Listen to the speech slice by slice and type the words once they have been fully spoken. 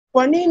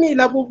Kwa nini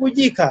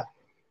labubujika?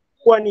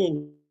 Kwa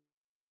nini?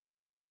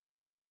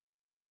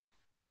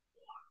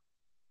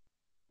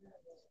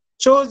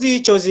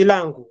 Chozi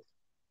langu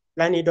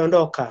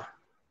lanidondoka,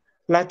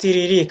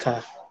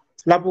 latiririka,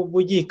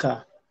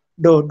 labubujika,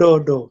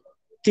 do,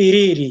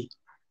 tiriri,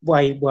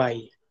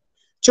 bwai.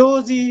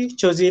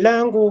 Chozi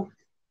langu,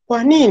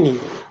 kwa nini?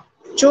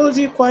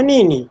 Chozi kwa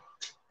nini?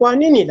 Kwa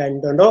nini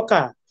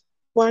lanidondoka?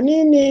 Kwa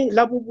nini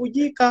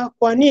labubujika?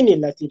 Kwa nini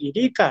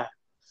latiririka?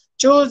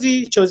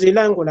 Chozi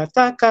langu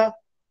lataka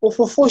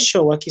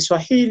ufufusho wa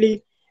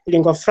Kiswahili,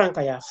 lingua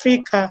franca ya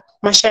Afrika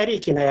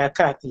Mashariki na ya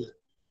Kati.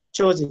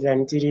 Chozi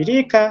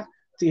lanitiririka,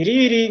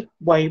 tiriri,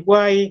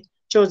 bwai,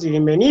 chozi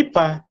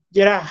limenipa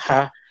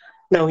jeraha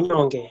na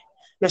unyonge.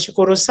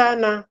 Nashukuru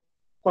sana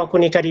kwa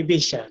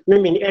kunikaribisha.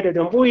 Mimi ni Edward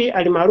Mbui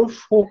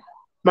alimaarufu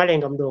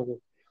Malenga mdogo.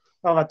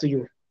 Over to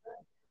you.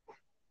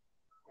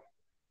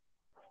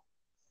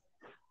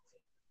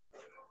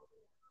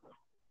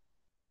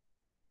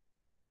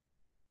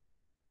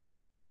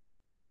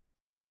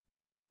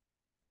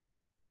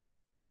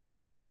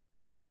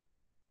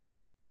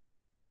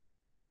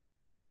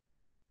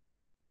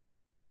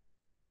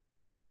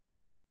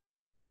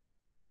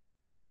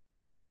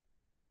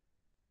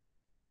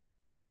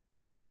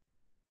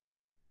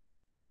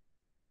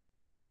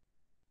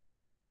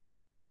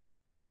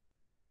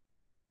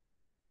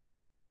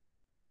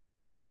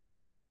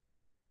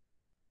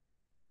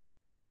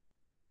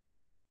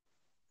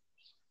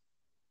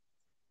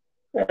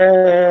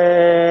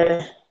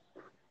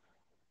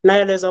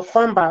 Naeleza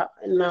kwamba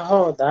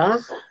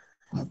nahodha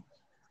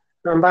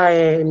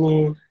ambaye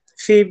ni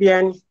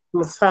Phibbian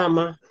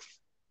Muthama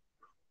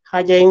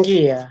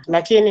hajaingia,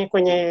 lakini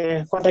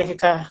kwa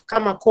dakika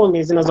kama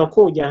 10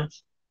 zinazokuja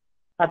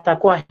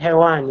atakuwa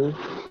hewani.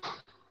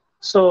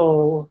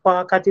 So kwa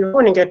wakati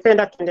huu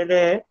ningependa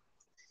tuendelee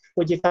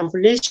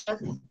kujitambulisha.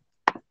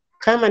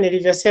 Kama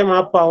nilivyosema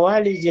hapo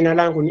awali, jina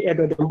langu ni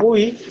Edward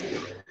Mbui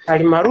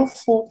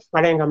alimaarufu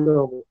Malenga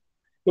mdogo.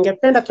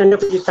 Ningependa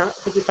tuendelee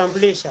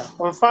kujitambulisha.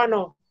 Kwa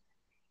mfano,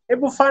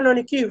 hebu Fano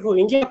ni Kivu,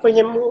 ingia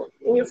kwenye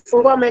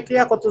fungua mic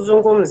yako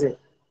tuzungumze.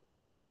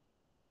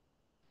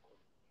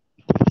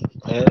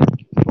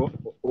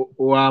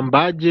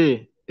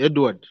 Waambaje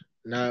Edward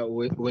na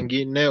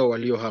wengineo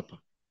walio hapa?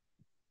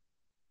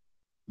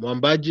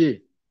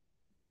 Mwambaje?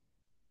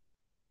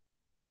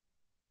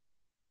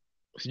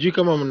 Sijui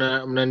kama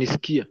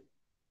mnanisikia.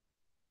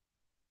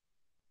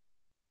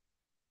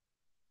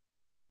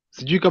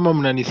 Sijui kama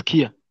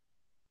mnanisikia.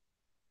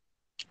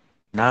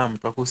 Naam,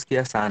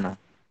 tunakusikia sana.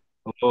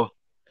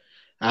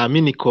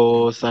 Mimi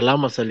niko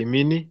salama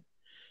salimini.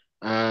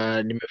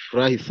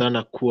 Nimefurahi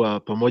sana kuwa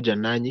pamoja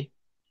nanyi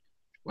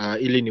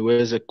ili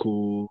niweze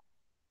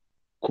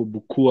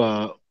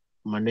kubukua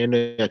maneno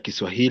ya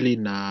Kiswahili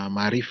na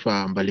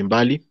maarifa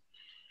mbalimbali.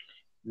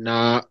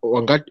 Na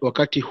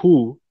wakati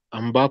huu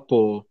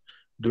ambapo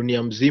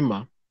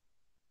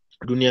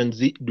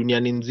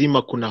duniani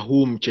nzima kuna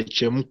huu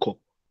mchechemko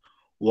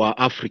wa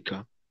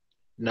Afrika,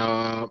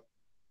 na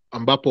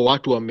ambapo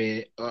watu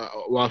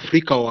wa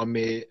Afrika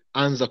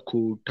wameanza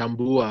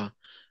kutambua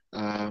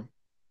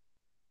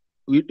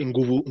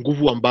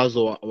nguvu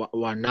ambazo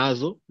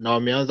wanazo, na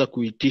wameanza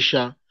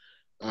kuitisha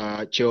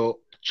cheo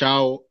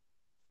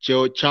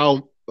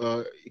chao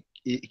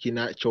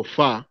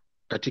kinachofaa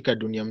katika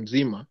dunia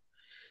mzima.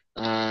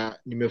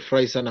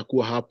 Nimefurahi sana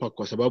kuwa hapa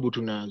kwa sababu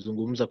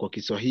tunazungumza kwa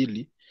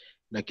Kiswahili,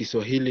 na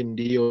Kiswahili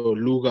ndiyo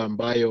lugha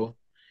ambayo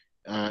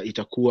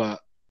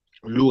itakuwa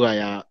lugha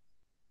ya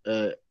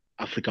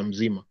Afrika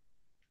mzima.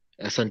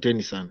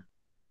 Asanteni sana.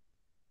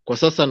 Kwa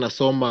sasa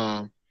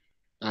nasoma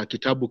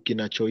kitabu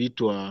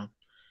kinachoitwa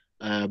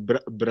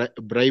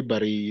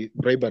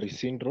Bribery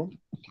Syndrome.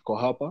 Kiko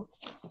hapa,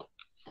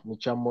 ni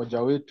cha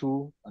mmoja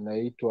wetu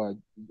anayeitwa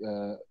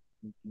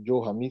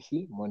Joe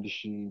Hamisi,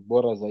 mwandishi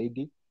bora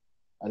zaidi.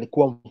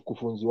 Alikuwa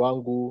mkufunzi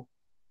wangu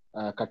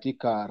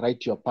katika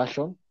Write Your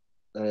Passion,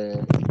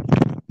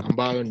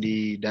 ambayo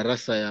ni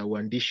darasa ya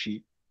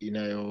uandishi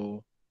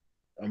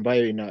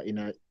ambayo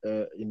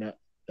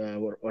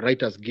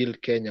Writers Guild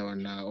Kenya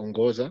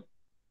wanaongoza,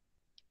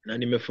 na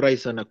nimefurahi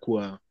sana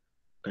kuwa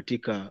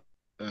katika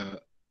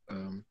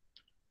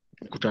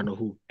mkutano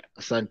huu.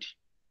 Asante.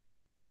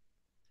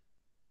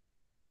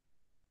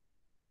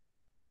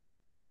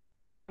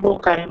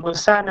 Karibu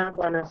sana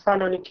bwana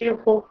Fano ni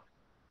Kivu.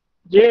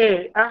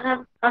 Je,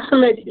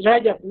 Ahmed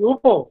Rajab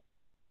yupo?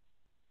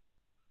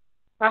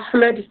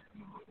 Ahmed?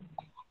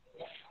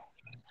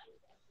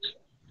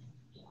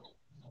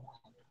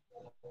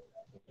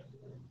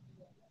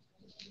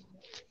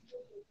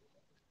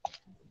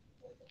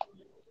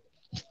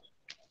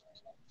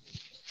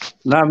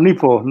 Naam,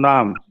 nipo,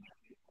 naam.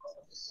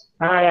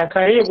 Haya,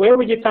 karibu.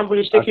 Hebu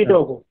jitambulishe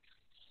kidogo.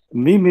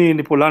 Mimi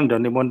nipo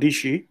London, ni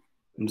mwandishi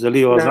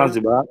mzaliwa wa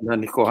Zanzibar, na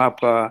niko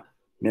hapa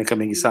miaka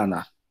mingi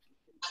sana.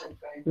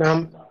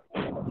 Naam.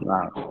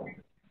 Naam.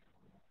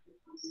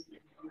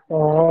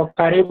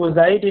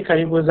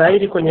 Karibu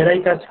zaidi kwenye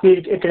Writers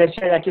Guild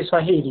Eklesia ya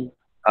Kiswahili.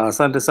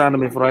 Asante sana,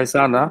 nimefurahi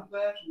sana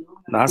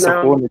na hasa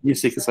Naam. kuona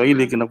jinsi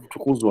Kiswahili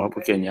kinatukuzwa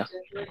hapo Kenya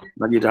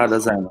na jitihada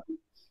zenu.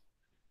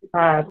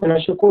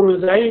 Tunashukuru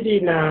zaidi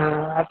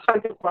na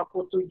asante kwa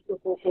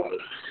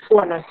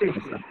kuwa na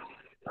sisi.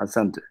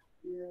 Asante.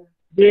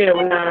 Je,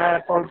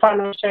 kwa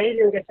mfano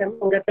shairi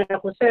ungependa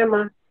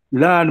kusema?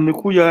 La,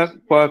 nimekuja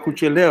kwa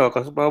kuchelewa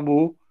kwa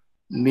sababu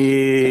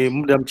ni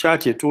muda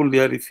mchache tu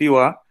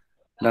niliarifiwa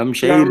na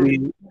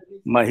mshairi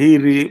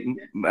mahiri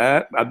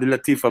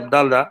Abdulatif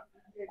Abdallah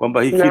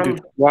kwamba hii kitu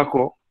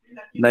wako,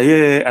 na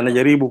yeye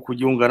anajaribu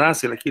kujiunga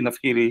nasi, lakini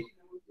nafikiri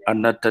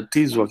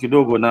anatatizwa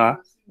kidogo na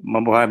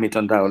mambo haya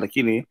mitandao,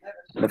 lakini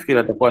nafikiri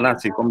atakuwa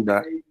nasi kwa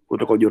muda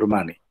kutoka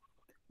Ujerumani.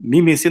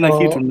 Mimi sina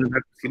kitu,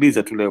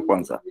 ninasikiliza tu leo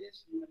kwanza.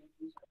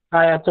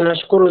 Haya,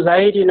 tunashukuru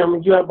zaidi.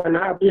 Namjua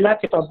bwana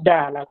Abdulatif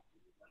Abdallah,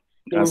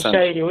 ni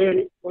mshairi.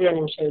 Huyo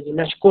ni mshairi.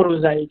 Nashukuru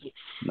zaidi.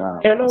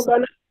 Hello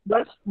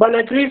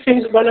bwana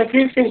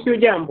Griffins,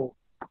 hujambo?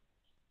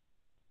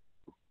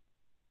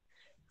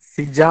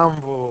 Si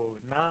jambo.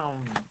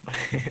 Naam.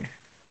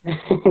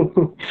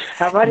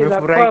 Habari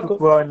za kwako?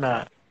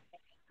 Kuona.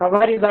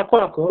 Habari za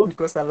kwako?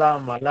 Niko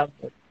salama,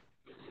 labda.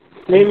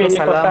 Mimi niko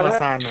salama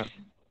sana.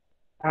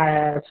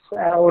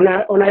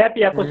 Una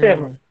yapi ya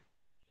kusema?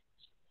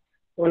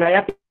 Una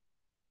yapi?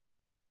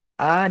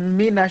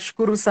 Mimi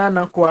nashukuru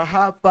sana kwa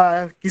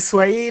hapa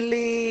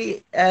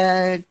Kiswahili.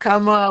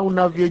 Kama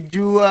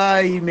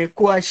unavyojua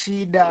imekuwa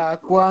shida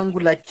kwangu,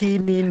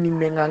 lakini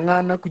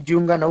nimeng'ang'ana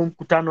kujiunga na huu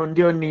mkutano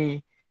ndio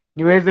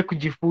niweze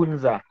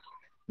kujifunza.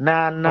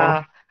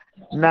 Na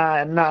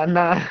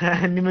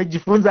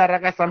nimejifunza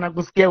haraka sana.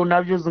 Kusikia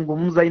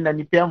unavyozungumza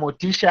inanipea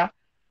motisha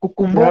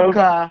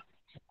kukumbuka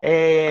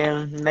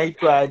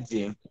naitwa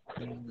aje,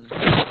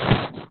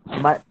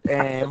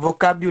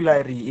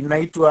 vocabulary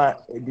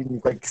inaitwa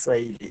kwa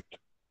Kiswahili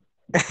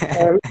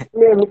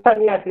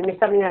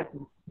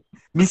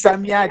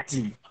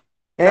misamiati.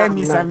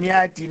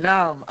 Misamiati.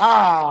 Naam.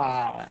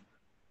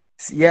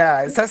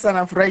 Sasa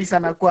nafurahi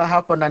sana kuwa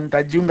hapo na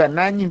nitajiunga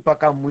nanyi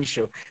mpaka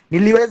mwisho.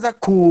 Niliweza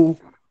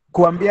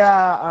kuambia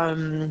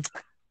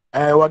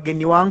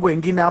wageni wangu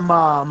wengine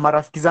ama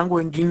marafiki zangu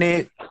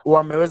wengine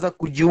wameweza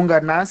kujiunga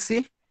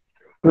nasi.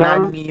 Na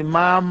ni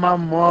mama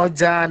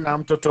mmoja na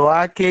mtoto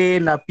wake,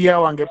 na pia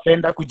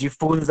wangependa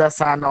kujifunza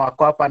sana,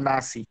 wako hapa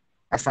nasi.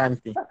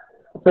 Asante.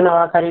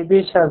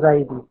 Tunawakaribisha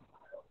zaidi.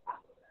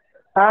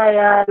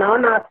 Haya,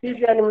 naona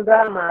Phibbian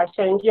Muthama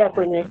ashaingia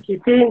kwenye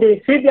kipindi.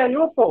 Phibbian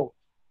yupo?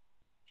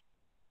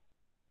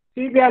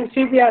 Phibbian.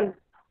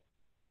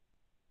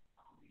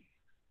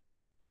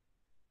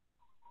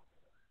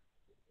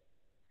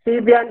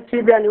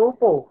 Phibbian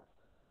yupo?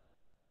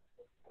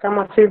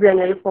 Kama Phibbian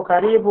yupo,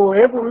 karibu.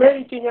 Hebu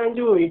Mary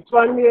Kinyanjui,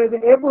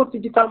 hebu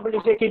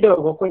tujitambulishe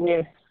kidogo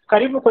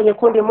karibu kwenye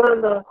kundi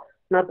mwanzo,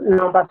 na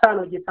namba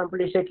 5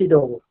 jitambulishe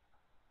kidogo.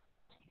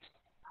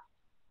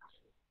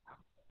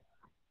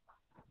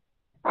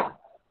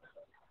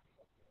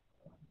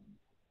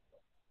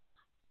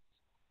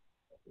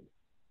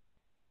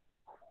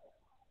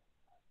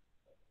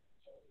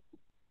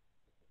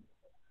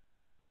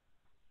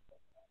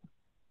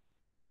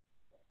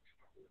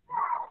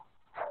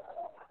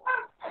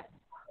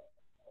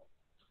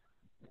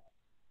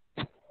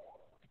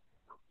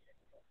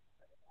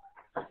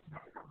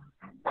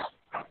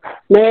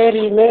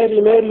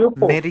 Mary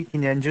yupo? Mary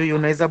Kinyanjui,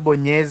 unaweza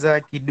bonyeza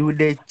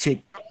kidude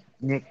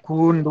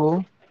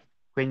nyekundu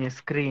kwenye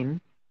screen,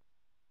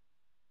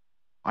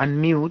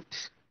 unmute.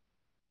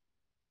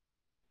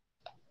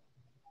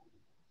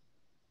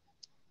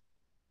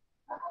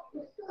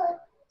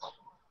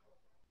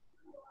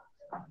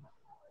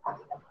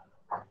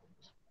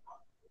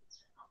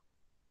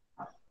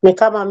 Ni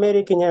kama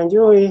Mary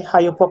Kinyanjui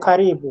hayupo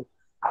karibu.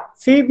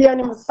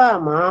 Phibbian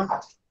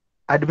Muthama,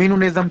 admin,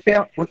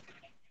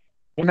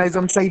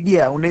 unaweza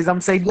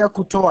msaidia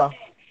kutoa.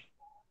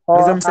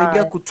 Unaweza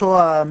msaidia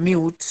kutoa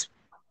mute.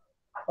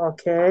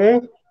 Okay.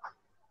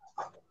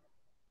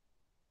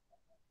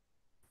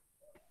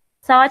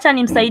 Sawa, acha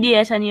nimsaidie,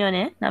 acha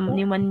nione na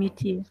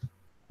nimwanmitie.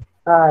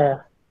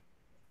 Haya.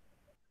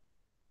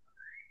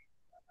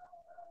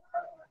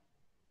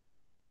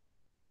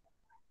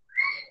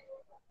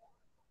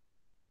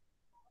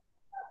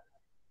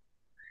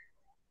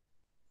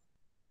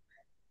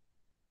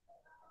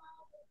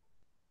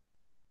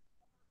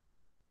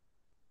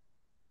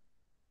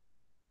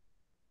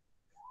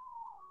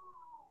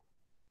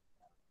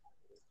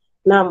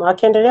 Naam,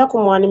 akiendelea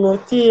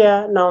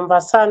kumwanimitia,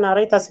 naomba sana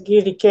Writers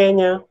Guild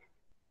Kenya,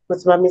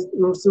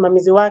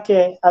 msimamizi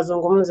wake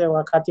azungumze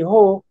wakati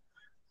huu,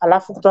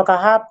 alafu kutoka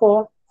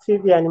hapo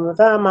Phibbian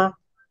Muthama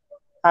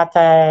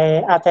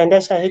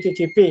ataendesha hiki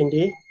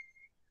kipindi.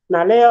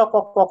 Na leo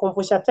kwa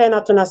kukumbusha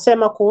tena,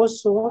 tunasema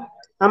kuhusu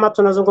ama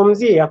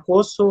tunazungumzia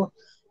kuhusu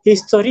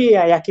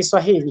historia ya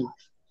Kiswahili.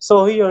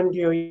 So hiyo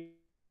ndio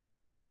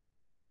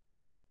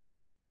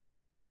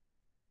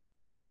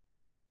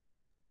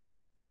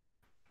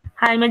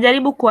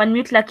nimejaribu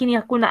kuunmute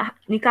lakini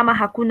ni kama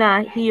hakuna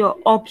hiyo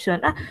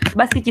option.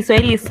 Basi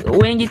Kiswahili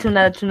wengi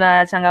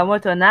tuna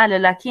changamoto nalo,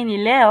 lakini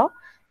leo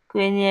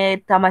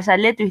kwenye tamasha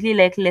letu hili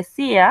la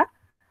Eklesia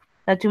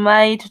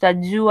Natumai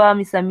tutajua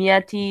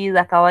misamiati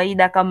za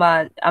kawaida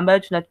kama ambayo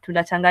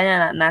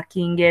tunachanganya na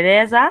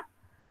Kiingereza.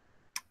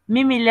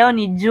 Mimi leo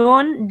ni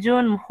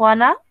June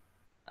Mhwana,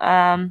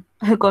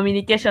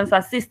 communications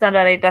assistant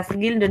wa Writers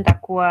Guild, ndio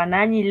nitakuwa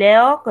nanyi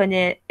leo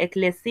kwenye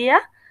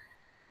Ecclesia.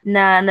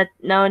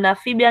 Naona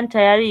Phibbian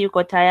tayari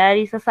yuko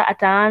tayari. Sasa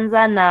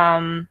ataanza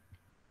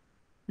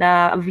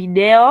na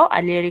video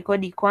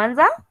aliyorekodi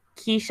kwanza,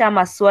 kisha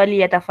maswali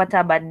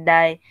yatafuata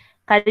baadaye.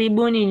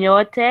 Karibuni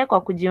nyote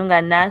kwa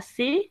kujiunga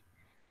nasi.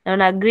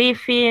 Naona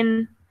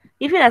Griffin.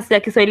 Hivi nasikia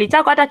Kiswahili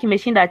chako hata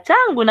kimeshinda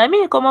changu na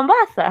mimi niko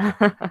Mombasa.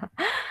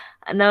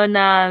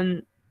 Naona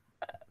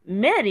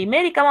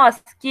Mary, kama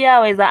wasikia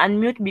waweza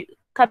unmute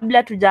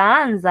kabla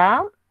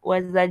tujaanza,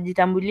 waweza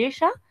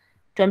jitambulisha.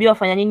 Tuambie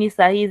wafanya nini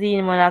saa hizi.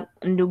 Nimeona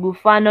ndugu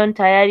Fanon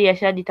tayari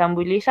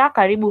ashajitambulisha.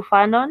 Karibu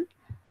Fanon.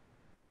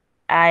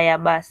 Aya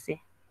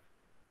basi.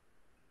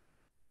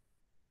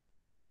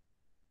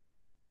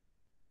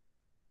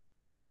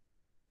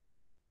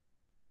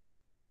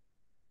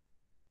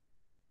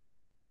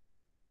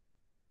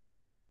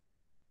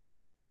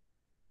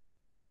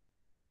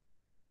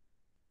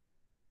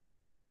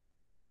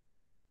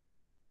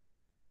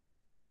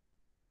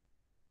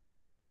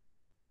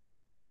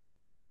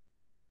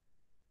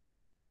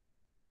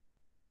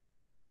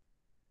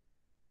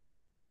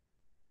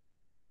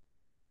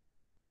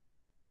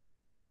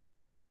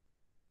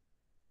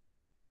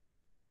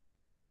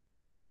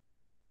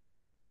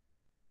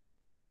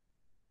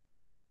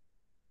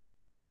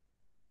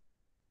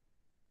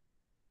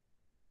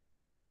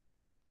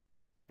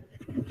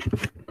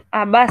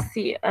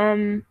 Basi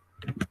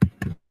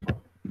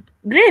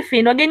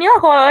Griffin, wageni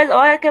wako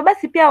waweke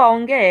basi pia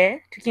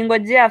waongee,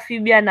 tukingojea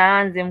Phibbian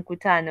aanze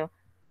mkutano.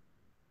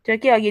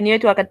 Tuwekee wageni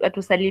wetu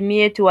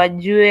watusalimie,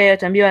 tuwajue,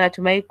 watuambie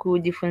wanatumai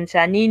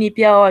kujifunza nini,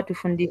 pia wao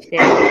watufundishe.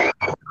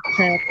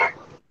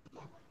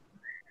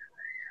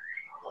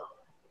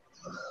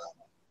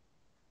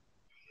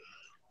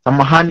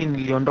 Samahani,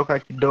 niliondoka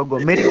kidogo.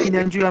 Mary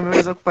Kinyanjui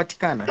ameweza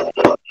kupatikana?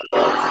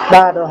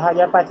 Bado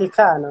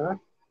hajapatikana.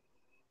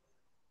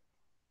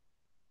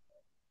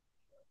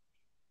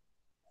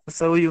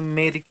 Sasa huyu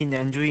Mary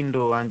Kinyanjui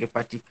ndo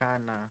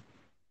angepatikana.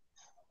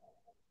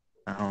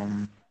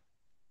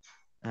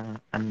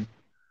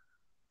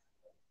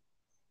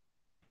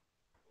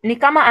 Ni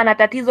kama ana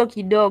tatizo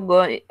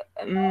kidogo,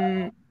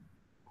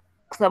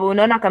 kwa sababu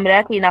unaona kamera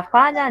yake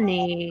inafanya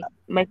ni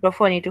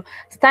mikrofoni tu.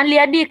 Stanley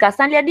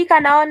Adika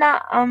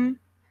naona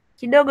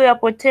kidogo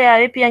yapotea.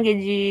 Yeye pia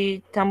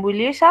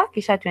angejitambulisha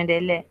kisha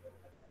tuendelee.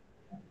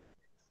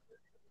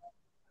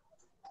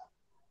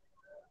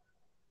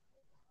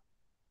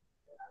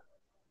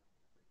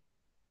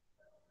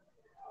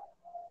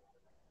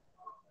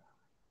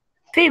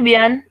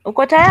 Phibbian,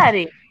 uko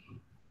tayari?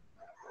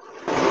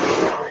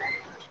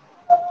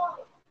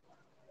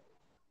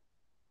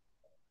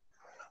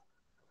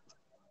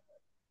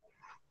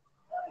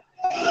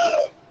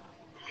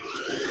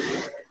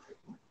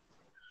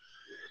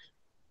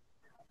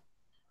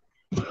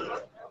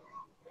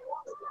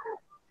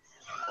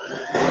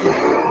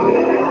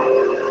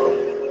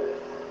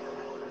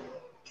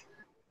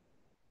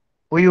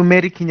 Huyu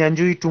Mary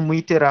Kinyanjui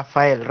tumuite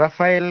Rafael.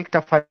 Rafael,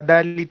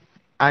 tafadhali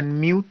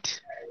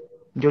unmute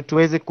ndio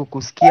tuweze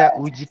kukusikia.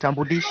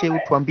 Ujitambulishe,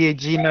 utuambie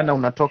jina na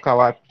unatoka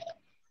wapi.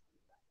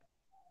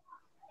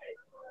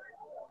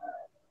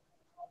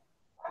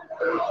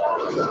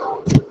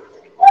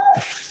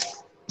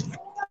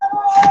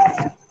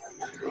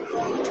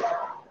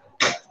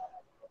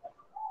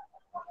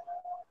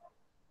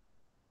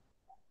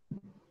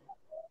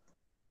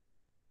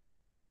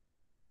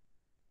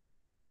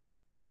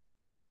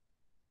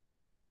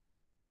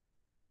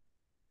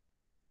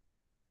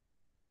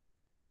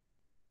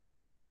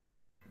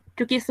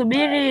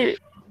 Tukisubiri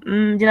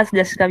jina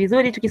sijashika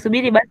vizuri,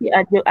 tukisubiri basi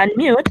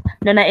unmute.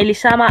 Naona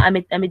Elishama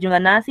amejiunga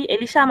nasi.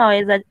 Elishama,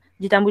 waweza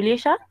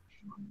jitambulisha?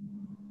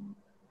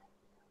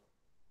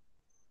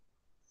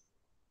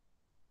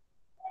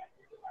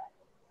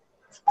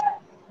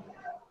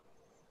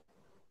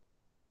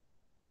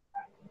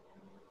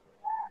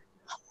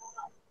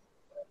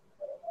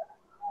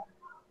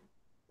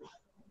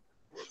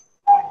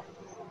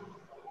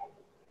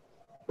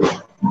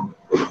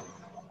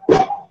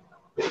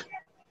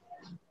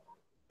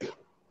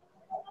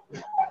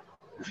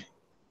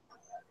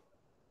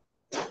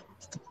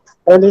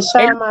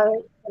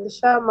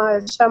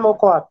 Elishama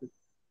uko wapi?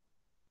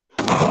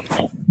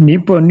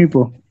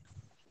 Nipo.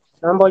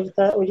 Naomba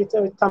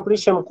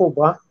ujitambulishe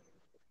mkubwa.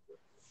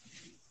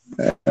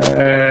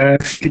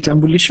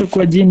 Kitambulisho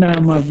kwa jina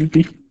ama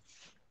vipi?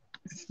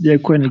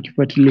 Sijakuwa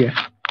nikifuatilia.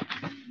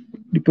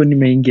 Ndipo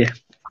nimeingia.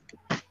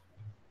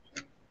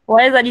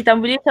 Waweza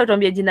jitambulisha,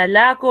 utuambie jina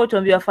lako,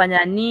 utuambie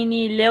wafanya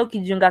nini leo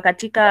kijiunga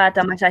katika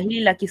tamasha hili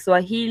la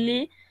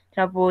Kiswahili.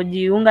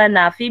 Tunapojiunga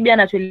na Phibbian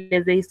na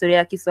tueleze historia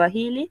ya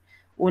Kiswahili.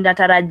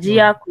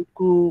 Unatarajia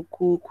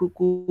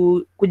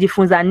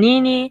kujifunza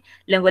nini?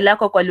 Lengo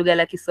lako kwa lugha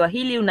la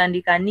Kiswahili,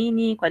 unaandika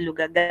nini kwa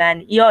lugha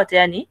gani? Yote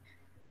yani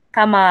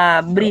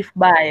kama brief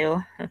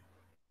bio.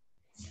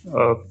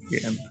 Okay.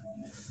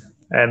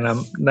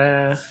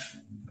 na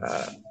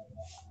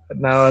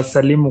na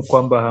wasalimu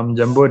kwamba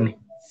hamjamboni.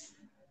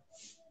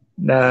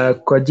 Na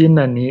kwa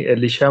jina ni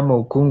Elishama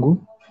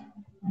Ukungu.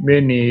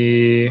 Mimi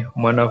ni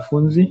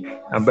mwanafunzi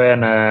ambaye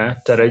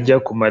anatarajia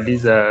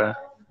kumaliza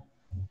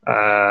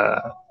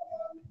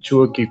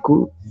chuo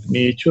kikuu.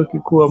 Ni chuo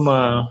kikuu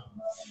ama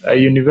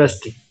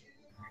university?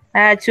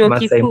 Chuo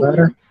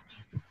kikuu.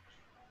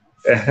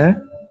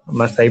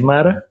 Masai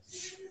Mara.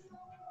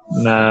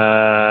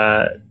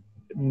 Na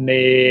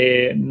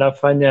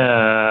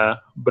nafanya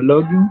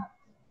blogging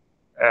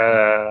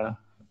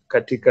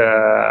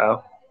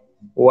katika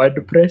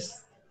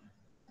WordPress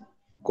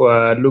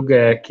kwa lugha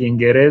ya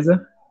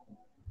Kiingereza,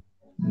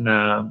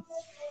 na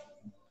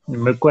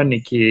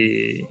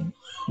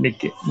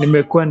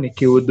nimekuwa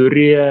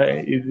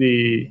nikihudhuria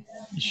hizi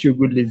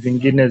shughuli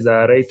zingine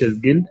za Writers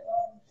Guild,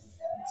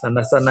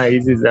 sana sana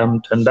hizi za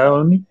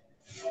mtandaoni,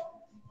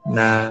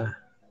 na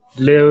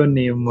leo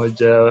ni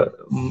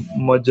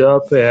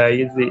mojawapo ya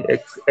hizi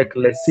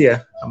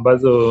eklesia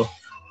ambazo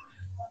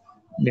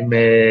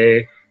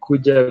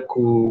nimekuja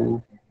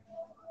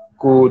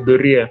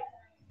kuhudhuria.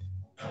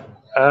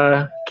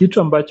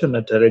 Kitu ambacho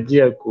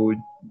natarajia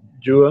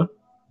kujua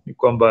ni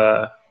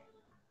kwamba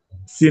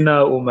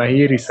sina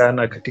umahiri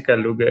sana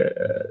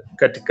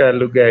katika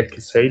lugha ya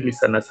Kiswahili,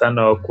 sana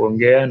sana wa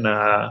kuongea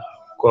na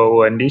kwa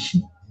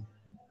uandishi.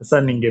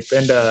 Sasa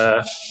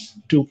ningependa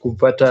tu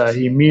kupata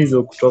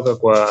himizo kutoka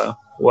kwa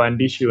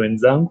waandishi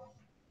wenzangu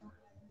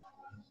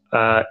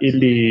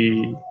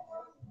ili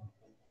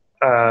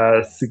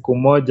siku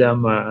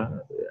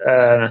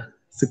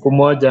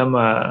moja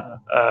ama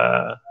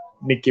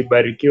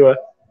nikibarikiwa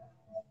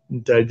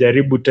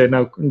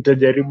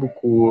nitajaribu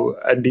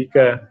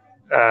kuandika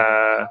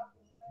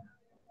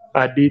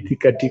hadithi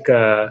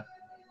katika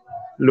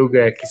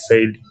lugha ya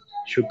Kiswahili.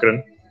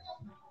 Shukran.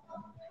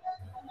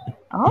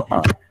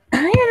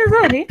 Hiyo ni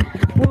nzuri.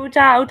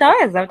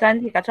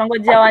 Utaandika.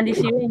 Tuongojea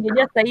waandishi wengi.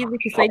 Unajua sasa hivi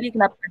Kiswahili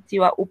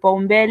kinapatiwa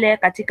upaumbele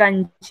katika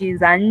nchi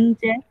za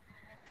nje.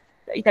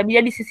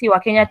 Itabidi sisi wa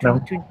Kenya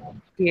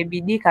tutie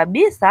bidii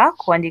kabisa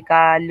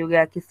kuandika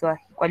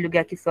kwa lugha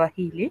ya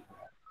Kiswahili.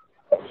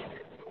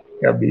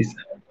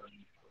 Kabisa.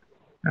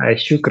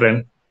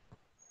 Shukran.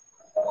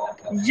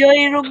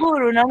 Joy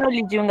Ruguru, naona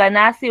ulijiunga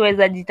nasi,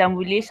 weza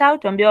jitambulisha,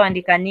 utuambie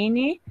waandika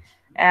nini?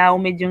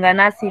 Umejiunga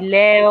nasi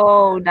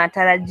leo,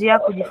 unatarajia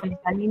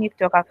kujifunza nini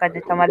kutoka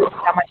katika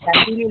tamasha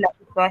hili la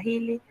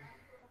Kiswahili?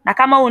 Na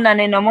kama una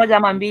neno moja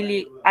ama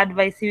mbili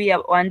advice ya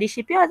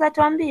waandishi pia waweza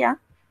tuambia.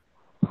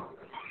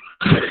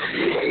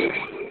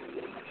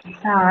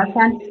 Sawa,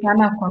 asante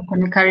sana kwa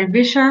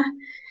kunikaribisha.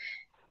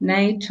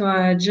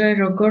 Naitwa Joy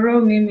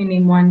Ruguru, mimi ni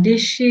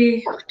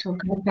mwandishi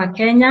kutoka hapa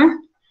Kenya.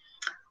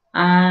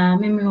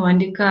 Mimi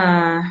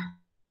huandika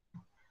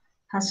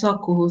haswa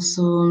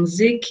kuhusu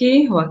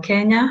muziki wa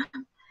Kenya,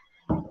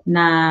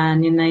 na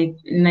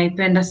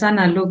ninaipenda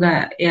sana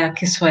lugha ya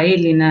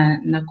Kiswahili, na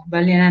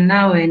nakubaliana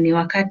nawe ni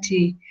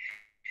wakati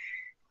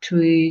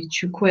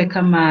tuichukue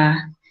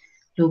kama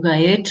lugha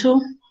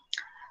yetu.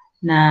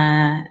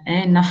 Na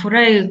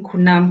nafurahi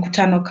kuna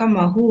mkutano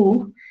kama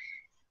huu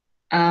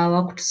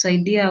wa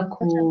kutusaidia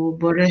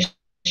kuboresha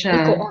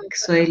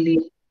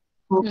Kiswahili.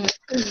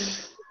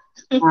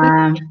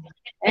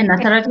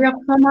 Natarajia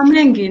kusoma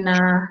mengi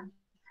na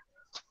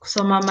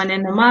kusoma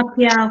maneno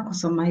mapya,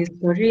 kusoma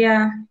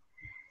historia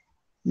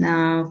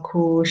na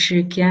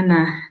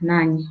kushirikiana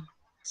nanyi.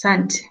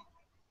 Asante.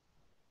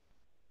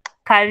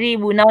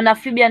 Karibu. Naona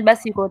Phibbian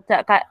basi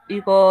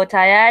yuko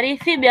tayari.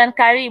 Phibbian,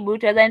 karibu,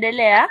 tuweza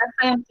endelea.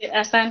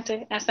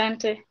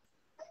 Asante.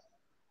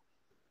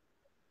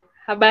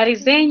 Habari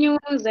zenyu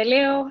za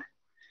leo?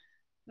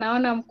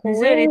 Naona mko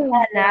nzuri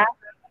sana.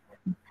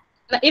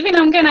 Hivi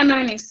naongea na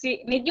nani?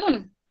 Ni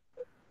June?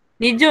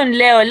 Ni June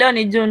leo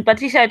ni June.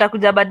 Patricia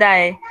itakuja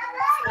baadaye.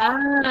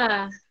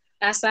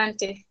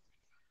 Asante.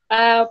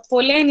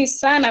 Poleni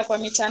sana kwa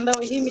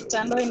mitandao hii.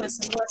 Mitandao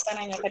inasumbua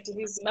sana nyakati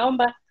hizi.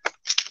 Naomba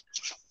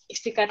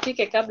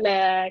isikatike kabla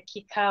ya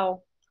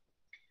kikao.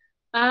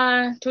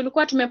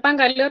 Tulikuwa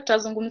tumepanga leo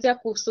tutazungumzia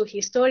kuhusu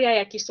historia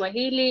ya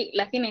Kiswahili,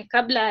 lakini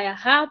kabla ya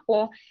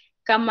hapo,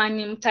 kama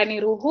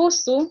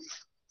mtaniruhusu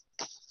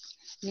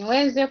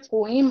niweze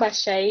kuimba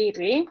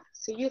shairi.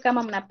 Sijui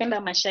kama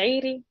mnapenda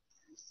mashairi.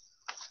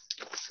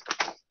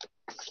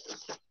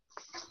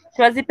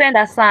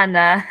 Tuwazipenda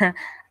sana.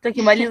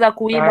 Tukimaliza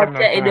kuimba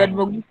pia Edward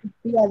Mogusi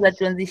pia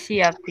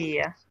zatuanzishia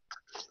pia.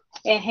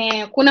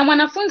 Kuna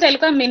mwanafunzi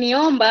alikuwa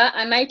ameniomba,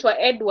 anaitwa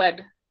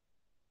Edward.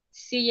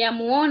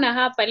 Sijamuona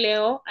hapa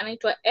leo,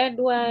 anaitwa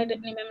Edward,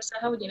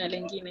 nimemsahau jina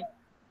lingine.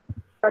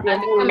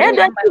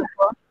 Edward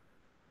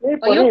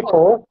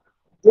Nipo.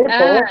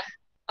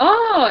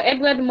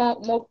 Edward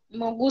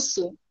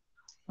Mogusu.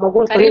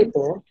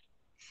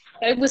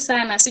 Karibu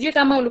sana. Sijui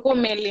kama ulikuwa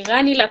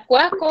umelingani la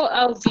kwako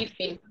au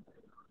vipi?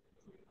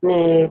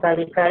 Ni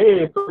katika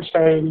hii tu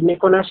shairi.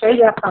 Niko na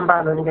shairi hapa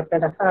ambalo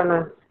ningependa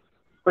sana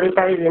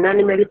kulikariri, na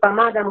nimelipa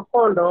mada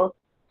mkondo.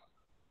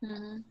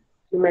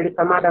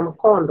 Nimelipa mada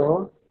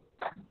mkondo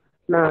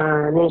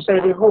na ni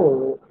shairi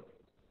huu.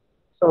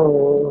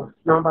 So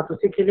naomba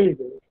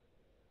tusikilize.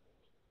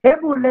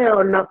 Hebu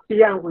leo nafsi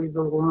yangu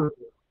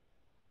izungumze,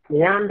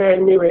 niambe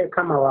niwe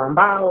kama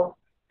wambao,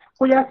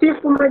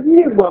 kuyasifu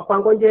majibwa kwa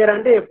ngonjera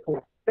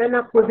ndefu,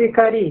 tena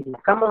kuzikariri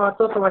kama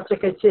watoto wa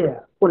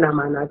chekechea. Kuna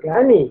maana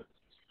gani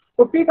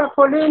kupiga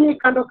foleni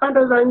kando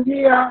kando za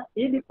njia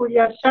ili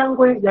kulia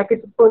shangwe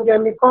yakitupungia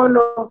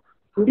mikono?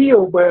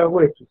 Ndio ubaya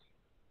wetu.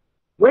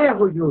 Wewe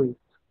hujui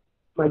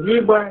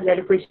majibwa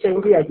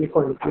yalikuishaingia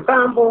jikoni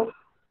kitambo,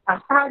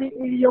 asali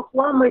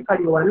iliyokuwamo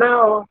ikaliwa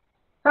nao,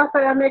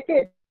 sasa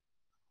yameketi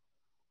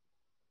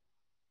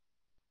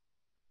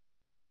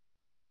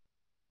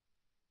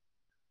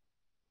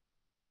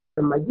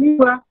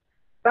majibwa,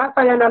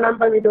 sasa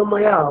yanalamba midomo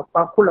yao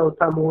kwa kula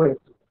utamu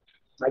wetu.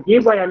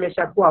 Majibwa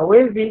yameshakuwa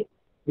wezi,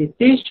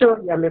 vitisho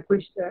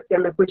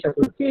yamekwisha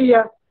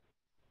tukia,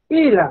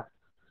 ila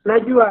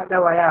najua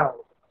dawa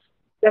yao.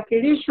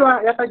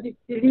 Yakilishwa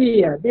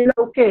yatajisilia bila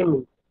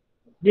ukemi.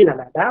 Jina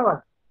la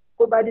dawa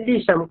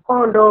kubadilisha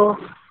mkondo.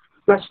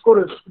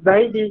 Nashukuru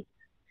zaidi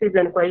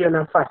Phibbian kwa hiyo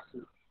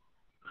nafasi.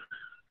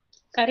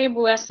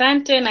 Karibu,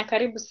 asante na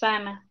karibu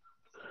sana.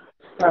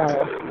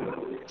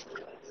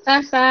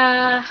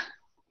 Sasa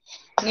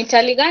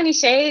nitaligani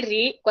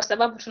shairi kwa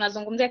sababu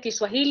tunazungumzia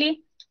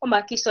Kiswahili,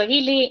 kwamba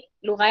Kiswahili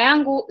lugha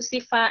yangu,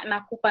 sifa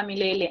na kupa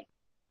milele.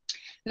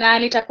 Na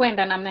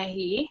litakwenda namna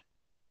hii.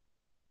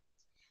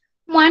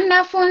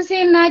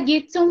 Mwanafunzi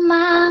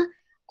najituma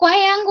kwa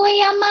yangu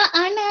ya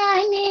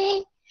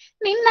maanani,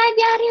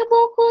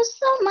 ninajaribu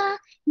kusoma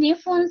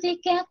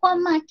nifunzike kwa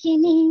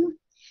makini,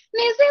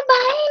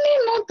 nizibaini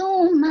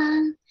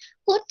nudhuma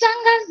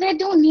kutangaze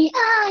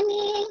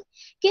duniani.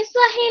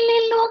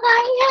 Kiswahili lugha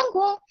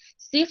yangu,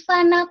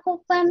 sifa na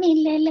kupa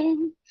milele.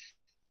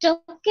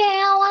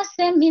 Tokea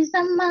wasemi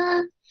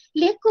zama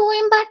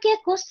likuimbake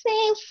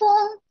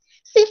kusifu,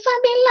 sifa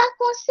bila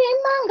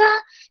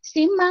kusimanga,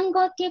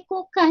 simango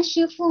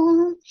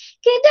kikukashifu.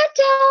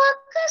 Kidete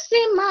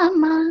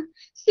wakasimama,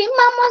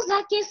 simamo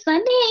za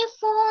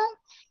kisanifu.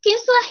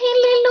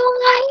 Kiswahili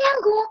lugha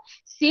yangu,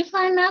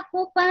 sifa na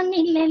kupa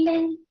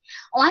milele.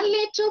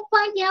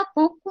 Walitupa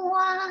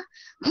japokuwa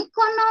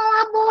mkono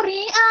wa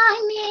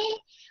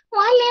buriani,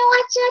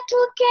 waliwacha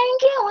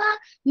tukengiwa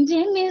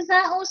ndimi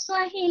za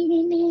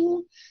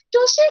Uswahilini.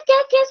 Tushike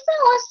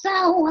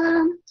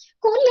kisawasawa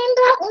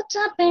kulinda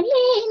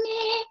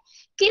utapelini.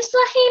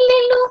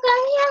 Kiswahili lugha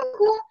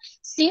yangu,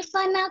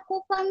 sifa na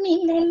kupa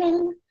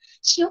milele.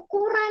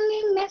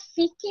 Shukurani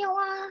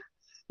nimefikiwa,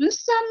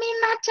 msomi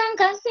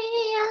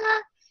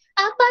natangazia,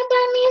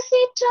 abadani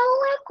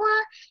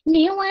sitowekwa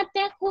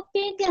niwape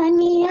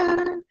kupigania.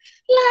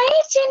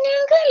 Laiti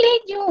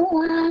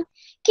ningalijua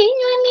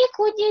kinywani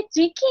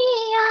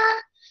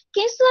kujitikia,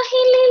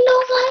 Kiswahili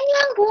lugha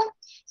yangu,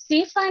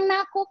 sifa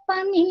na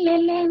kupa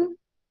milele.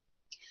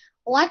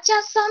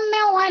 Wacha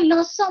some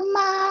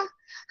walosoma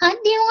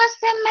hadi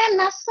waseme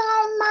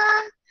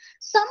nasoma,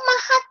 soma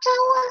hata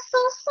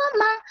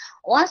wasosoma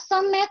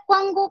wasome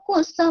kwangu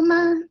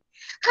kusoma,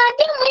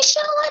 hadi mwisho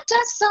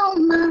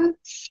watasoma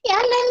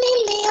yale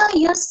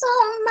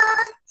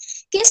niliyoyasoma.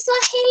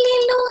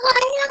 Kiswahili lugha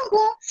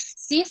yangu,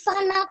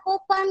 sifa na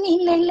kupa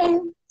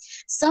milele.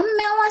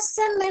 Some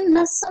waseme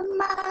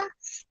nasoma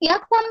ya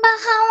kwamba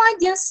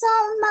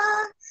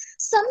hawajasoma,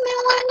 some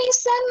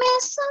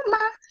waniseme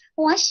soma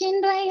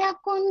washindwe ya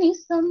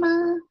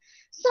kunisoma.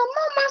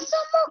 Somo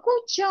masomo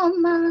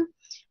kuchoma,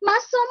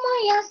 masomo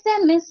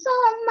yaseme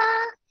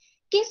soma.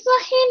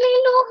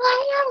 Kiswahili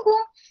lugha yangu,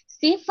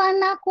 sifa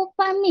na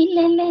kupa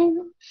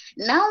milele.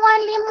 Na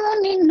walimu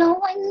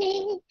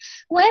ninoweni,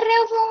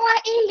 werevu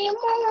wa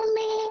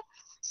elimuni,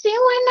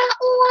 siwe na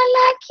ua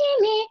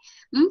lakini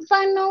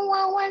mfano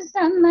wa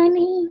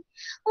wazamani.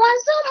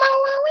 Wazoma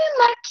wawe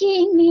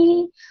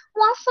makini,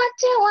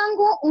 wafate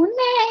wangu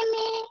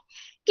uneni.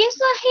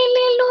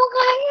 Kiswahili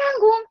lugha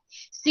yangu,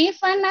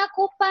 sifa na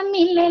kupa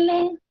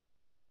milele.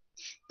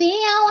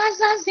 Pia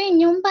wazazi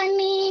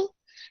nyumbani,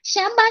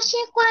 shabashi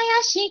kwa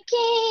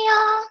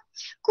yashikio,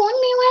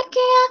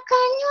 kuniwekea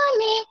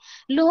kanywani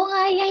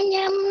lugha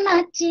yenye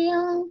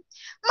mnatio.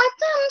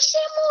 Matamshi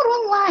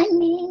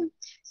muruwani,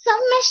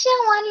 somesha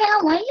wale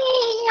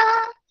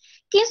walio.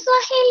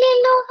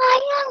 Kiswahili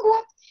lugha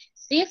yangu,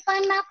 sifa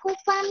na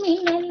kupa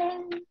milele.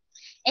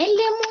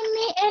 Elimu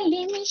ni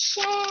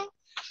elimishe,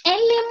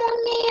 elimu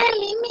ni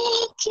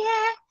elimike,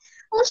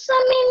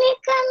 usomi ni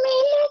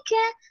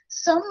kamilike,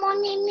 somo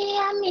ni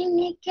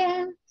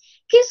niaminike.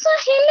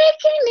 Kiswahili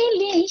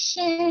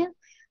kinilishe,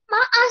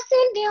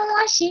 maasidi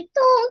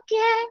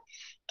washituke.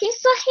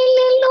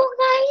 Kiswahili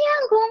lugha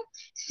yangu,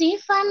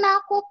 sifa na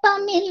kupa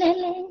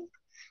milele.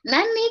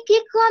 Na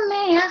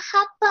nikikomea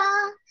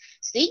hapa,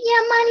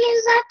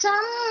 sijamaliza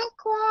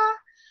tamko,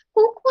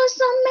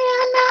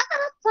 kukusomea na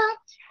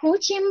hapa,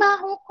 kuchimba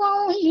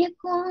huko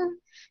uliko.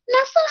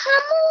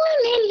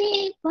 Nafahamu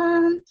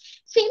nilipa,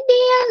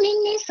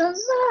 Phibbian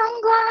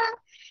nisozongo.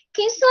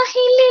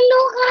 Kiswahili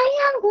lugha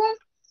yangu,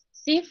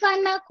 sifa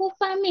na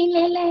kupa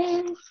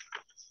milele.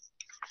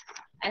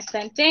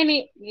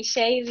 Asanteni, ni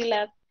shairi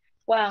la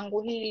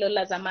kwangu hilo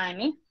la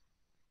zamani.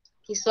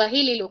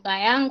 Kiswahili lugha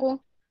yangu,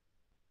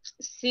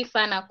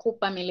 sifa na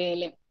kupa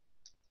milele.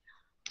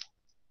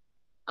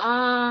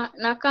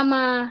 Na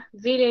kama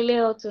vile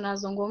leo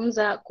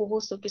tunazungumza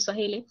kuhusu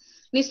Kiswahili,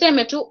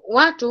 niseme tu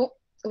watu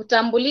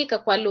hutambulika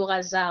kwa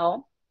lugha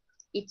zao,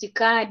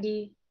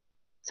 itikadi,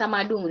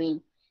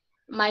 tamaduni,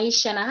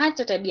 maisha na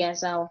hata tabia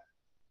zao.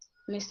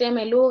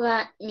 Niseme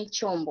lugha ni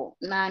chombo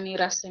na ni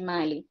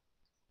rasilimali.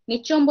 Ni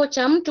chombo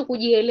cha mtu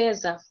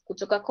kujieleza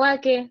kutoka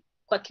kwake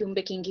kwa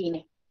kiumbe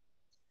kingine.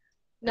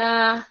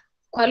 Na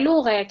kwa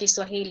lugha ya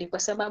Kiswahili, kwa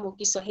sababu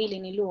Kiswahili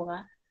ni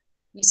lugha,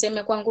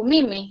 niseme kwangu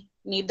mimi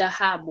ni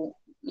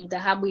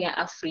dhahabu ya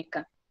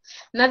Afrika.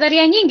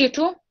 Nadharia nyingi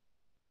tu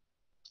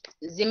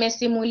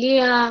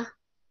zimesimulia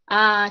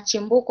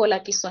chimbuko la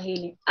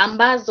Kiswahili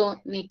ambazo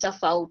ni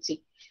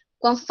tofauti.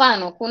 Kwa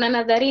mfano, kuna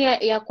nadharia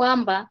ya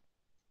kwamba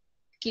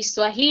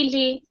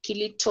Kiswahili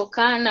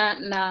kilitokana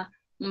na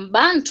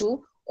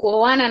Mbantu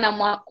kuoana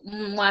na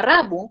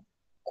Mwarabu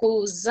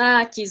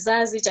kuzaa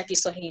kizazi cha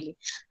Kiswahili,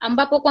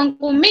 ambapo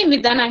kwangu mimi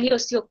dhana hiyo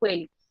sio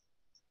kweli.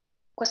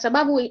 Kwa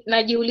sababu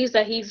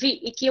najiuliza hivi,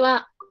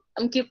 ikiwa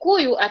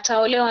Mkikuyu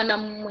ataolewa na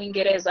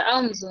Mwingereza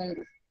au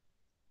Mzungu,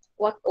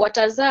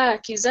 watazaa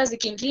kizazi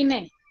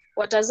kingine?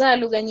 Watazaa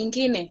lugha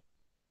nyingine?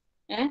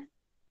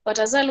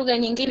 Watazaa lugha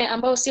nyingine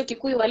ambao sio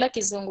Kikuyu wala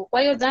Kizungu.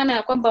 Kwa hiyo dhana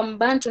ya kwamba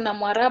Mbantu na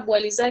Mwarabu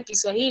walizaa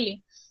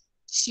Kiswahili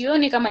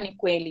sioni kama ni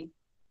kweli.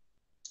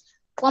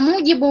 Kwa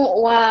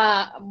mujibu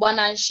wa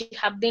Bwana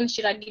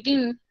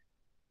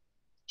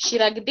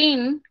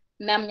Shiragdin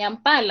na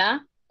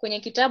Mnyampala kwenye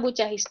kitabu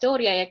cha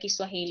historia ya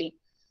Kiswahili,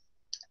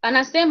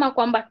 anasema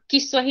kwamba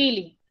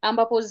Kiswahili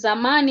ambapo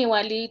zamani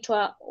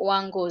waliitwa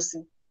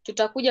Wangozi.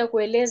 Tutakuja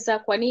kueleza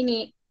kwa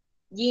nini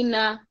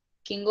jina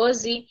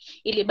Kingozi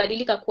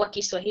ilibadilika kuwa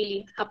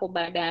Kiswahili hapo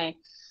baadaye.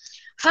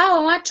 Hawa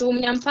watu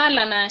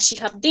Mnyampala na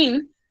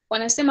Shihabdin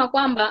wanasema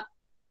kwamba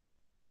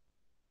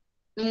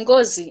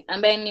Mgozi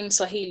ambaye ni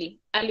Mswahili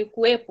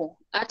alikuwepo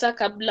hata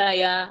kabla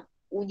ya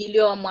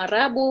ujilio wa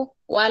Mwarabu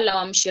wala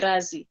wa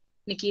Mshirazi.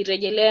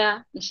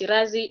 Nikirejelea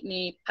Mshirazi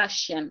ni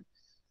Persian.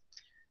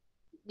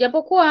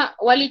 Japokuwa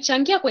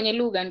walichangia kwenye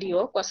lugha,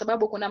 ndio, kwa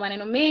sababu kuna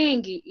maneno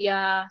mengi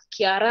ya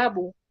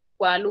Kiarabu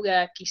kwa lugha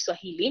ya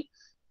Kiswahili,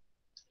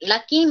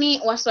 lakini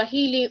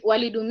Waswahili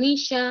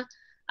walidumisha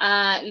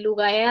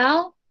lugha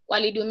yao,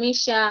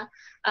 walidumisha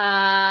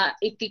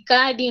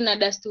itikadi na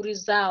dasturi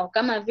zao,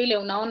 kama vile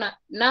unaona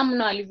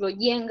namna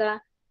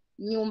walivyojenga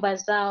nyumba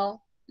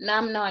zao,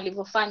 namna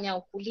walivyofanya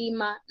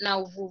ukulima na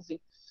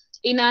uvuvi.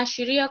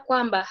 Inaashiria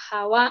kwamba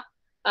hawa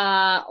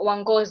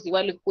Wangozi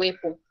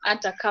walikuwepo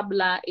hata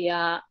kabla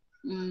ya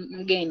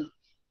mgeni.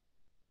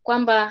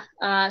 Kwamba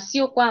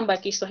sio kwamba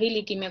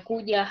Kiswahili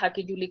kimekuja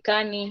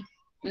hakijulikani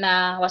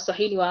na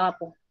Waswahili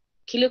wapo.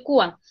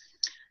 Kilikuwa.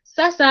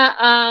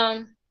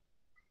 Sasa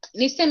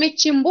niseme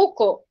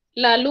chimbuko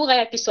la lugha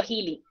ya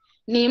Kiswahili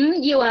ni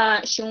mji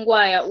wa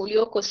Shungwaya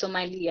ulioko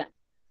Somalia.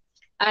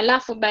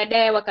 Alafu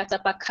baadaye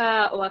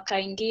wakatapakaa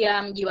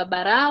wakaingia mji wa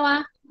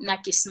Barawa na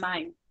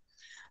Kismayu.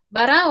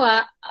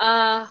 Barawa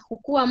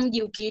hukuwa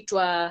mji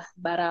ukiitwa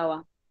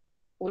Barawa.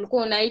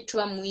 Ulikuwa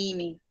unaitwa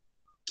Muini.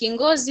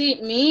 Kingozi,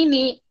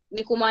 Miini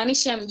ni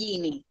kumaanisha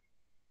mjini.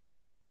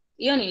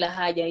 Hiyo ni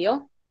lahaja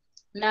hiyo.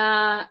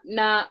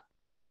 Na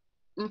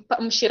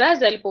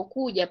Mshirazi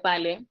alipokuja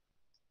pale,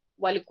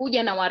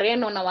 walikuja na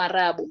Wareno na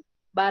Warabu.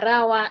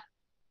 Barawa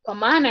kwa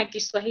maana ya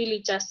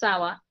Kiswahili cha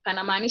sawa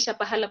panamaanisha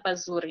pahala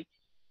pazuri,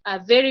 a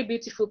very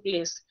beautiful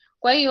place.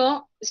 Kwa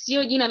hiyo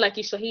sio jina la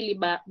Kiswahili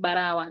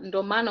Barawa.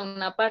 Ndio maana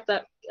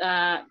unapata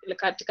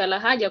katika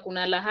lahaja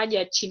kuna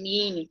lahaja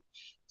Chimiini.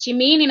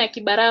 Chimiini na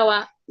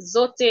Kibarawa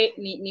zote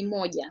ni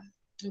moja.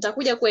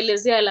 Nitakuja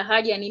kuelezea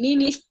lahaja ni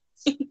nini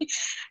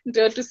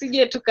ndio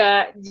tusije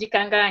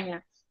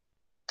tukajikanganya.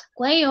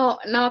 Kwa hiyo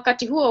na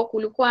wakati huo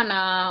kulikuwa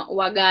na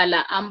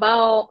Wagala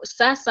ambao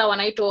sasa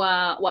wanaitwa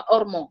wa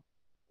Ormo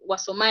wa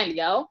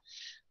Somalia hao.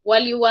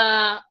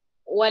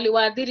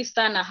 Waliwaadhiri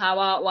sana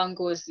hawa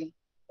Wangozi.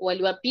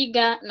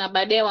 Waliwapiga na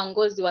baadaye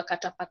Wangozi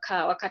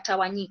wakatapakaa,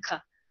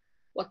 wakatawanyika.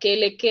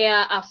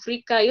 Wakaelekea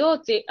Afrika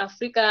yote,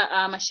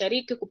 Afrika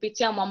Mashariki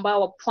kupitia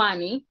mwambao wa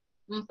pwani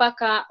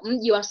mpaka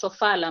mji wa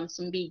Sofala,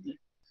 Msumbiji.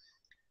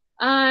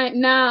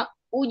 Na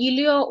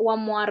ujilio wa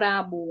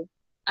Mwarabu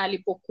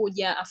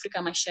alipokuja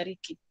Afrika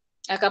Mashariki,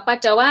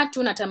 akapata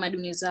watu na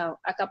tamaduni zao,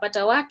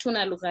 akapata watu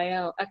na lugha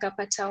yao,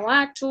 akapata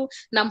watu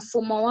na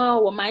mfumo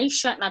wao wa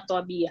maisha na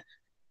tabia.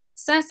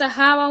 Sasa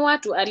hawa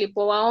watu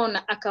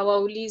alipowaona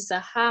akawauliza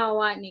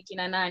hawa ni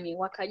kina nani?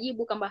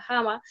 Wakajibu kwamba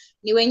hawa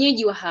ni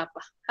wenyeji wa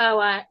hapa.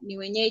 Hawa ni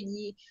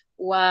wenyeji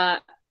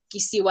wa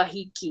kisiwa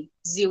hiki,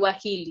 ziwa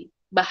hili,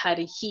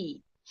 bahari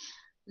hii.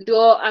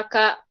 Ndio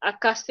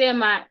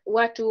akasema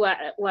watu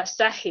wa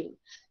Sahil.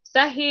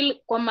 Sahil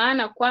kwa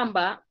maana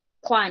kwamba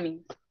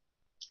pwani,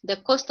 the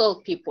coastal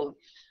people.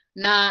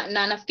 Na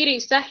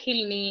nafikiri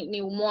Sahil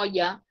ni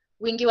umoja.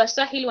 Wingi wa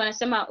Sahil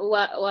wanasema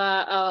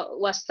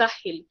wa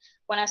Sahil.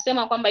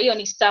 Wanasema kwamba hiyo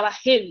ni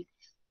Sawahil,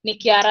 ni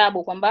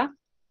Kiarabu kwamba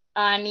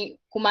ni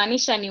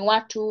kumaanisha ni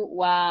watu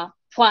wa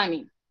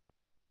pwani.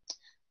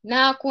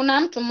 Na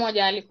kuna mtu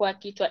mmoja alikuwa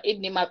akiitwa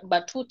Ibn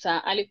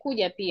Batuta,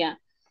 alikuja pia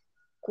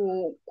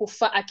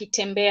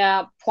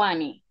akitembea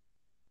pwani.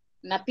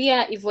 na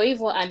pia hivyo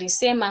hivyo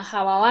alisema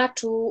hawa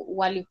watu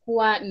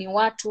walikuwa ni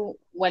watu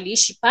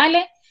waliishi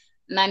pale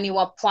na ni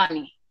wa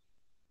pwani.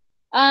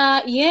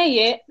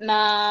 Yeye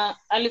na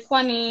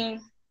alikuwa ni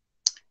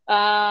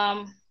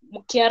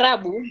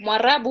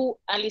Mwarabu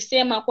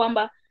alisema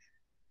kwamba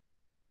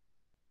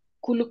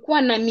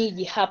kulikuwa na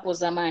miji hapo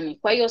zamani.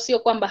 Kwa hiyo sio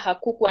kwamba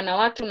hakukuwa na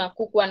watu na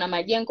hakukuwa na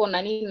majengo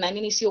na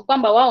nini, sio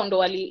kwamba wao ndo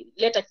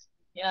walileta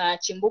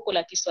chimbuko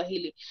la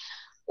Kiswahili.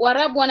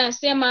 Waarabu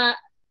wanasema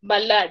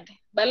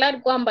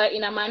balad kwamba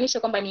inamaanisha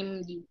kwamba ni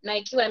mji, na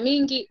ikiwa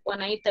mingi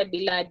wanaita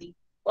biladi,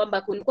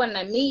 kwamba kulikuwa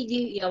na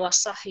miji ya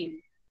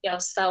Wasahili, ya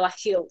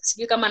Sawahil.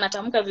 Sijui kama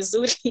natamka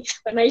vizuri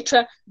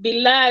wanaitwa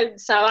bilad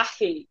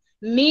Sawahil,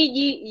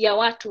 miji ya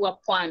watu wa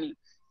pwani.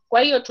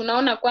 Kwa hiyo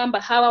tunaona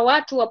kwamba hawa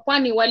watu wa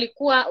pwani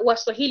walikuwa,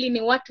 Waswahili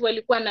ni watu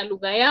walikuwa na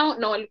lugha yao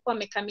na walikuwa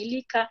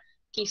wamekamilika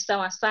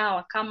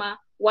kisawasawa kama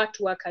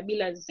watu wa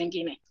kabila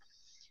zingine.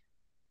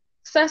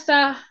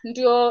 Sasa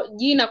ndio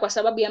jina, kwa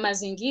sababu ya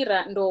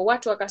mazingira ndo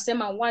watu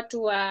wakasema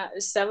watu wa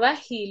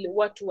Sawahil,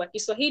 watu wa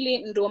Kiswahili,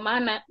 ndio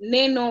maana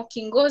neno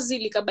kingozi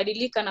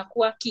likabadilika na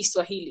kuwa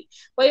Kiswahili.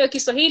 Kwa hiyo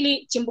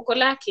Kiswahili chimbuko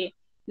lake,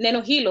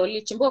 neno hilo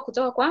lilichimbuka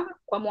kutoka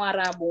kwa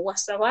Mwarabu wa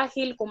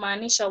Sawahil,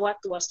 kumaanisha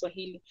watu wa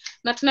Swahili.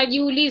 Na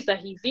tunajiuliza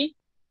hivi,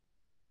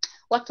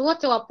 watu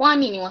wote wa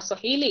pwani ni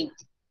Waswahili?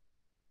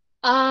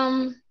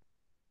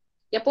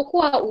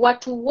 Japokuwa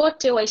watu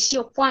wote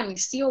waishio pwani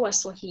sio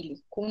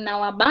Waswahili. Kuna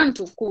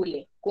Wabantu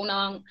kule,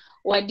 kuna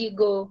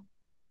Wadigo,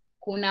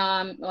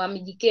 kuna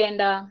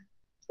Wamijikenda,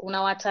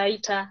 kuna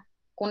Wataita,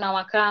 kuna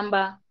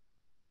Wakamba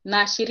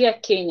na Ashiria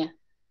Kenya.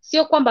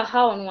 Sio kwamba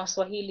hao ni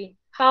Waswahili,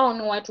 hao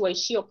ni watu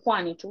waishio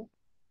pwani tu.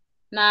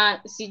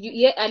 Na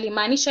sijui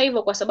alimaanisha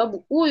hivyo kwa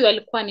sababu huyu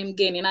alikuwa ni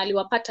mgeni na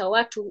aliwapata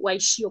watu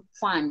waishio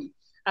pwani,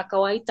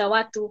 akawaita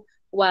watu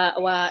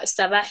wa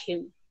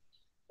Sawahil.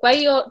 Kwa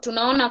hiyo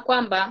tunaona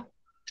kwamba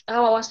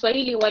hawa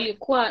Waswahili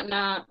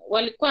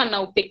walikuwa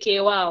na upekee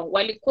wao,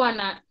 walikuwa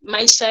na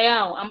maisha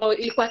yao ambayo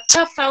ilikuwa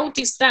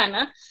tofauti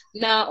sana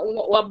na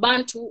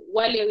Wabantu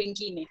wale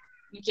wengine,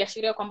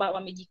 nikiashiria kwamba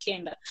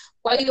Wamijikenda.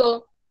 Kwa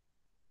hiyo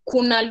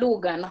kuna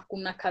lugha na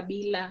kuna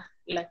kabila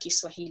la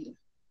Kiswahili.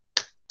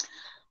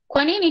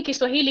 Kwa nini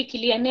Kiswahili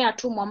kilienea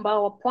tu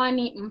mwambao wa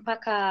pwani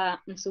mpaka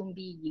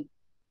Msumbiji?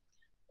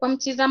 Kwa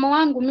mtizamo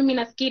wangu mimi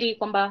nafikiri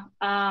kwamba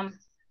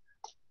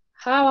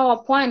hawa wa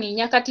pwani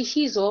nyakati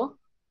hizo,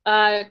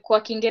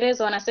 kwa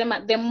Kiingereza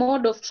wanasema the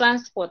mode of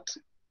transport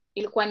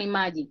ilikuwa ni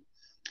maji.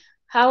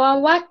 Hawa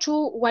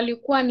watu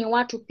walikuwa ni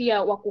watu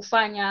pia wa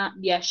kufanya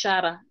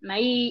biashara, na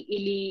hii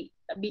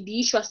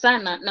ilibidiishwa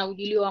sana na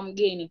ujilio wa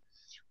mgeni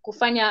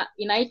kufanya,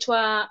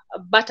 inaitwa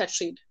barter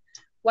trade.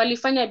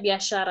 Walifanya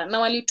biashara na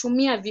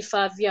walitumia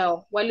vifaa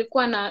vyao,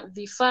 walikuwa na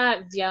vifaa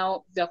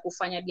vyao vya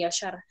kufanya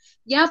biashara.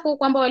 Japo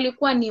kwamba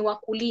walikuwa ni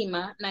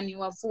wakulima na ni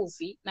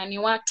wavuvi na ni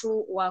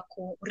watu wa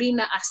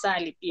kurina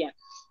asali pia,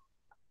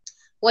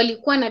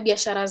 walikuwa na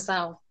biashara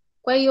zao.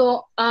 Kwa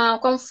hiyo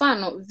kwa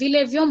mfano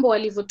vile vyombo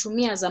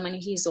walivyotumia zamani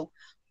hizo,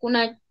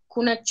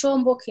 kuna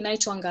chombo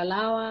kinaitwa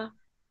ngalawa,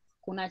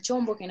 kuna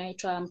chombo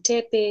kinaitwa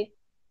mtepe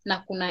na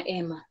kuna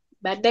ema.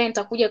 Baadaye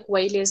nitakuja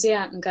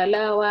kuwaelezea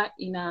ngalawa,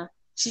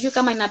 sijui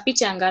kama ina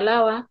picha ya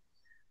ngalawa,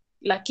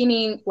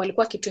 lakini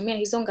walikuwa kitumia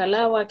hizo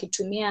ngalawa,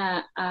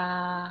 kitumia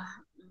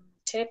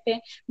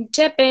mtepe.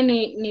 Mtepe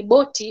ni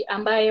boti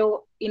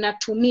ambayo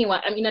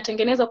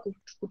inatengenezwa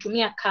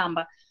kutumia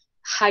kamba,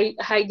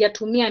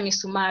 haijatumia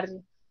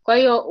misumari. Kwa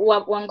hiyo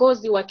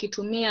wangozi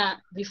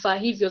wakitumia vifaa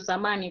hivyo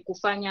zamani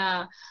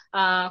kufanya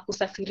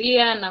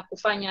kusafiria na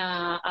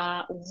kufanya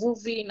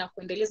uvuvi na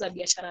kuendeleza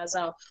biashara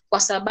zao kwa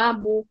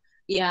sababu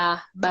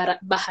ya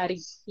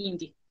bahari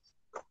Hindi.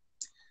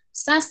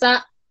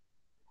 Sasa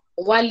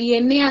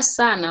walienea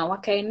sana,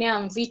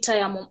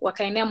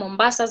 wakaenea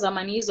Mombasa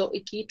zamani hizo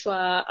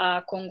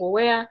ikiitwa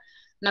Kongowea,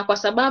 na kwa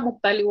sababu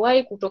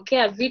paliwahi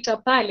kutokea vita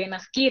pale,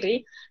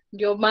 nafikiri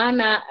ndio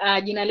maana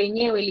jina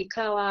lenyewe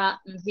likawa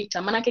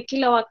Mvita. Manake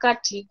kila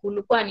wakati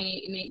kulikuwa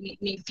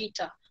ni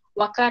vita.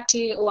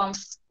 Wakati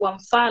wa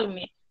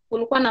mfalme,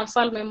 kulikuwa na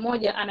mfalme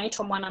mmoja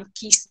anaitwa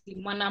Mwanamkisi,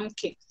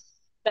 mwanamke.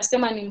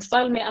 Tasema ni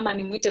mfalme ama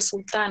nimuite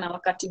sultana.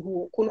 Wakati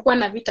huo kulikuwa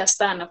na vita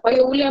sana. Kwa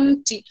hiyo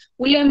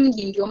ule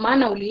mji ndio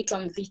maana uliitwa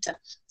Mvita.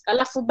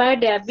 Alafu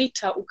baada ya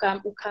vita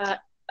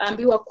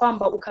ukaambiwa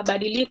kwamba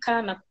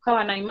ukabadilika na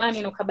kukawa na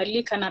imani na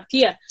ukabadilika, na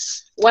pia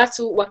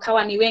watu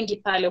wakawa ni wengi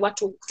pale,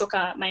 watu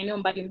kutoka maeneo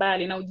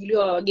mbalimbali na ujilio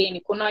wa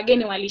wageni. Kuna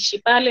wageni waliishi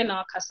pale na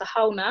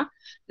wakasahau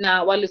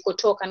na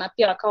walikotoka, na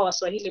pia wakawa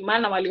Waswahili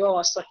maana walioa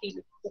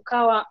Waswahili.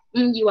 Ukawa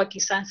mji wa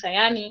kisasa,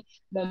 yani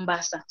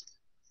Mombasa.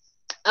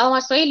 Hao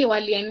Waswahili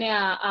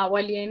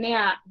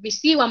walienea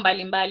visiwa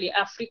mbalimbali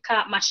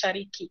Afrika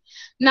Mashariki,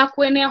 na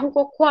kuenea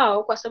huko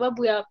kwao kwa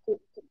sababu ya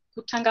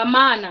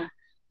kutangamana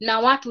na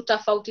watu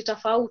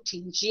tofauti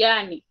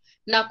njiani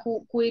na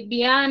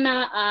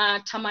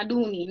kuibiana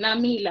tamaduni na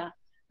mila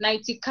na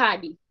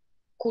itikadi,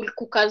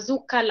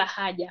 kukazuka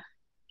lahaja.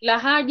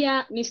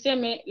 Lahaja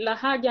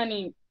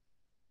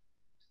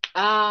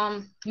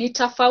ni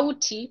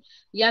tofauti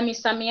ya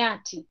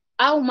misamiati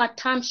au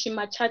matamshi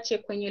machache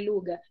kwenye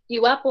lugha,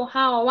 iwapo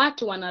hawa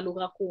watu wana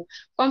lugha kuu.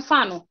 Kwa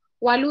mfano,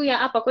 Waluya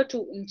hapa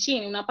kwetu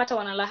nchini unapata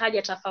wana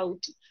lahaja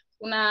tofauti.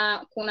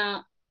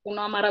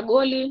 Kuna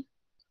Maragoli,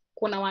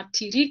 kuna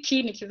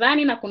Watiriki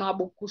nikidhani, na kuna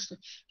Wabukusu.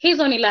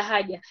 Hizo ni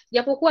lahaja,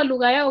 japokuwa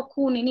lugha yao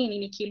kuu ni nini?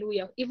 Ni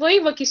Kiluya. Hivyo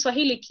hivyo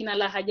Kiswahili kina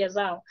lahaja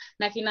zao,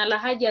 na kina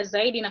lahaja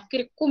zaidi,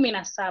 nafikiri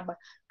 17.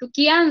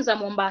 Tukianza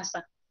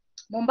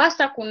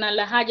Mombasa kuna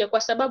lahaja,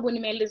 kwa sababu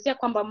nimeelezea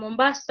kwamba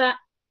Mombasa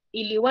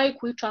iliwahi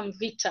kuitwa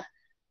Mvita,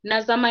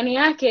 na zamani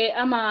yake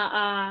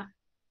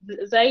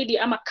zaidi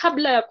ama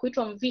kabla ya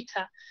kuitwa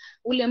Mvita,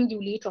 ule mji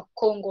uliitwa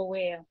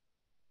Kongowea.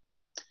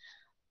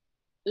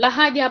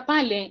 Lahaja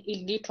pale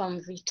iliitwa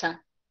Mvita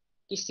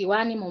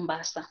kisiwani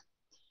Mombasa.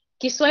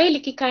 Kiswahili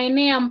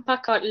kikaenea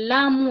mpaka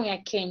Lamu ya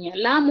Kenya.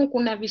 Lamu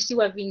kuna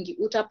visiwa vingi,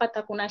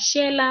 utapata kuna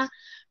Shela,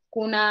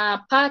 kuna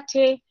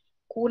Pate,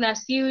 kuna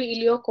Siwi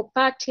iliyoko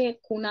Pate,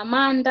 kuna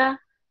Manda,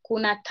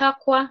 kuna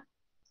Takwa,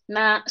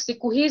 na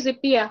siku hizi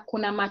pia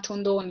kuna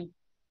Matondoni.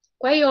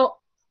 Kwa hiyo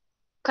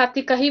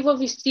katika hivyo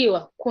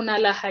visiwa kuna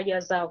lahaja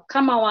zao.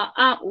 Kama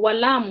wa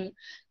Lamu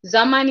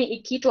zamani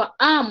ikiitwa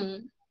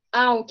Amu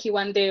au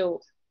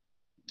Kiwandeo,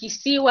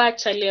 kisiwa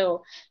cha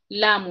leo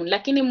Lamu,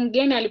 lakini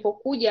mgeni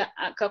alipokuja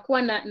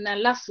akakuwa na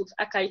lafudh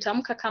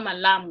akaitamka kama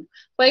Lamu.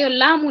 Kwa hiyo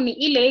Lamu ni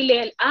ile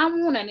ile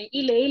Amu na ni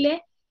ile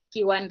ile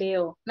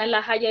Kiwandeo, na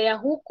lahaja ya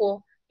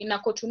huko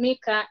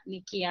inakotumika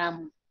ni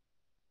Kiamu.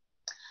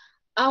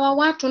 Hawa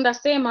watu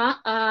ndasema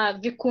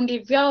vikundi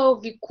vyao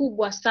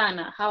vikubwa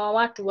sana. Hawa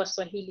watu wa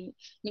Swahili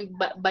ni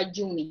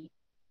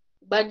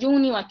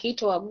Bajuni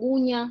wakiitwa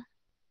Wagunya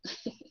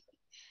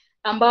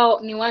ambao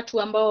ni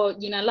watu ambao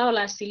jina lao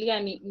la asilia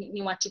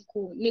ni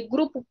Watikuu. Ni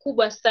grupu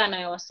kubwa sana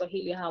ya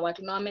Waswahili hawa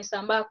watu, na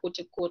wamesambaa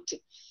kote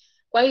kote.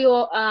 Kwa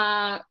hiyo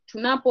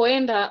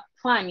tunapoenda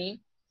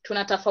pwani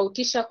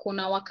tunatofautisha,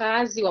 kuna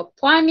wakaazi wa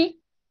pwani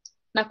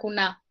na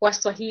kuna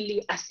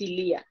Waswahili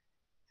asilia.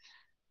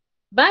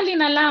 Bali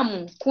na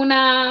Lamu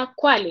kuna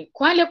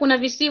Kwale kuna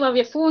visiwa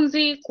vya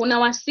Funzi, kuna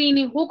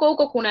Wasini,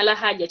 huko kuna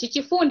lahaja.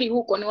 Chichifundi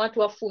huko ni watu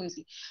wa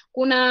Funzi.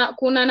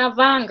 Kuna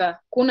Navanga,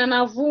 kuna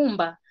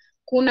Navumba,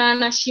 kuna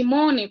na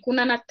Shimoni,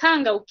 kuna na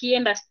Tanga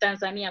ukienda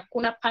Tanzania,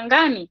 kuna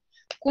Pangani,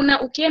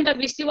 kuna ukienda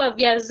visiwa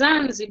vya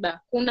Zanzibar,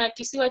 kuna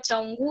kisiwa cha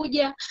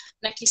Unguja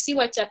na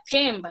kisiwa cha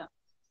Pemba.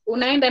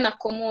 Unaenda na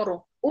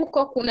Komoro,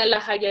 huko kuna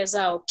lahaja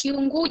zao.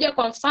 Kiunguja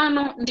kwa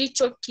mfano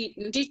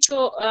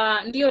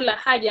ndio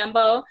lahaja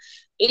ambayo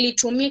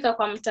ilitumika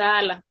kwa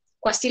mtaala,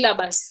 kwa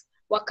syllabus.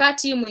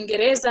 Wakati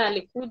Mwingereza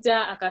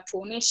alikuja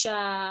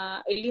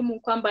akatuonesha elimu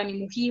kwamba ni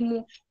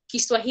muhimu,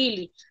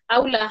 Kiswahili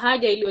au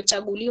lahaja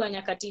iliyochaguliwa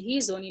nyakati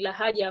hizo ni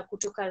lahaja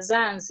kutoka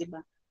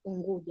Zanzibar,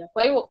 Unguja.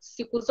 Kwa hiyo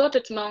siku zote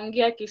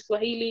tunaongea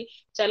Kiswahili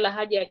cha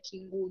lahaja ya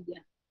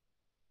Kiunguja.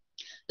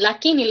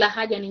 Lakini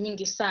lahaja ni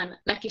nyingi sana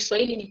na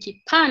Kiswahili ni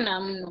kipana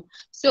mno.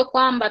 Sio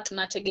kwamba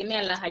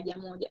tunategemea lahaja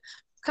moja.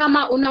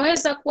 Kama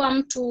unaweza kuwa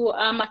mtu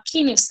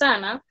makini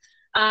sana,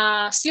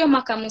 sio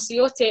makamusi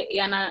yote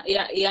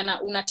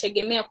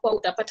unategemea kuwa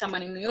utapata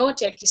maneno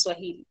yote ya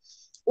Kiswahili.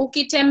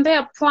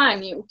 Ukitembea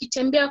pwani,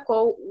 ukitembea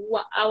kwa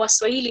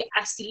Waswahili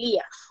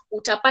asilia,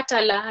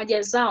 utapata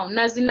lahaja zao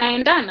na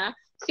zinaendana.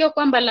 Sio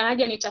kwamba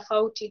lahaja ni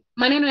tofauti,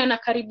 maneno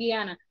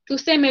yanakaribiana.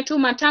 Tuseme tu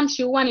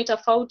matamshi huwa ni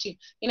tofauti.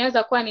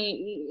 Inaweza kuwa ni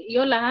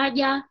hiyo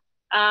lahaja,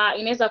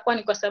 inaweza kuwa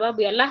ni kwa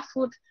sababu ya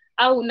lafudh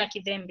au na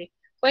kidhembe.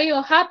 Kwa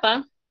hiyo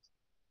hapa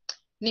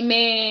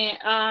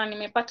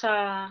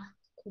nimepata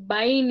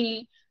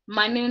kubaini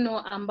maneno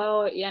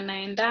ambayo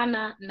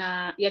yanaendana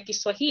na ya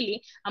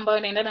Kiswahili ambayo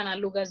yanaendana na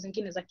lugha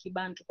zingine za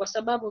Kibantu, kwa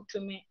sababu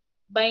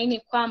tumebaini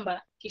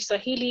kwamba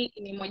Kiswahili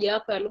ni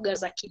mojawapo ya lugha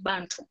za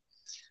Kibantu.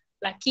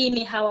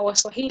 Lakini hawa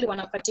Waswahili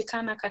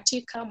wanapatikana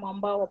katika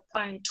mwambao wa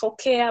pwani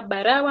tokea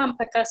Barawa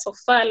mpaka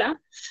Sofala,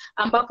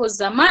 ambapo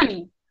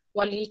zamani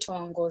waliitwa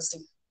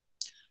Wangozi.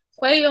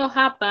 Kwa hiyo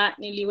hapa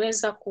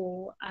niliweza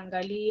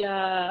kuangalia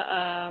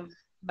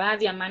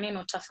baadhi ya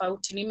maneno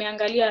tofauti.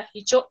 Nimeangalia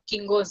hicho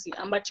Kingozi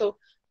ambacho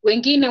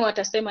wengine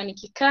watasema ni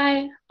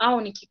Kikae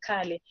au ni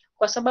Kikale,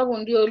 kwa sababu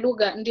ndio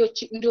lugha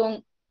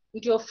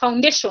ndio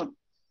foundation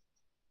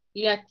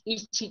ya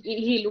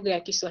hii lugha ya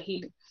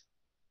Kiswahili.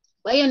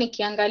 Kwa hiyo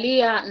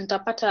nikiangalia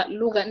nitapata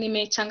lugha,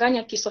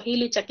 nimechanganya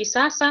Kiswahili cha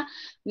kisasa,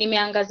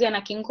 nimeangazia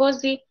na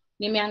Kingozi,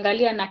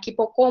 nimeangalia na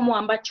Kipokomo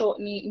ambacho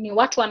ni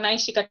watu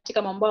wanaishi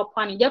katika mwambao wa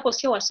pwani japo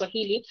sio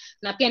Waswahili,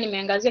 na pia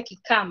nimeangazia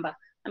Kikamba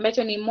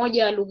ambacho ni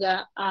moja ya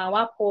lugha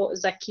wapo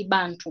za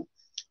Kibantu.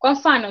 Kwa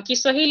mfano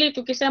Kiswahili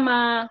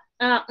tukisema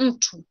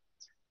mtu,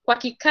 kwa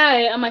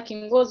Kikae ama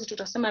Kingozi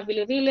tutasema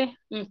vile vile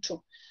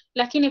mtu,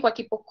 lakini kwa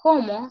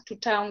Kipokomo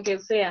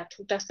tutaongezea,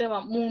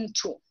 tutasema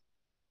muntu,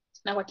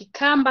 na kwa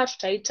Kikamba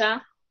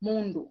tutaita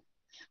mundu.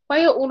 Kwa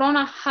hiyo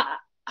unaona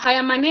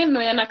haya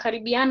maneno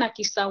yanakaribiana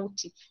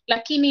kisauti,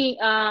 lakini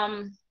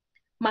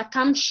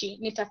matamshi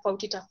ni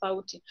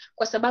tofauti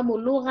kwa sababu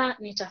lugha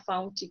ni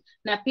tofauti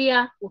na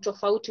pia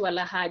utofauti wa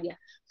lahaja.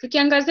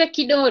 Tukiangazia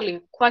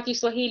kidole, kwa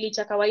Kiswahili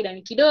cha kawaida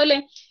ni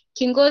kidole,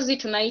 Kingozi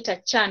tunaita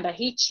chanda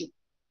hichi,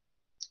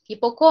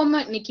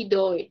 Kipokomo ni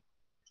kidoe,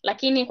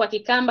 lakini kwa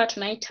Kikamba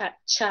tunaita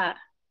cha.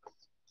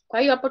 Kwa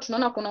hiyo hapo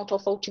tunaona kuna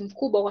utofauti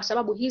mkubwa kwa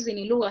sababu hizi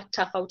ni lugha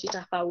tofauti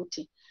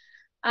tofauti.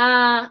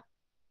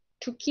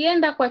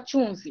 Tukienda kwa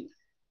chumvi,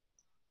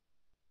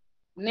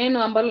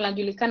 neno ambalo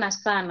linajulikana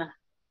sana.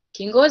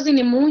 Kingozi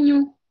ni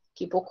munyu,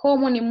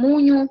 kipokomo ni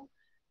munyu.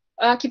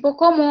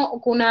 Kipokomo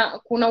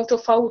kuna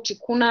utofauti.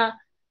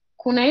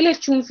 Kuna ile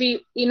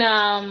chumvi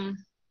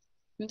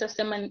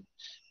nitasema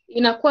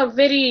inakuwa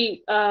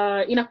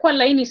inakuwa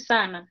laini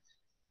sana.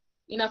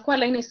 Inakuwa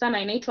laini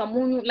sana, inaitwa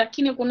munyu,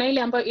 lakini kuna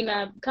ile ambayo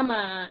ina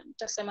kama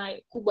nitasema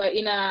kubwa,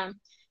 ina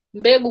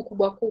mbegu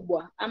kubwa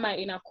kubwa, ama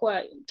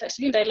inakuwa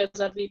sijui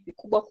ndaeleza vipi,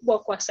 kubwa kubwa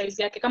kwa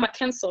size yake kama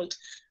cancelled,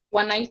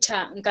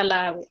 wanaita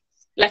ngalawe,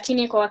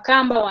 lakini kwa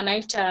Wakamba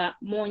wanaita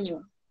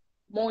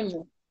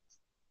monyo.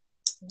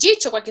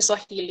 Jicho kwa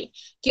Kiswahili,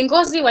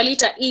 kingozi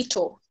waliita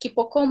ito,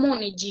 kipokomo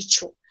ni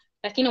jicho,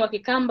 lakini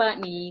Wakikamba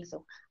ni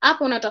hizo.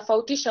 Hapo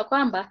unatofautisha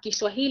kwamba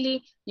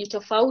Kiswahili ni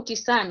tofauti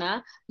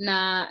sana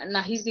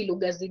na hizi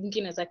lugha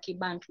zingine za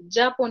Kibantu,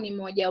 japo ni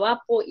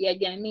mojawapo ya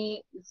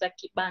jamii za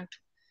Kibantu.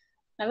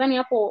 Nadhani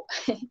hapo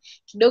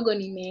kidogo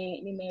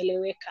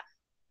nimeeleweka.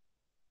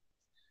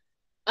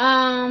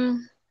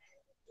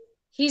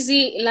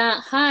 Hizi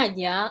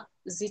lahaja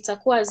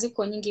zitakuwa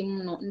ziko nyingi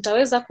mno.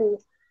 Nitaweza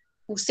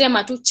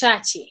kusema tu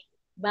chache,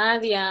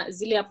 baadhi ya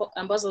zile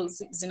ambazo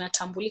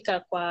zinatambulika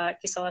kwa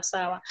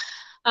kisawasawa.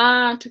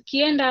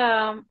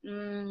 Tukienda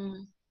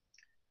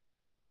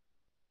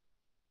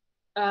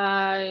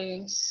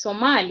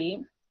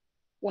Somali,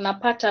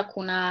 unapata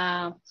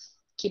kuna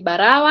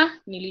Kibarawa,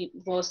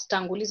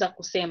 nilivyotanguliza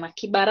kusema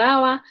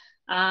Kibarawa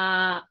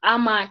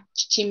ama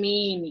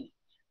Chimiini.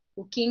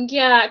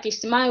 Ukiingia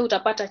Kismayu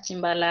utapata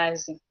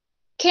Chimbalazi.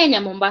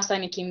 Kenya Mombasa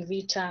ni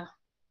Kimvita.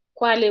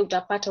 Kwale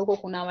utapata huko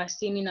kuna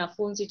Wasini na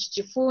Funzi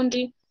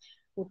Chichifundi.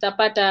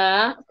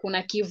 Utapata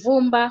kuna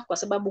Kivumba kwa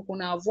sababu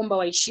kuna Wavumba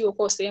waishio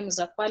huko sehemu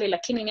za Kwale,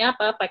 lakini ni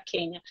hapa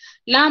Kenya.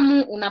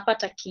 Lamu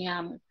unapata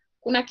Kiamu.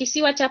 Kuna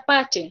kisiwa cha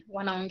Pate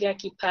wanaongea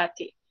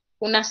Kipate.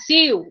 Kuna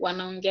Siu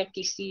wanaongea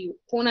Kisiu.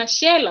 Kuna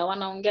Shela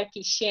wanaongea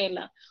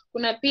Kishela.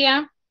 Kuna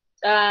pia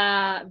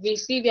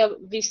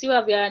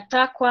visiwa vya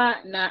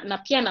Takwa na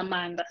pia na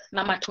Manda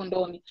na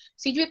Matondoni.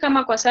 Sijui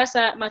kama kwa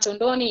sasa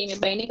Matondoni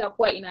imebainika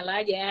kuwa ina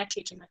lahaja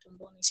yake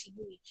Kimatondoni,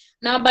 sijui.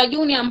 Na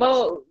Bajuni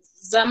ambao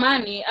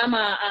zamani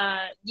ama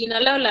jina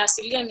lao la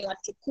asilia ni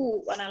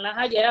Watukuu, wana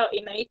lahaja yao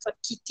inaitwa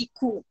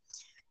Kitikuu.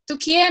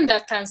 Tukienda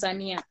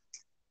Tanzania,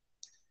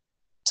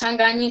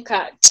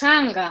 Tanganyika,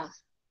 Tanga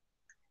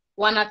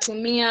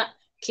wanatumia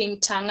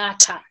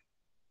Kimtangata.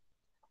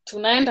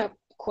 Tunaenda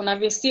kuna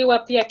visiwa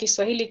pia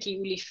Kiswahili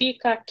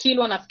kiulifika.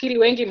 Kilwa, nafikiri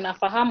wengi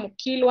mnafahamu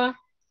Kilwa,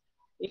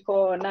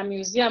 iko na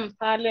museum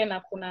pale, na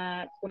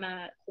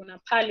kuna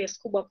palace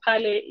kubwa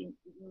pale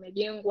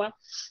imejengwa.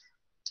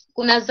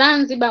 Kuna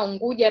Zanzibar,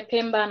 Unguja,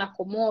 Pemba na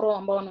Komoro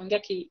ambao wanaongea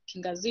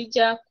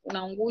Kingazija.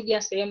 Kuna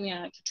Unguja sehemu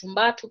ya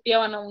Kitumbatu pia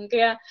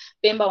wanaongea,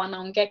 Pemba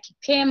wanaongea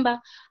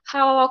Kipemba.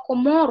 Hawa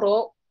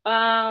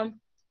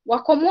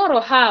Wakomoro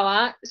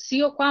hawa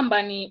sio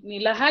kwamba ni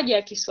lahaja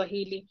ya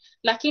Kiswahili,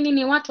 lakini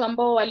ni watu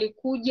ambao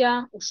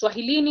walikuja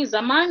Uswahilini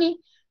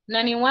zamani,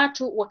 na ni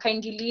watu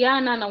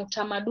wakaingiliana na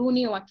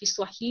utamaduni wa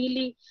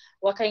Kiswahili,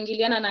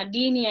 wakaingiliana na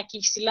dini ya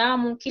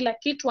Kiislamu, kila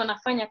kitu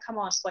wanafanya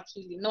kama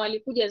Waswahili. Na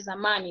walikuja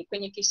zamani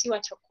kwenye kisiwa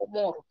cha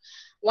Komoro.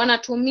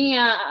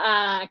 Wanatumia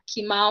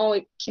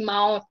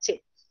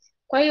Kimaote.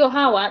 Kwa hiyo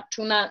hawa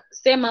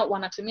tunasema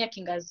wanatumia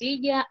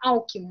Kingazija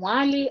au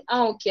Kimwali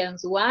au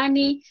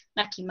Kianzuani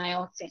na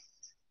Kimayote.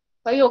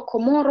 Kwa hiyo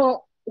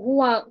Komoro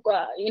huwa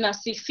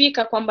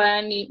inasifika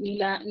kwamba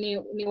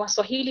ni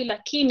Waswahili,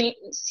 lakini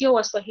sio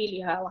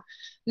Waswahili hawa.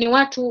 Ni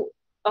watu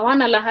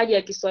hawana lahaja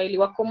ya Kiswahili.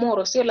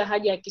 Wakomoro sio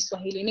lahaja ya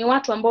Kiswahili. Ni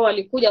watu ambao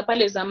walikuja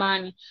pale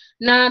zamani,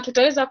 na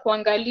tutaweza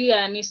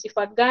kuangalia ni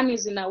sifa gani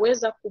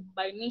zinaweza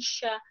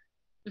kubainisha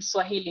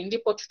Mswahili,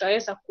 ndipo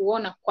tutaweza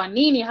kuona kwa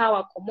nini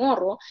hawa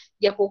Komoro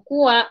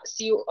japokuwa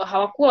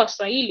hawakuwa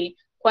Waswahili,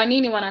 kwa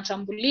nini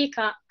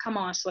wanatambulika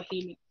kama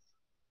Waswahili.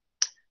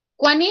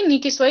 Kwa nini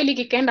Kiswahili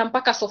kikaenda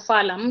mpaka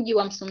Sofala, mji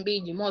wa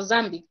Msumbiji,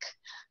 Mozambique?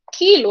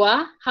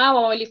 Kilwa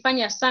hawa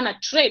walifanya sana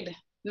trade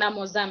na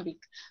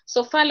Mozambique.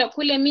 Sofala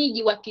kule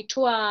miji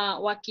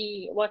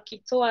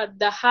wakitoa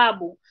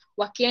dhahabu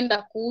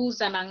wakienda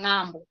kuuza na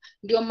ng'ambo.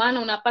 Ndio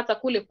maana unapata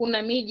kule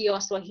kuna miji ya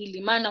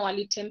Waswahili, maana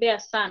walitembea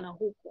sana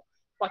huko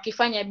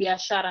wakifanya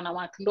biashara na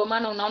watu. Ndio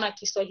maana unaona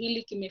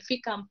Kiswahili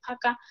kimefika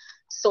mpaka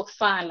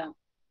Sofala.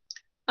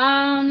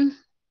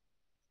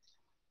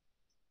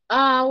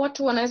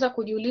 Watu wanaweza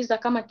kujiuliza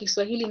kama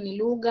Kiswahili ni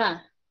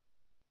lugha.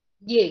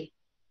 Je,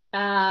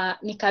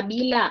 ni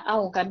kabila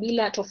au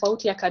kabila?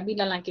 Tofauti ya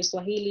kabila na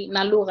Kiswahili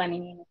na lugha ni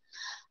nini?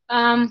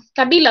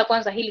 Kabila,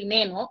 kwanza hili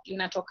neno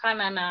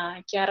linatokana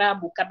na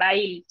Kiarabu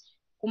kabaili,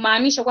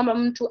 kumaanisha kwamba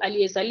mtu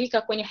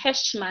aliyezalika kwenye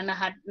heshima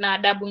na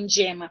adabu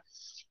njema.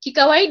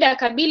 Kikawaida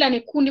kabila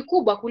ni kundi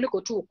kubwa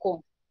kuliko tu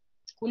ukoo.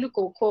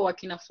 Kuliko ukoo wa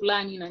kina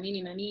fulani na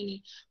nini na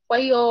nini. Kwa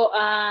hiyo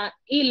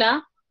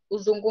ila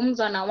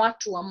huzungumzwa na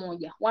watu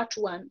wamoja,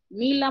 watu wa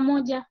mila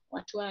moja,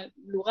 watu wa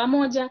lugha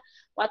moja,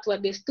 watu wa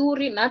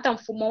desturi na hata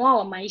mfumo wao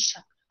wa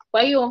maisha.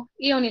 Kwa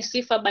hiyo ni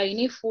sifa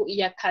bainifu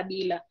ya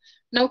kabila.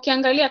 Na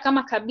ukiangalia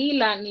kama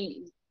kabila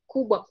ni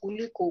kubwa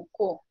kuliko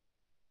ukoo,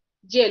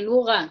 je,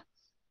 lugha?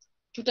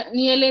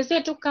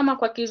 Nielezee tu kama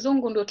kwa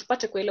Kizungu ndio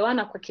tupate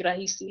kuelewana kwa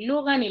kirahisi.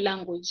 Lugha ni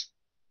language,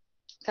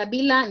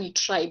 kabila ni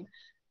tribe,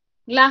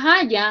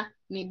 lahaja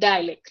ni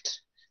dialect,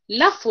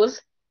 lafudh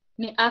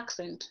ni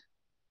accent.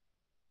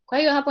 Kwa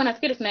hiyo hapo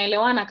nafikiri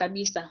tunaelewana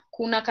kabisa.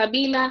 Kuna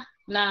kabila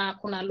na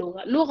kuna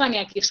lugha. Lugha ni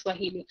ya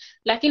Kiswahili,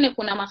 lakini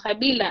kuna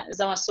makabila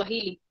za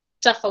Waswahili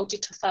tofauti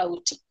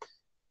tofauti.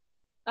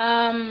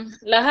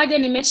 Lahaja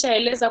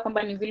nimeshaeleza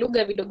kwamba ni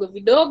vilugha vidogo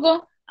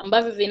vidogo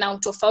ambavyo vina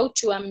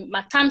utofauti wa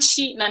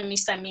matamshi na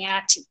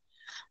misamiati.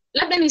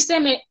 Labda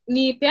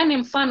nipeane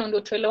mfano ndio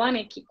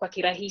tuelewane kwa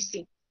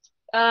kirahisi.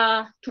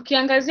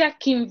 Tukiangazia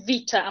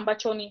Kimvita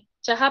ambacho ni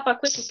cha hapa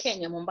kwetu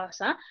Kenya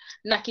Mombasa,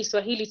 na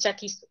Kiswahili cha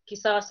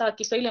kisawasawa,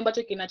 Kiswahili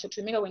ambacho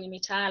kinachotumika kwenye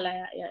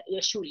mitaala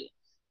ya shule.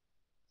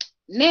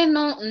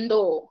 Neno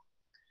ndoo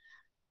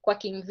kwa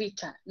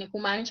Kimvita ni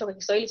kumaanisha kwa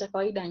Kiswahili cha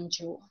kawaida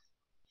njoo.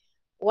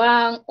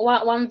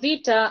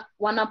 Wamvita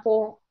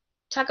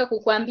wanapotaka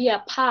kukuambia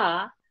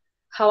paa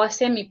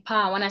hawasemi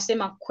paa,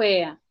 wanasema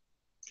kwea.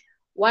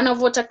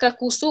 Wanavotaka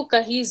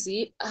kusuka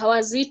hizi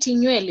hawaziiti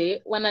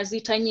nywele,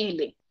 wanaziita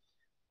nyele.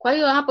 Kwa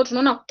hiyo hapo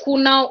tunaona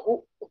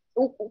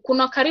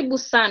kuna karibu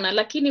sana,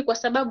 lakini kwa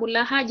sababu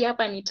lahaja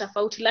hapa ni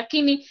tofauti,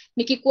 lakini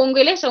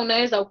nikikuongelesha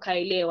unaweza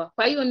ukaelewa.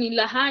 Kwa hiyo ni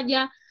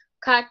lahaja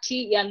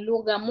kati ya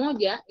lugha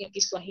moja ya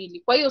Kiswahili.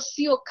 Kwa hiyo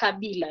sio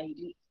kabila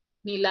hili,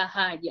 ni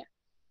lahaja.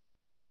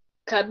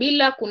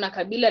 Kabila, kuna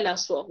kabila la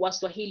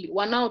Waswahili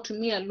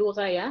wanaotumia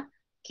lugha ya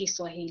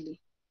Kiswahili.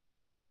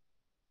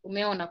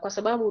 Umeona, kwa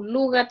sababu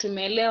lugha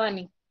tumeelewa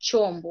ni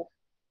chombo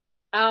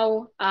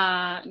au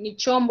ni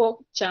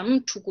chombo cha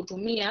mtu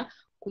kutumia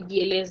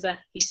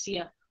kujieleza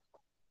hisia.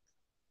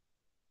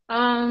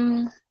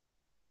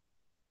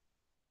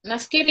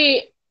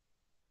 Nafikiri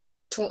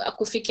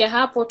kufikia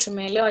hapo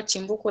tumeelewa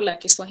chimbuko la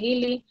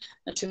Kiswahili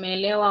na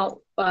tumeelewa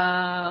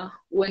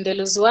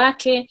uendelezo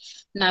wake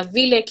na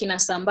vile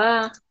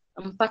kinasambaa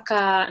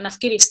mpaka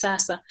nafikiri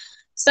sasa.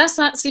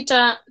 Sasa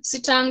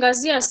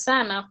sitaangazia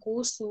sana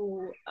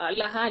kuhusu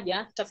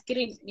lahaja.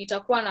 Tafikiri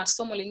nitakuwa na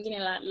somo lingine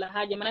la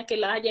lahaja, maana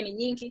lahaja ni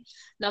nyingi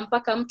na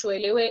mpaka mtu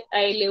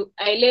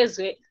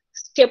aelezwe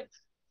step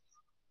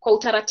kwa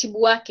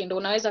utaratibu wake ndio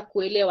unaweza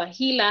kuelewa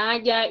hii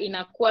lahaja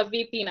inakuwa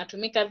vipi,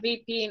 inatumika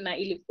vipi na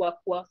ilikuwa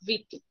kwa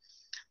vipi.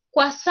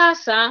 Kwa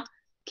sasa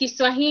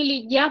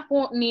Kiswahili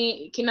japo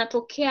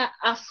kinatokea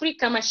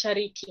Afrika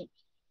Mashariki,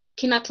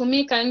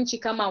 kinatumika nchi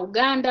kama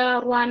Uganda,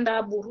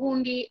 Rwanda,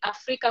 Burundi,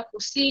 Afrika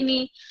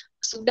Kusini,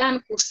 Sudan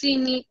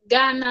Kusini,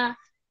 Ghana,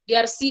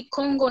 DRC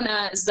Congo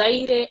na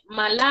Zaire,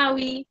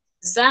 Malawi,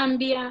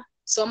 Zambia,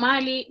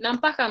 Somali na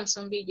mpaka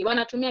Msumbiji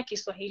wanatumia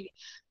Kiswahili.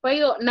 Kwa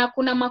hiyo na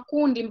kuna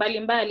makundi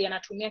mbalimbali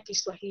yanatumia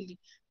Kiswahili.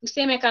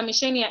 Tuseme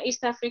kamisheni ya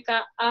East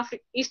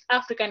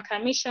African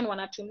Commission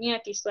wanatumia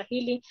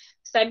Kiswahili.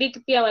 SADC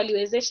pia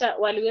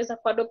waliweza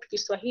kuadopt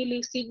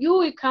Kiswahili.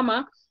 Sijui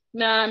kama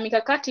na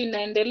mikakati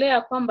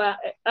inaendelea kwamba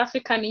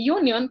African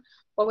Union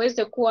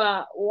waweze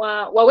kuwa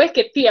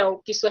waweke pia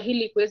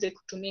Kiswahili kuweze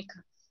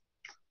kutumika.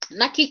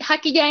 Na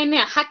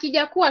hakijaenea,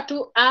 hakijakuwa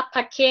tu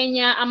hapa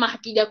Kenya ama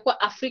hakijakuwa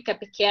Afrika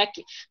peke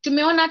yake.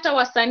 Tumeona hata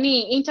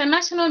wasanii,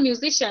 international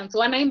musicians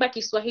wanaimba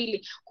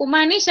Kiswahili.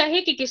 Kumaanisha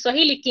hiki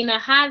Kiswahili kina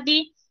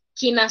hadhi,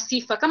 kina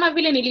sifa. Kama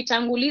vile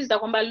nilitanguliza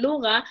kwamba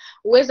lugha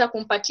huweza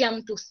kumpatia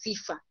mtu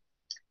sifa.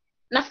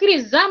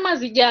 Nafikiri zama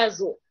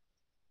zijazo,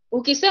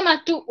 ukisema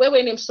tu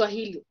wewe ni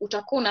Mswahili,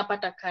 utakuwa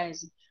unapata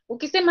kazi.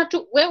 Ukisema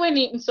tu wewe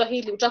ni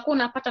Mswahili, utakuwa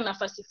unapata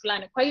nafasi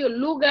fulani. Kwa hiyo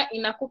lugha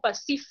inakupa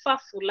sifa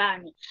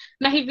fulani.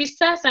 Na hivi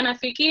sasa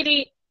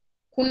nafikiri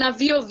kuna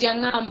vyuo vya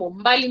ng'ambo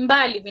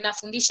mbalimbali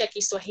vinafundisha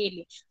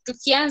Kiswahili.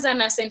 Tukianza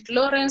na St.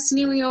 Lawrence,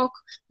 New York,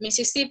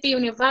 Mississippi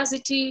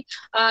University,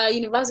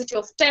 University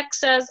of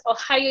Texas,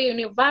 Ohio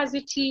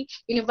University,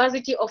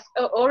 University of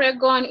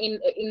Oregon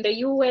in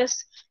the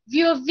US.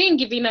 Vyuo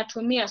vingi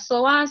vinatumia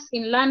SOAS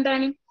in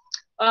London,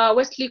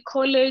 Wesley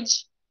College,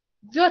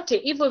 vyote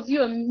hivyo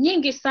vyuo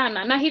nyingi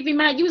sana. Na hivi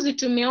majuzi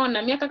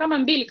tumeona miaka kama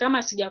 2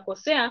 kama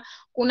sijakosea,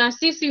 kuna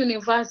Sisi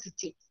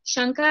University,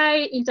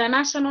 Shanghai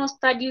International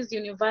Studies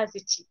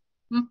University.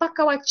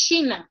 Mpaka wa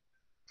China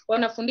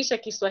wanafundisha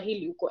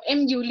Kiswahili huko.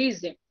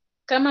 Mjiulize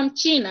kama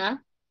Mchina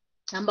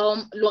ambao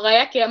lugha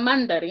yake ya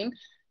Mandarin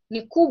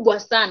ni kubwa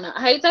sana,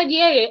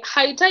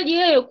 hahitaji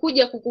yeye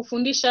kuja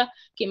kukufundisha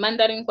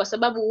Kimandarin kwa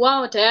sababu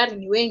wao tayari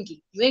ni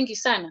wengi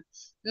sana.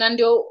 Na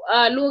ndio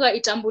lugha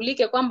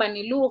itambulike kwamba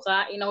ni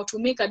lugha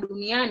inayotumika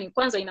duniani.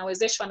 Kwanza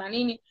inawezeshwa na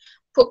nini?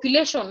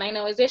 Population, na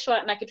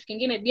inawezeshwa na kitu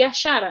kingine,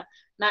 biashara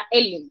na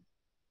elimu.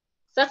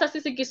 Sasa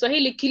sisi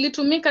Kiswahili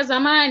kilitumika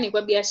zamani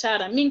kwa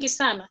biashara mingi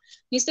sana.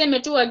 Niseme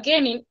tu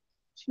wageni,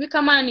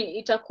 kama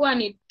itakuwa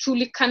ni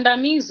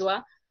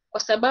tulikandamizwa kwa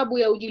sababu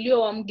ya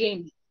ujilio wa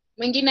mgeni.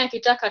 Mwingine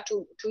akitaka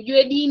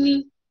tujue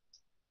dini,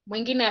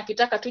 mwingine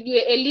akitaka tujue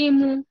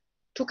elimu,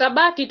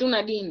 tukabaki tu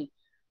na dini,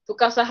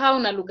 tukasahau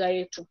na lugha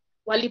yetu.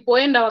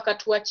 Walipoenda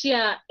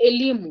wakatuachia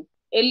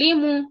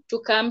elimu,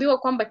 tukaambiwa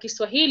kwamba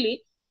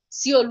Kiswahili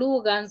sio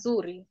lugha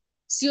nzuri,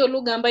 sio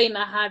lugha ambayo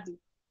ina hadhi.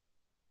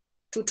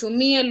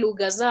 Tutumie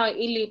lugha zao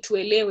ili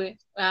tuelewe,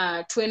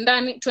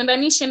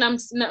 tuendanishe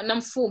na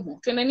mfumo,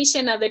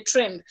 tuendanishe na the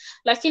trend.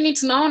 Lakini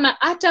tunaona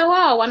hata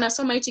wao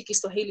wanasoma hichi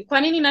Kiswahili.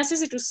 Kwa nini na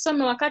sisi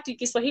tusisome wakati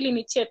Kiswahili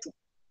ni chetu?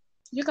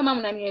 Sijui kama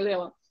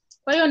mnanielewa.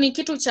 Kwa hiyo ni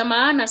kitu cha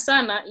maana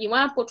sana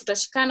iwapo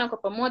tutashikana kwa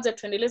pamoja,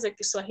 tuendeleze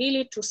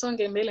Kiswahili,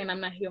 tusonge mbele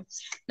namna hiyo.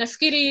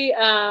 Nafikiri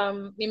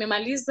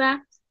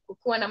nimemaliza.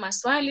 Kukiwa na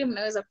maswali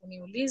mnaweza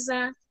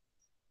kuniuliza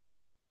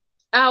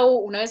au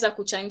unaweza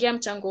kuchangia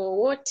mchango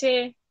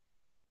wowote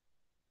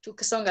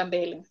tukisonga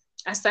mbele.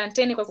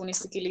 Asanteni kwa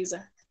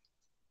kunisikiliza.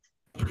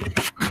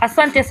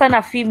 Asante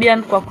sana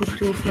Phibbian kwa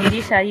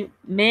kutufundisha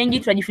mengi,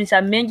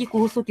 tunajifunza mengi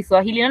kuhusu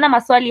Kiswahili. Naona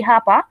maswali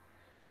hapa.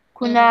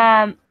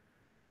 Kuna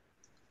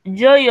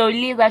Joy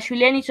yauliza,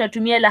 shuleni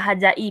tunatumia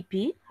lahaja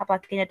ipi? Hapa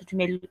Kenya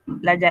tutumia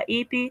lahaja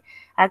ipi?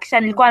 Akisha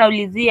nilikuwa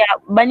naulizia,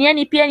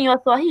 Baniani pia ni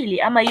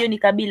Waswahili ama hiyo ni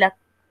kabila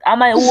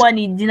ama huwa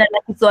ni jina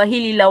la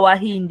Kiswahili la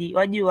Wahindi,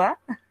 wajua?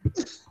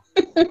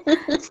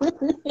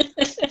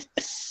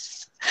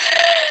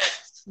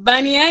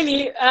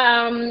 Baniani,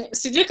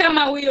 sijui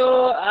kama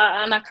huyo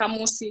ana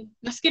kamusi.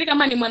 Nafikiri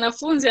kama ni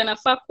mwanafunzi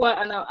anafaa kuwa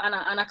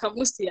ana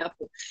kamusi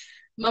hapo.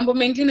 Mambo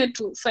mengine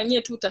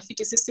tufanyie tu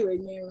utafiti sisi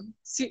wenyewe.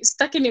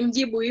 Sitaki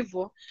nimjibu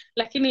hivyo,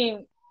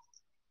 lakini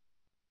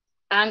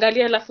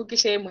angalia alafu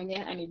kisha yeye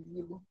mwenyewe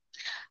anijibu.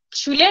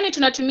 Shuleni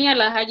tunatumia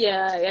lahaja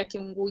ya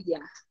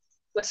Kiunguja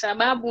kwa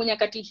sababu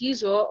nyakati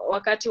hizo,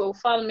 wakati wa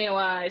ufalme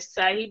wa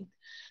Said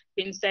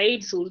bin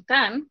Said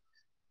Sultan,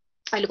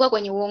 alikuwa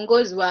kwenye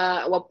uongozi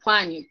wa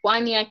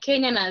pwani ya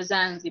Kenya na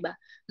Zanzibar.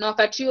 Na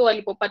wakati huo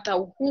walipopata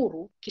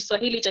uhuru,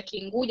 Kiswahili cha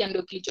Kiunguja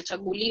ndio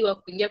kilichochaguliwa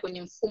kuingia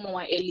kwenye mfumo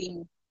wa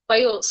elimu. Kwa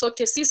hiyo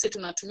sote sisi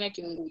tunatumia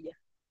Kiunguja.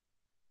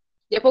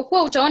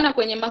 Japokuwa utaona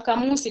kwenye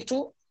makamusi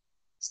tu,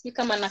 sijui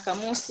kama na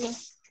kamusi.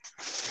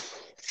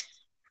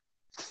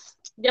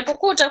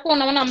 Japokuwa utakuwa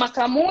unaona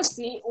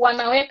makamusi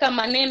wanaweka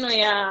maneno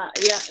ya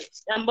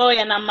ambayo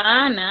yana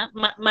maana,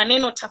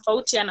 maneno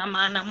tofauti yana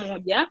maana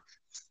moja.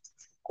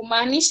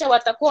 Kumaanisha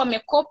watakuwa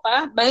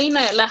wamekopa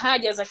baina ya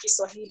lahaja za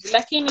Kiswahili.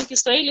 Lakini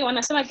Kiswahili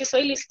wanasema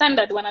Kiswahili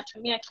standard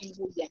wanatumia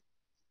Kiunguja.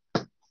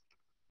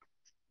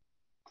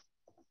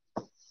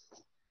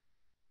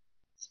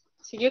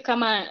 Sijui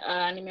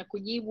kama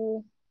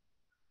nimekujibu.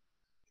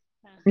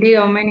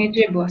 Ndio,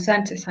 umenijibu.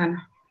 Asante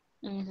sana.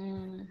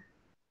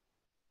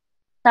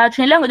 Sasa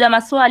tunaendelea ngoja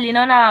maswali.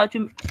 Naona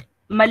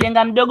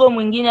Malenga mdogo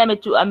mwingine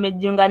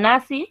amejiunga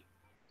nasi.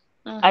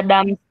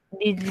 Adam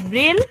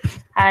Dijibril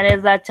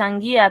anaweza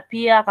changia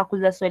pia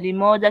akakuza swali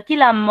moja.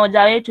 Kila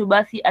mmoja wetu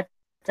basi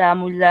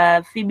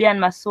atamuuliza Phibbian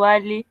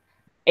maswali.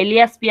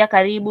 Elias pia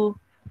karibu.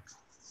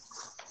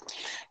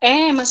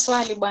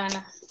 Maswali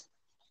bwana.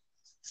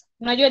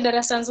 Unajua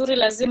darasa nzuri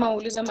lazima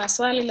uulize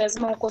maswali,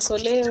 lazima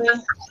ukosolewe.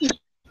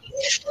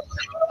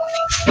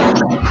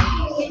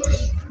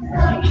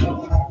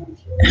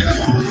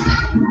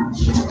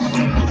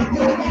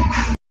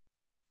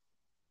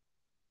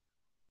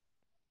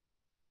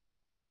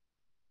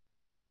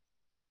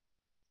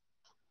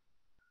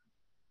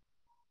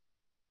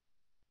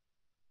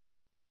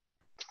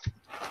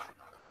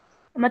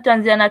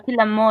 Tuanzia na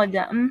kila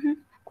mmoja.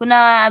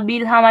 Kuna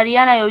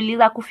Bilhamariana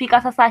yauliza,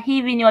 kufika sasa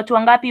hivi ni watu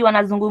wangapi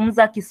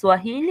wanazungumza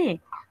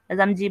Kiswahili?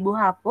 Naweza mjibu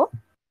hapo.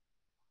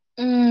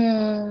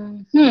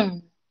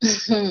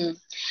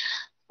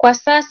 Kwa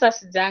sasa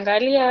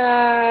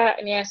sijaangalia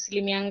ni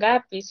asilimia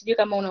ngapi, sijui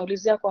kama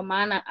unaulizia kwa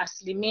maana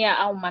asilimia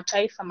au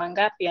mataifa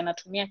mangapi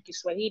yanatumia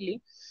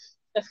Kiswahili.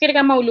 Nafikiri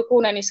kama ulikuwa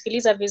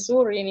unanisikiliza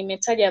vizuri,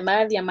 nimetaja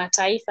baadhi ya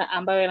mataifa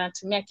ambayo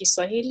yanatumia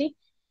Kiswahili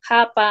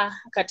hapa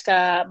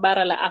katika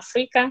bara la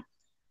Afrika.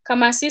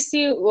 Kama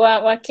sisi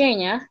wa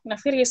Kenya,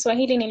 nafikiri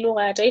Kiswahili ni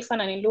lugha ya taifa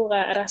na ni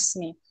lugha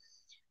rasmi.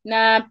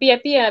 Na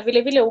pia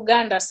vile vile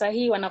Uganda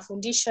sahihi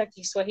wanafundisha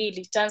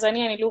Kiswahili.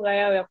 Tanzania ni lugha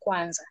yao ya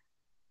kwanza.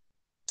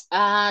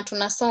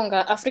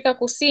 Tunasonga. Afrika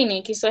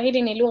Kusini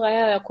Kiswahili ni lugha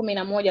yao ya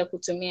 11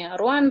 kutumia.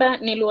 Rwanda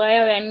ni lugha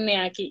yao ya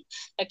 4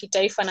 ya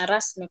kitaifa na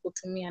rasmi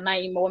kutumia, na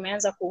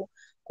wameanza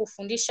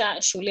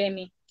kufundisha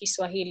shuleni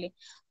Kiswahili.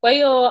 Kwa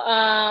hiyo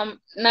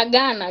na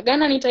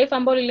Ghana ni taifa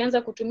ambalo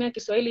lilianza kutumia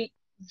Kiswahili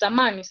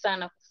zamani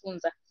sana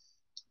kufunza.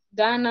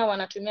 Ghana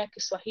wanatumia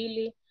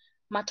Kiswahili.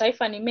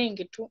 Mataifa ni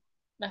mengi tu.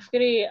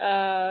 Nafikiri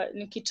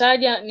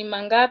nikitaja ni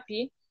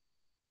mangapi,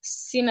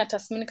 sina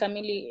tathmini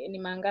kamili ni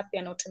mangapi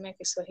yanayotumia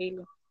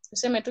Kiswahili.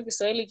 Niseme tu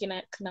Kiswahili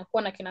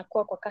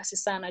kinakuwa kwa kasi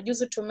sana.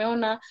 Juzi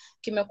tumeona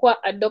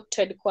kimekuwa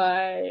adopted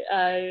kwa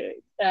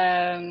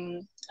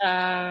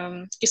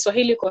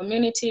Kiswahili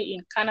community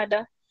in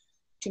Canada.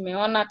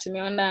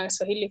 Tumeona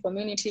Swahili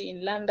community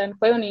in London.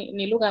 Kwa hiyo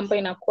ni lugha ambayo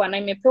inakuwa na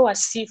imepewa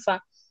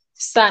sifa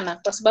sana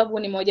kwa sababu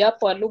ni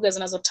mojawapo wa lugha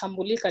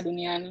zinazotambulika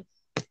duniani.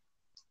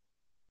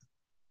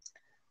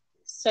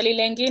 Swali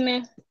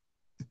lingine.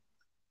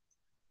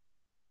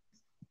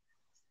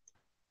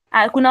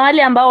 Kuna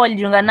wale ambao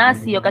walijiunga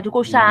nasi wakati uko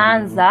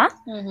ushaanza.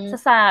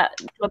 Sasa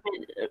tuwape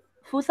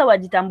fursa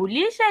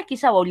wajitambulishe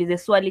kisha waulize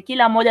swali.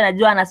 Kila mmoja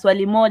najua ana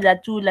swali moja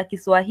tu la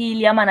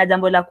Kiswahili ama na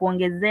jambo la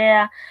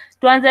kuongezea.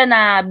 Tuanze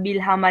na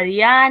Bilha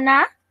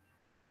Mariana.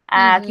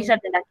 Kisha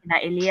tena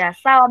kina Elia.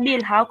 Sawa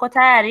Bilha, uko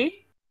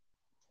tayari?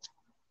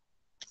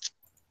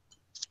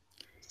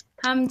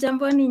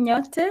 Hamjamboni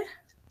nyote?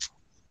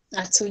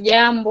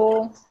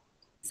 Hatujambo.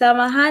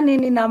 Samahani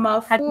nina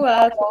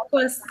mafua kwa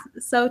kuwa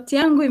sauti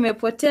yangu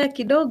imepotea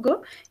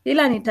kidogo,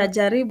 ila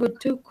nitajaribu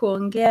tu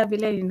kuongea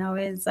vile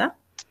ninaweza.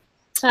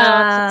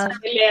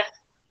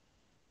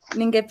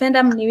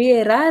 Ningependa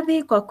mniwie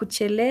radhi kwa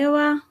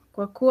kuchelewa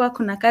kwa kuwa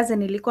kuna kazi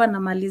nilikuwa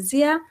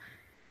namalizia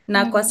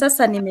na kwa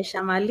sasa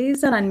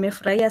nimeshamaliza na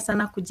nimefurahia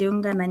sana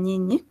kujiunga na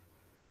nyinyi.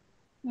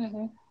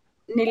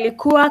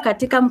 Nilikuwa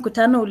katika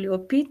mkutano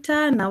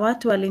uliopita na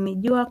watu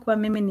walinijua kuwa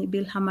mimi ni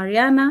Bilha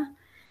Mariana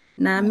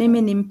na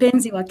mimi ni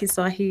mpenzi wa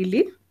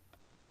Kiswahili.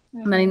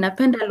 Na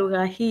ninapenda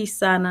lugha hii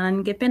sana na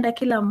ningependa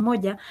kila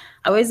mmoja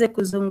aweze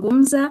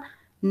kuzungumza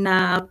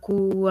na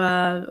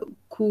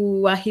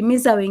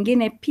kuwahimiza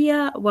wengine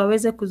pia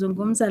waweze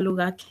kuzungumza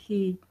lugha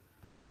hii.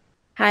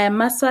 Haya,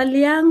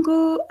 maswali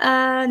yangu,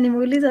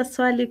 nimeuliza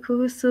swali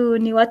kuhusu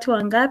ni watu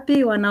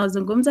wangapi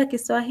wanaozungumza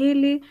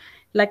Kiswahili,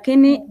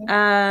 lakini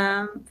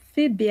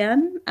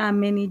Phibbian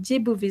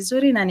amenijibu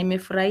vizuri na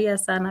nimefurahia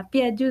sana.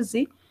 Pia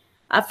juzi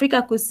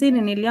Afrika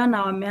Kusini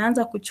niliona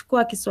wameanza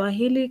kuchukua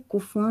Kiswahili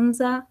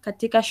kufunza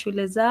katika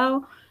shule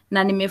zao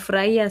na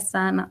nimefurahia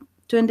sana.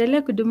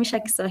 Tuendelee kudumisha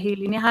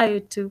Kiswahili. Ni hayo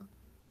tu.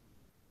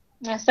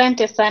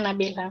 Asante sana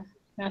Bilha.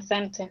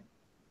 Asante.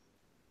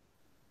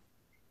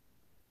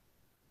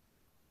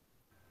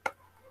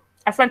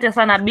 Asante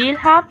sana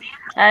Bilha.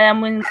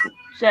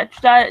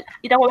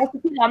 Itakuwa basi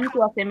kila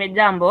mtu aseme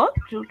jambo.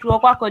 Tuko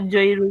kwako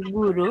Joy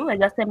Ruguru,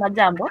 hajasema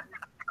jambo.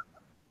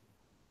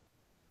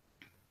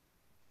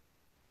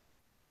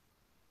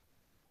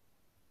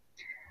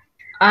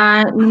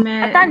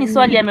 Hata ni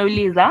swali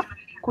ameuliza.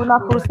 Kuna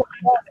fursa.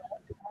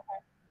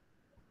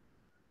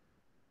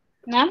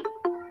 Naam?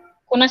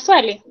 Kuna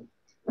swali?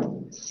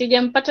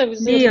 Sijampata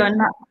vizuri. Ndio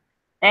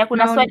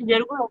kuna swali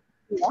Jeruguru.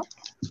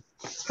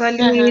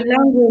 Swali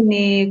langu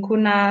ni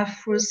kuna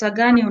fursa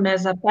gani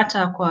unaweza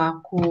pata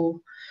kwa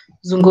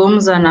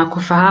kuzungumza na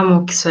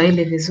kufahamu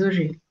Kiswahili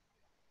vizuri?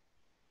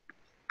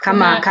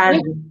 Kama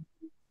kazi.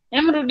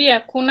 Rudia,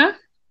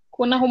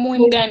 kuna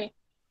umuhimu gani?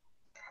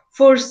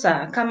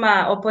 Fursa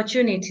kama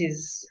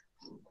opportunities.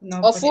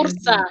 Kuna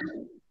fursa.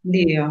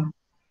 Ndio.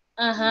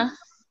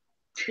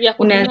 Ya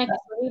kutumia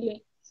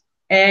Kiswahili.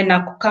 Na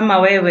kama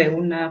wewe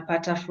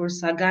unapata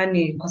fursa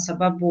gani kwa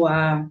sababu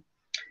wa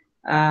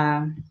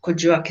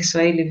kujua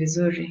Kiswahili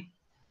vizuri?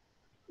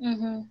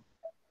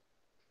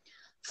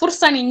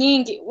 Fursa ni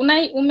nyingi.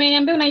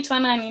 Umeniambia unaitwa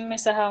nani?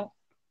 Nimesahau.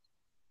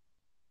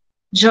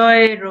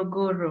 Joy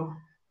Ruguru.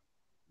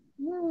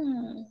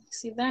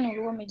 Sidhani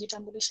ulikuwa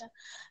umejitambulisha.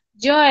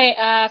 Joy,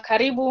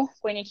 karibu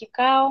kwenye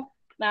kikao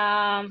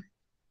na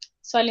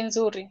swali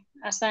nzuri.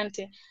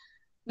 Asante.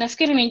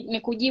 Nafikiri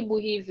ni kujibu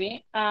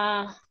hivi.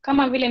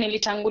 Kama vile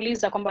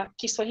nilitanguliza kwamba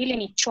Kiswahili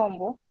ni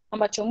chombo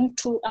ambacho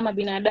mtu ama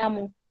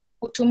binadamu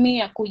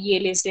hutumia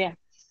kujielezea.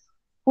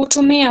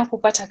 Hutumia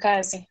kupata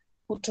kazi,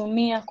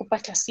 hutumia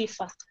kupata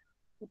sifa,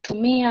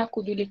 hutumia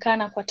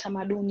kujulikana kwa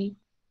tamaduni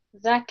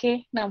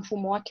zake na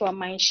mfumo wake wa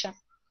maisha.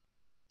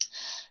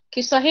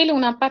 Kiswahili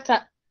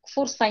unapata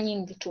fursa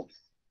nyingi tu.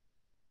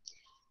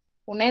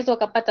 Unaweza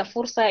ukapata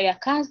fursa ya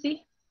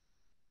kazi,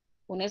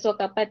 unaweza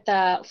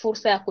ukapata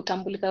fursa ya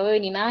kutambulika wewe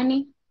ni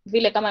nani,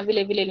 kama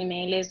vile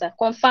nimeeleza.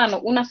 Kwa mfano,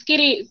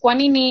 unafikiri kwa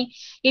nini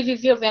hivi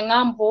vyuo vya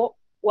ng'ambo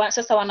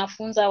sasa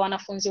wanafunza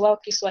wanafunzi wao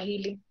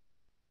Kiswahili?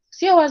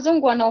 Sio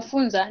wazungu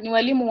wanaofunza, ni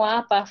walimu wa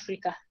hapa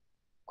Afrika.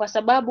 Kwa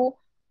sababu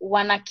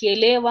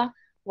wanakielewa,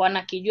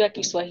 wanakijua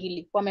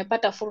Kiswahili,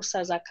 wamepata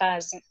fursa za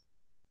kazi.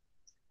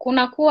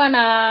 Kunakuwa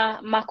na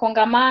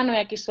makongamano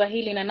ya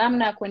Kiswahili na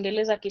namna ya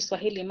kuendeleza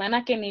Kiswahili,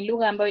 manake ni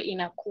lugha ambayo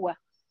inakuwa.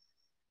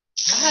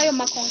 Hayo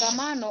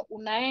makongamano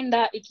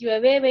unaenda ikiwa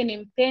wewe ni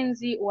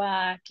mpenzi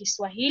wa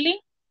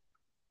Kiswahili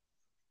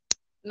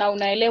na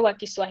unaelewa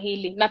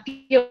Kiswahili na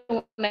pia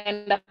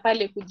unaenda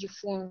pale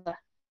kujifunza.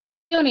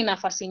 Hiyo ni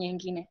nafasi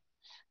nyingine.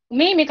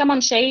 Mimi kama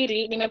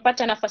mshairi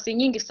nimepata nafasi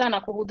nyingi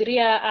sana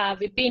kuhudhuria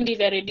vipindi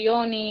vya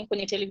redioni,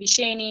 kwenye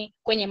televisheni,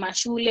 kwenye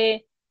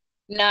mashule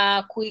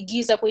na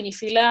kuigiza kwenye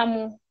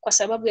filamu kwa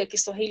sababu ya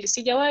Kiswahili.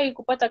 Sijawahi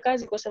kupata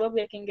kazi kwa sababu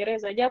ya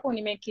Kiingereza, japo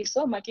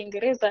nimekisoma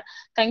Kiingereza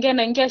tangia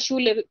naingia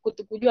shule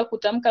kujua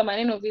kutamka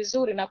maneno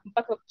vizuri na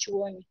mpaka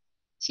chuoni.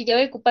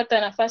 Sijawahi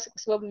kupata nafasi kwa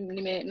sababu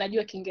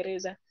najua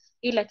Kiingereza,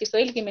 ila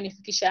Kiswahili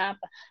kimenifikisha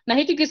hapa. Na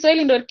hiki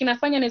Kiswahili ndio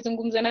kinafanya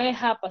nizungumze nawe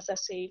hapa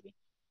sasa hivi.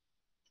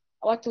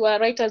 Watu wa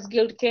Writers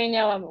Guild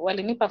Kenya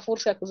walinipa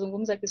fursa ya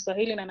kuzungumza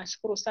Kiswahili na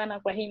nashukuru sana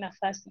kwa hii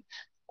nafasi.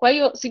 Kwa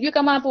hiyo sijui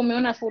kama hapo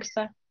umeona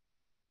fursa.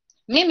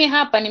 Mimi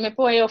hapa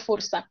nimepewa hiyo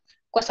fursa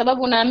kwa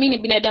sababu naamini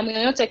binadamu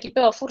yoyote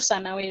akipewa fursa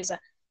anaweza.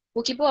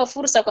 Ukipewa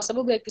fursa kwa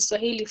sababu ya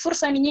Kiswahili,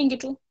 fursa ni nyingi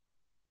tu.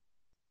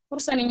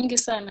 Fursa ni nyingi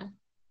sana.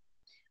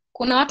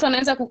 Kuna watu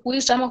wanaweza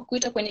kukuita ama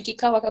kukuita kwenye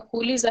kikao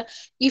akakuuliza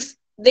if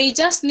they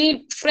just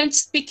need French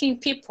speaking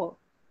people.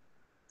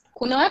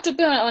 Kuna watu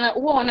pia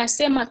huwa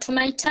wanasema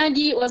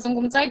tunahitaji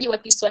wazungumzaji wa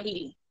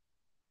Kiswahili.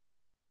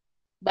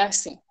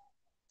 Basi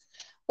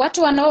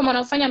watu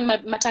wanaofanya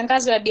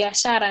matangazo ya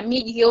biashara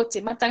miji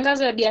yote,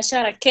 matangazo ya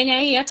biashara Kenya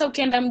hii, hata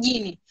ukienda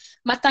mjini,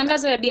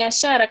 matangazo ya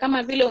biashara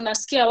kama vile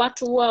unasikia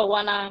watu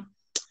huwa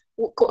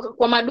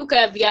kwa maduka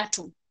ya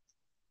viatu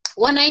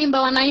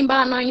wanaimba,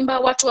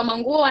 watu wa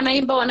manguo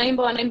wanaimba,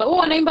 huwa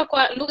wanaimba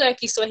kwa lugha ya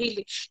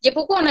Kiswahili,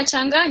 japokuwa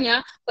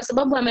wanachanganya kwa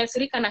sababu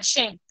wameathirika na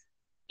sheng,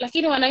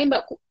 lakini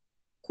wanaimba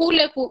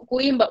kule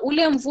kuimba,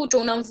 ule mvuto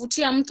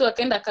unamvutia mtu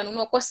akaenda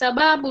kanunua kwa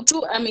sababu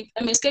tu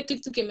amesikia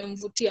kitu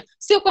kimemvutia,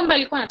 sio kwamba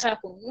alikuwa anataka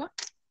kununua.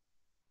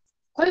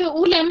 Kwa hiyo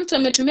ule mtu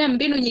ametumia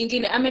mbinu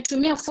nyingine,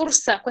 ametumia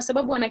fursa kwa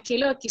sababu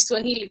anakielewa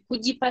Kiswahili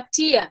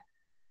kujipatia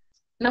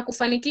na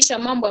kufanikisha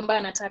mambo ambayo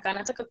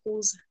anataka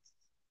kuuza.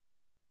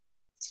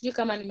 Sijui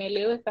kama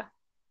nimeeleweka.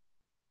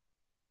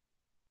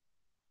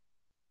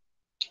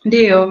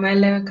 Ndio,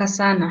 umeeleweka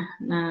sana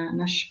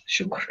na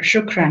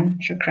shukran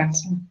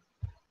sana.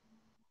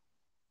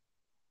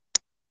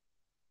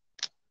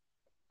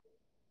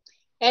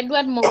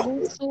 Edward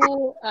Mogusu,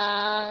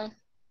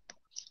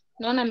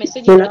 naona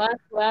message za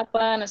watu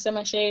hapa,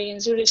 anasema shairi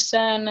nzuri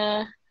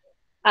sana.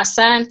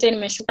 Asante,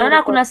 nimeshukuru.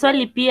 Naona kuna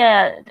swali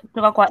pia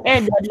kutoka kwa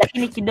Edward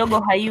lakini kidogo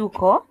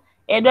hayuko.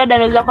 Edward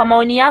anauliza kwa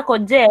maoni yako,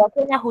 je,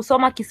 Wakenya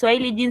husoma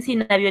Kiswahili jinsi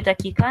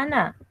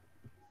inavyotakikana?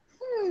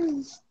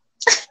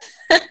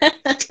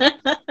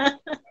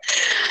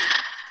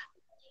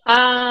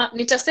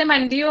 Nitasema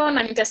ndio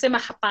na nitasema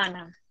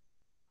hapana.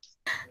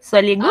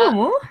 Swali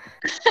gumu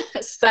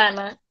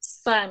sana.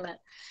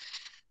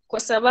 Kwa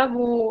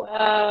sababu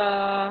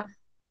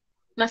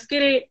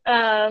nafikiri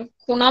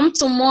kuna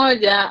mtu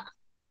mmoja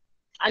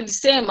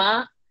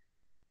alisema,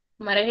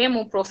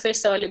 marehemu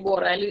Profesa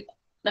Walibora,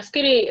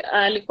 nafikiri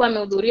alikuwa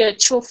amehudhuria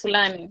chuo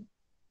fulani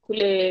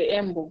kule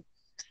Embu.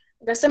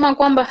 Akasema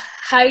kwamba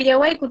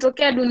haijawahi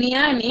kutokea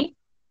duniani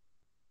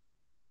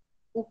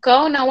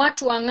ukaona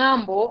watu wa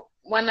ng'ambo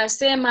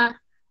wanasema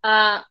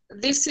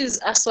this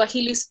is a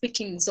Swahili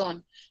speaking zone.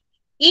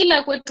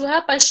 Ila kwetu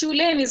hapa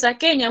shuleni za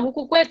Kenya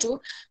huku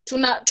kwetu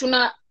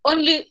tuna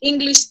only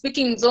English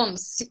speaking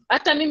zones.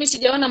 Hata mimi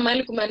sijaona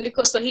mahali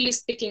kumeandikwa Swahili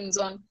speaking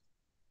zone,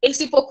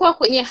 isipokuwa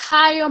kwenye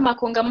hayo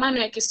makongamano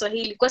ya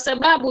Kiswahili, kwa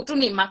sababu tu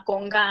ni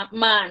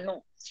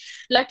makongamano.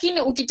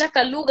 Lakini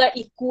ukitaka lugha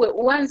ikue,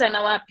 uanza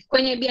na wapi?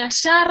 Kwenye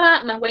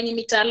biashara na kwenye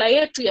mitaala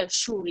yetu ya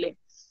shule.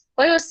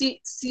 Kwa hiyo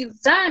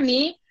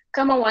sidhani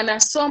kama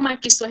wanasoma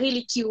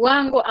Kiswahili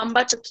kiwango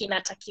ambacho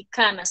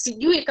kinatakikana.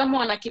 Sijui kama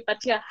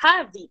wanakipatia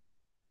hadhi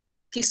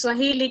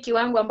Kiswahili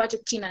kiwango ambacho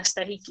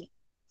kinastahiki.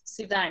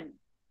 Sidhani.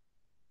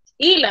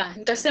 Ila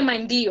nitasema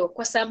ndio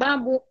kwa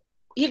sababu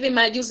hivi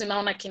majuzi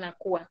naona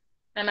kinakuwa.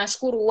 Na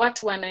nashukuru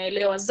watu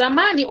wanaelewa.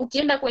 Zamani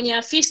ukienda kwenye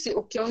afisi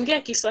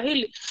ukiongea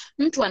Kiswahili,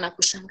 mtu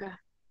anakushangaa,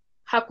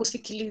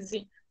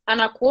 hakusikilizi,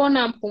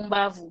 anakuona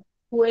mpumbavu,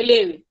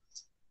 huelewi.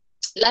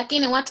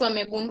 Lakini watu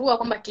wamegundua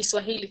kwamba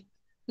Kiswahili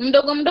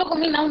mdogo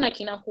mimi naona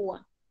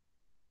kinakuwa.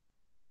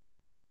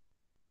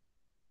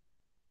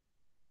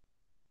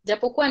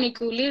 Japokuwa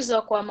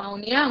nikiulizwa kwa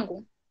maoni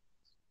yangu,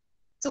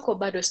 tuko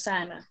bado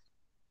sana.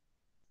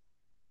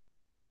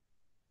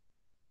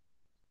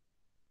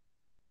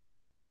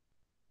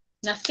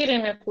 Nafikiri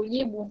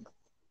nimekujibu.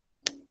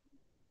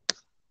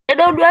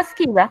 Edward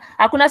wasikiza,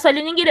 hakuna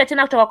swali nyingine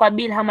tena kutoka kwa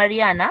Bill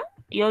Hamariana.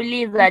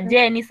 Yauliza,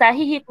 je, ni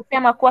sahihi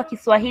kusema kuwa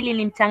Kiswahili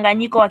ni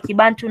mchanganyiko wa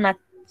Kibantu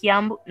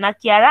na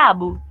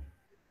Kiarabu?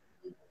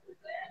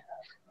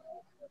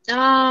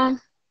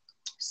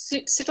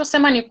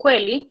 Sitosema ni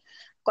kweli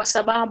kwa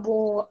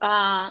sababu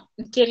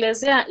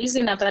nikielezea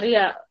hizi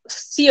nadharia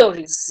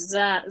theories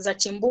za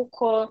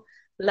chimbuko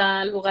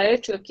la lugha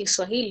yetu ya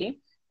Kiswahili,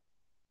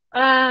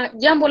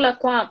 jambo la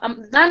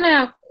dhana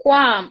ya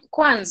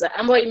kwanza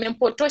ambayo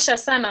imempotosha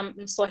sana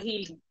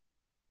Mswahili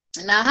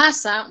na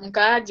hasa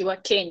mkaaji wa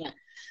Kenya,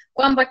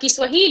 kwamba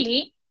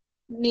Kiswahili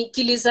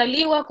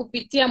kilizaliwa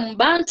kupitia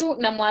Mbantu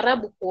na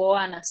Mwarabu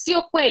kuoana.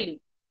 Sio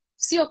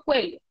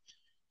kweli.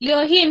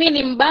 Leo hii mimi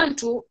ni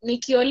Mbantu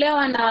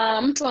nikiolewa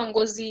na mtu wa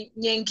ngozi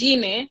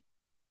nyingine,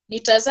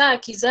 nitazaa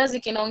kizazi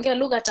kinaongea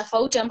lugha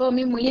tofauti ambayo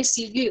mimi mwenyewe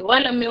sijui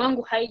wala mume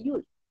wangu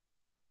haijui.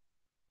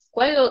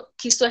 Kwa hiyo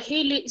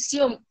Kiswahili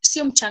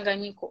sio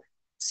mchanganyiko.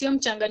 Sio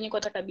mchanganyiko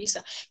hata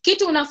kabisa.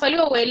 Kitu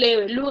unafaliwa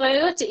uelewe, lugha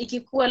yote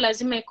ikikuwa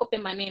lazima ikope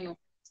maneno.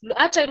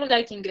 Hata lugha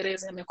ya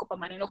Kiingereza imekopa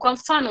maneno. Kwa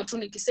mfano tu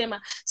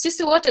nikisema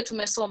sisi wote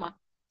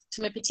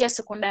tumepitia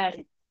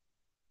sekondari.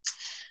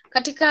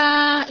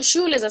 Katika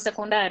shule za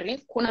sekondari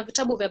kuna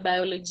vitabu vya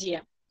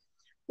biolojia.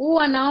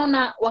 Huwa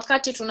naona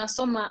wakati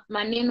tunasoma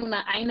maneno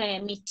na aina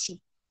ya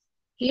miti.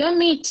 Hiyo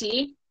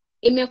miti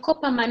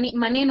imekopa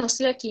maneno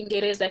sio ya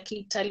Kiingereza,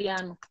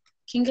 Kiitaliano.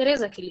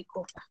 Kiingereza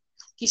kilikopa.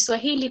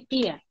 Kiswahili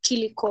pia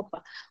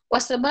kilikopa. Kwa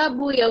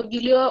sababu ya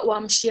ujilio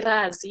wa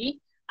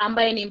Mshirazi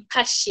ambaye ni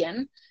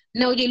Persian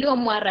na ujilio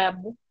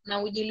Mwarabu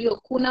na ujilio,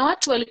 kuna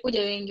watu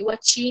walikuja wengi, wa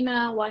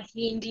China,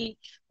 Wahindi,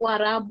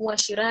 Waarabu,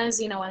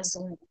 Washirazi na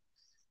Wazungu.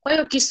 Kwa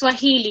hiyo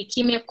Kiswahili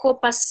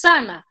kimekopa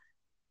sana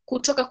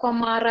kutoka kwa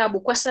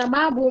Mwarabu, kwa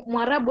sababu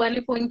Mwarabu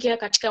alipoingia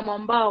katika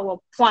mwambao wa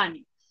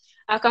pwani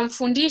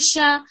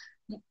akamfundisha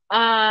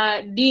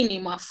dini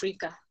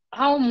Mwafrika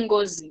au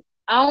Mgozi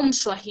au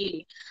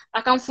Mswahili,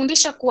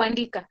 akamfundisha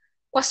kuandika,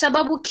 kwa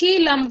sababu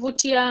kila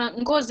mvutia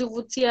ngozi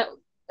huvutia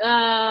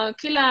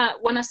kila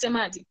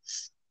wanasemaji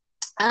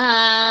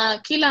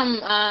kila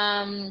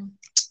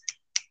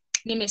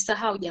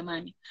nimesahau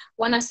jamani,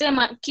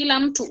 wanasema kila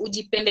mtu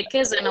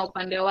ujipendekeza na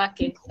upande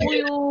wake.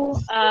 Huyu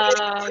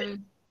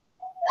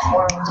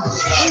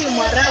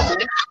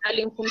Mwarabu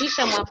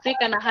alimfundisha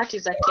Mwafrika na hati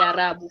za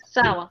Kiarabu,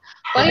 sawa?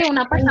 Kwa hiyo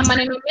unapata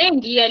maneno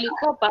mengi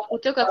yalikopa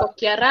kutoka kwa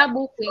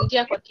Kiarabu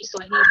kuingia kwa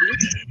Kiswahili,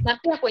 na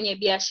pia kwenye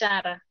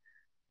biashara.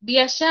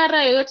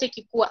 Biashara yoyote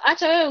kikua,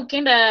 hata wewe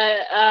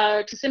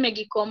ukienda tuseme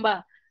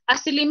Gikomba,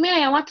 asilimia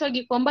ya watu wa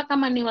Gikomba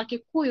kama ni wa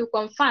Kikuyu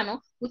kwa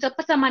mfano,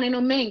 utapata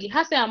maneno mengi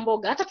hasa ya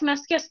mboga. Hata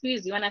tunasikia siku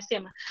hizi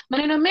wanasema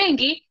maneno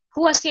mengi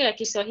huwa si ya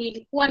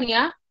Kiswahili, huwa ni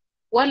ya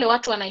wale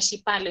watu wanaishi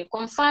pale.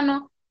 Kwa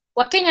mfano,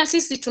 Wakenya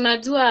sisi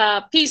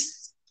tunajua peace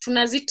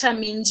tunazita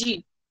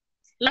minji,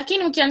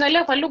 lakini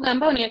ukiangalia kwa lugha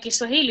ambayo ni ya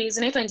Kiswahili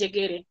zinaitwa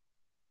njegere.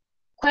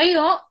 Kwa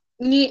hiyo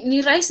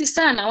ni rahisi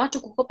sana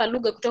watu kukopa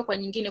lugha kutoka kwa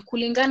nyingine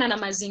kulingana na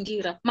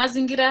mazingira.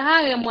 Mazingira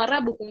hayo ya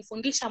Mwarabu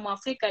kumfundisha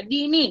Mwafrika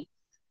dini,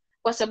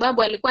 kwa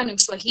sababu alikuwa ni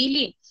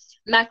Mswahili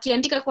na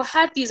akiandika kwa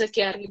hati za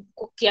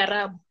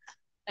Kiarabu,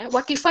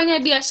 wakifanya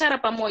biashara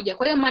pamoja.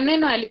 Kwa hiyo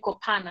maneno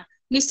yalikopana.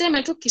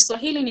 Niseme tu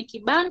Kiswahili ni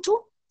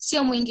Kibantu,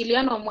 sio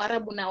mwingiliano wa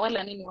Mwarabu na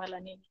wala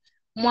nini.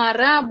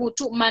 Mwarabu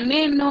tu,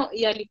 maneno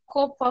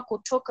yalikopa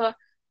kutoka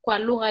kwa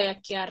lugha ya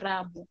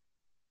Kiarabu.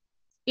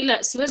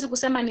 Ila siwezi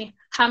kusema ni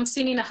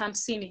 50 na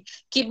 50.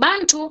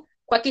 Kibantu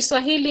kwa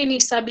Kiswahili ni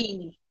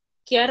 70,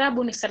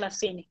 Kiarabu ni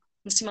 30.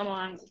 Msimamo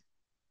wangu.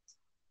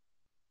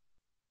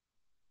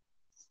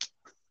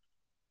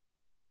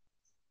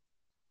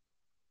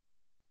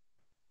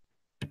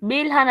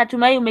 Bilha,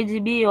 natumai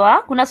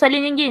umejibiwa. Kuna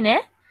swali nyingine?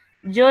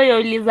 Joy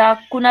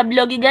uliza kuna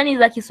blogi gani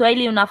za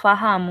Kiswahili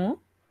unafahamu?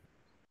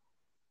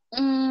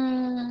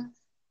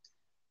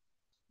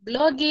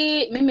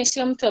 Blogi, mimi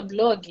sio mtu wa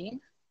blogi.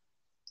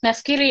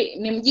 Nafikiri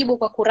ni mjibu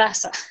kwa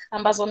kurasa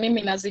ambazo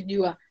mimi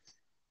nazijua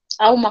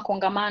au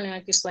makongamano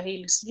ya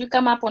Kiswahili. Sijui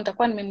kama hapo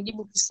nitakuwa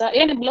nimemjibu kisa.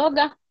 Yeye ni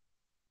blogger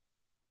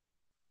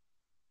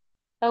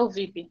au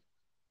vipi?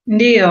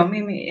 Ndio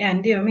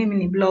mimi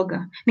ni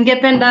blogger.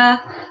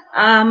 Ningependa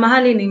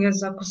mahali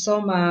ningeweza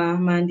kusoma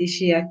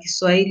maandishi ya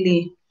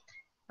Kiswahili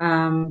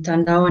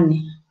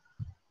mtandaoni.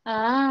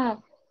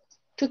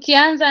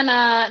 Tukianza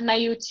na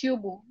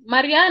YouTube.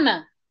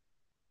 Mariana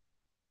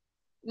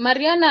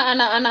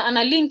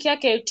ana link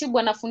yake YouTube,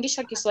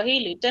 anafundisha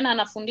Kiswahili, tena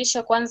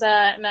anafundisha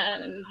kwanza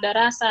na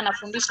darasa,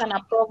 anafundisha na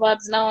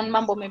proverbs na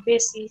mambo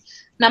mepesi,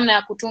 namna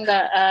ya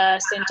kutunga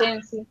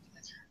sentensi.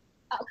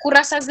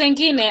 Kurasa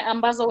zingine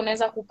ambazo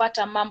unaweza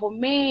kupata mambo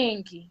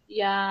mengi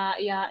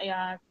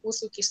ya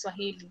kuhusu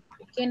Kiswahili.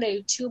 Ukienda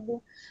YouTube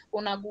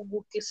una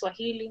Google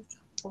Kiswahili,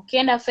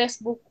 ukienda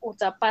Facebook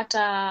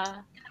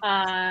utapata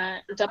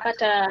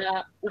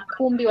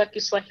ukumbi wa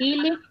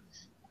Kiswahili,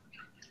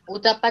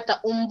 utapata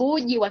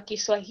umbuji wa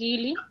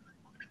Kiswahili,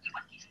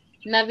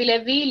 na vile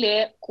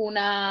vile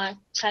kuna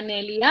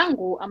chaneli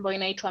yangu ambayo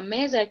inaitwa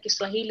Meza ya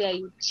Kiswahili ya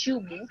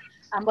YouTube,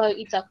 ambayo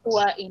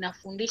itakuwa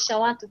inafundisha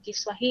watu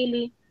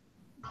Kiswahili,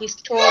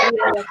 historia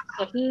ya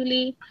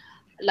Kiswahili,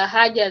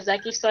 lahaja za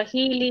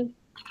Kiswahili,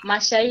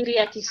 mashairi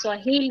ya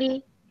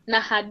Kiswahili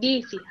na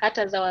hadithi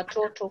hata za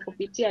watoto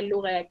kupitia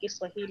lugha ya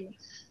Kiswahili.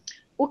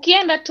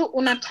 Ukienda tu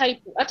una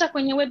type, hata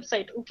kwenye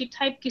website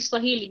ukitype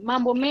Kiswahili,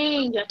 mambo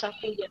mengi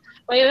yatakuja.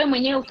 Kwa hiyo wewe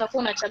mwenyewe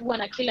utakuwa unachagua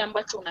na kile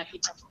ambacho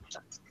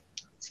unakitafuta.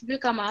 Sijui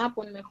kama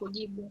hapo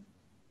nimekujibu.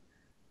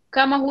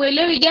 Kama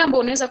huelewi jambo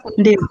unaweza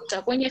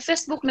kunitafuta kwenye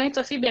Facebook,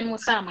 naitwa Phibbian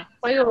Muthama.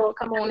 Kwa hiyo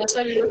kama una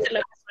swali lolote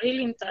la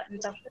Kiswahili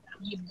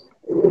nitakujibu.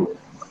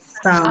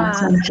 Sawa,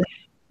 asante.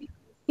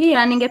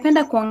 Pia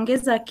ningependa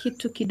kuongeza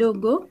kitu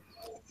kidogo.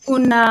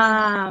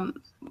 Kuna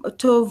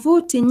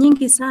tovuti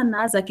nyingi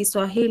sana za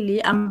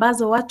Kiswahili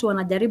ambazo watu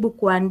wanajaribu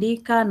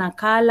kuandika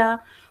nakala,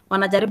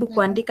 wanajaribu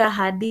kuandika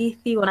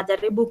hadithi,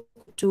 wanajaribu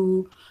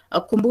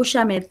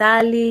kutukumbusha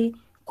methali.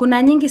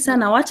 Kuna nyingi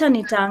sana, wacha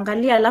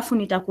nitaangalia alafu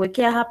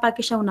nitakuwekea hapa,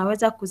 kisha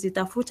unaweza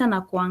kuzitafuta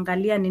na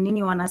kuangalia ni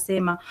nini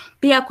wanasema.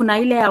 Pia kuna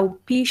ile ya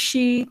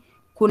upishi,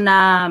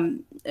 kuna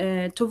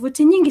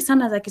tovuti nyingi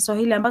sana za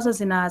Kiswahili ambazo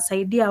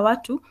zinasaidia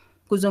watu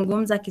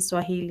kuzungumza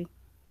Kiswahili.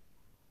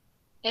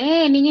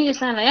 Ni nyingi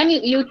sana.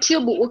 Yaani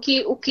YouTube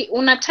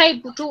una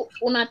type tu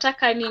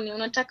unataka nini?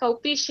 Unataka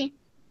upishi,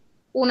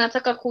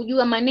 unataka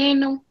kujua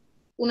maneno,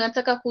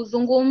 unataka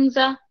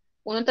kuzungumza,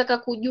 unataka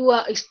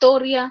kujua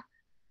historia.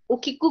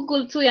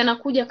 Ukigoogle tu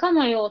yanakuja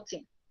kama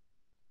yote.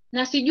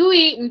 Na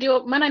sijui,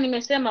 ndio maana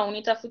nimesema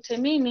unitafute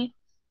mimi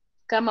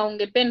kama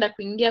ungependa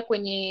kuingia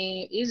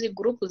kwenye hizi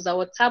grupu za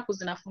WhatsApp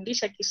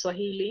zinafundisha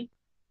Kiswahili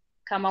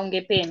kama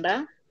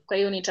ungependa. Kwa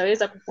hiyo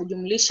nitaweza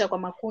kukujumlisha kwa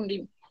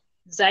makundi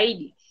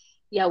zaidi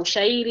ya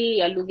ushairi,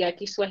 ya lugha ya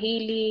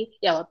Kiswahili,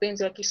 ya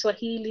wapenzi wa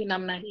Kiswahili,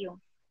 namna hiyo.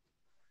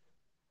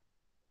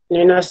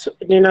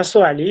 Nina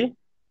swali.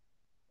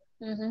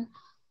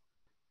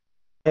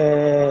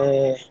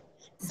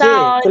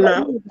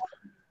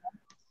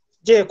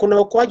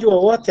 Kuna ukuaji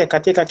wowote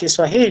katika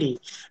Kiswahili?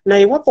 Na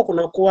iwapo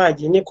kuna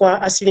ukuaji, ni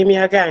kwa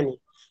asilimia gani?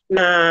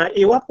 Na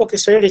iwapo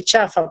Kiswahili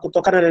chafa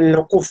kutokana na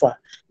neno kufa,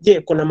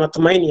 je, kuna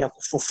matumaini ya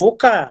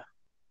kufufuka?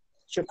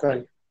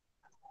 Shukrani.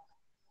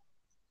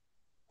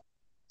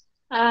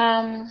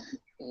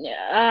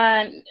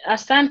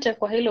 Asante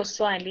kwa hilo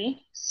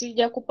swali.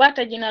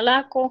 Sijakupata jina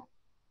lako.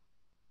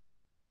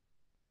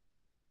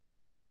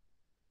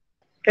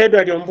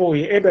 Edward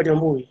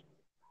Ombui.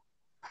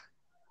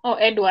 Oh,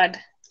 Edward.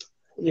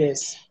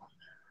 Yes.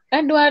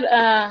 Edward,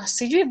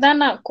 sijui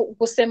dhana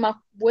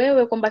kusema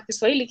wewe kwamba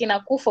Kiswahili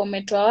kinakufa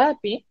umetoa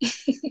wapi?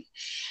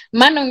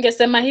 Maana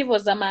ungesema hivyo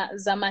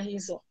zama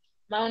hizo.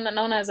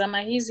 Naona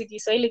zama hizi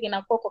Kiswahili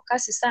kinakuwa kwa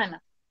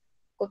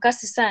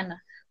kasi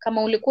sana.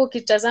 Kama ulikuwa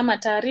ukitazama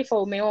taarifa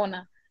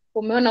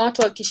umeona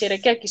watu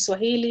wakisherekea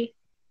Kiswahili,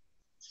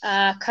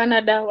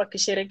 Canada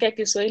wakisherekea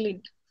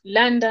Kiswahili,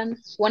 London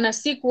wana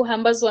siku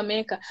ambazo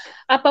wameweka.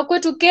 Hapa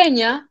kwetu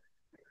Kenya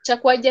cha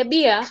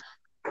kuajabia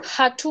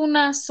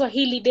hatuna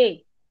Swahili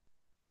Day.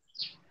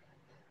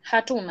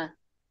 Hatuna.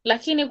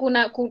 Lakini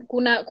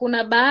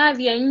kuna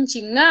baadhi ya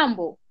nchi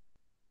ng'ambo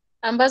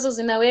ambazo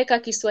zinaweka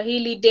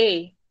Kiswahili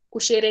Day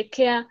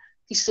kusherekea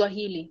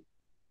Kiswahili.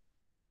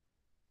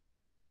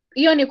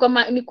 Hiyo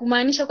ni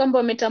kumaanisha kwamba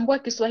wametambua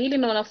Kiswahili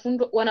na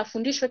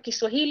wanafundishwa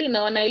Kiswahili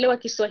na wanaelewa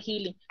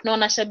Kiswahili na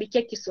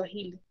wanashabikia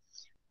Kiswahili.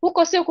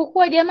 Huko sio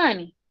kukua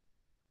jamani.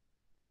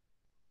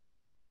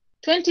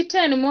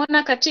 2010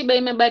 umeona katiba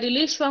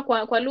imebadilishwa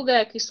kwa lugha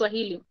ya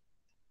Kiswahili.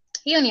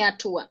 Hiyo ni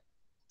hatua.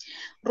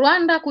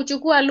 Rwanda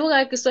kuchukua lugha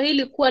ya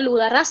Kiswahili kuwa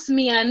lugha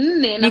rasmi ya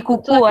 4 na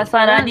kukua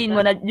sana hadi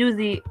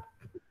mwanajuzi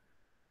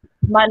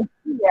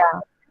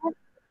Malkia.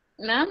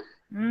 Naam?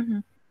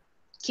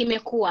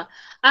 Kimekuwa.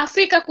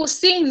 Afrika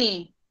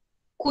Kusini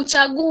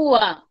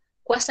kuchagua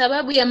kwa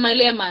sababu ya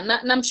Malema.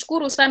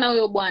 Namshukuru sana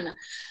huyo bwana.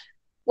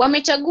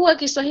 Wamechagua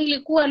Kiswahili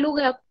kuwa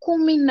lugha ya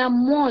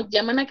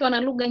 11, maana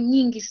wana lugha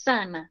nyingi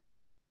sana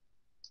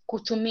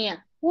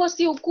kutumia. Huo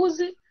si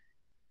ukuzi,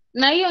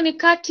 na hiyo ni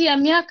kati ya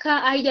miaka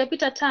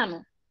haijapita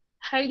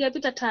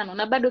 5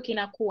 na bado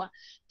kinakuwa.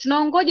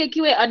 Tunaongoja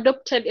kiwe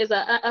adopted as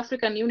a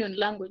African Union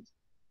language.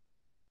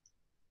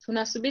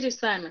 Tunasubiri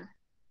sana.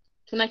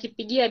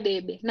 Tunakipigia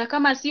debe. Na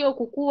kama sio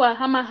kukua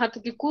ama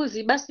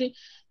hatukikuzi, basi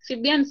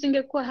Phibbian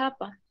singekuwa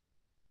hapa.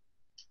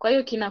 Kwa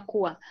hiyo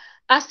kinakuwa.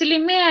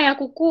 Asilimia ya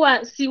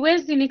kukua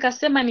siwezi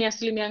nikasema ni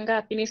asilimia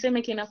ngapi,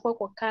 niseme kinakuwa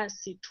kwa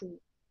kasi tu.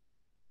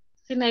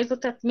 Sina hizo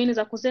tathmini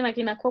za kusema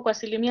kinakuwa kwa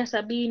asilimia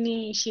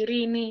 70,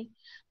 20.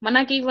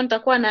 Manake hivyo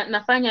nitakuwa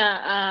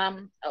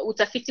nafanya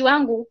utafiti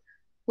wangu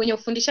kwenye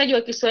ufundishaji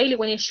wa Kiswahili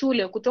kwenye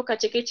shule kutoka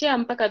chekechea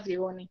mpaka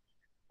vyuoni.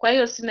 Kwa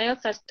hiyo sina hiyo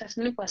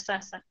tathmini kwa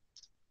sasa.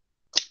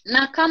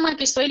 Na kama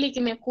Kiswahili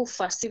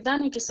kimekufa,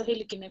 sidhani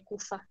Kiswahili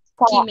kimekufa.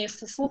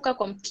 Kimefufuka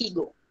kwa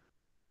mpigo.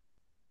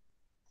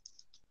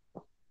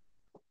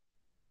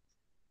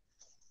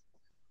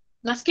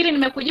 Nafikiri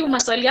nimekujibu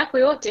maswali yako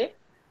yote.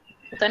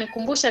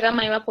 Utanikumbusha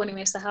kama iwapo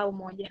nimesahau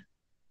moja.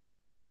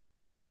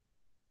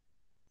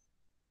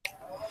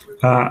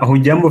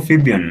 Hujambo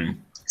Phibbian?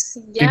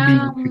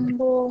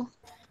 Sijambo.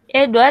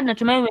 Edward,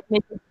 natumai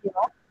umesikia.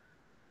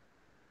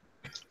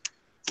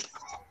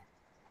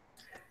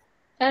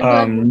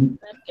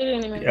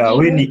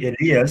 Wewe ni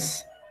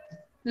Elias?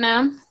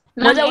 Naam.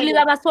 Moja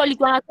uliza maswali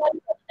kwa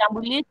swali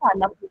kutambulisha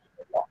alafu.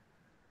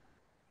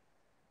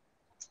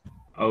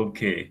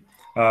 Okay.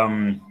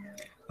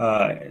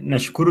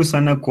 Nashukuru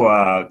sana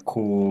kwa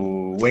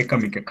kuweka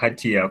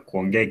mikakati ya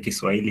kuongea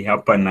Kiswahili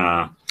hapa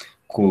na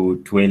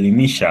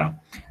kutuelimisha.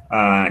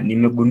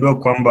 Nimegundua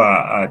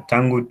kwamba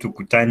tangu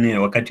tukutane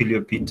wakati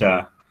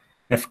uliopita,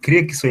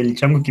 nafikiria Kiswahili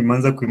changu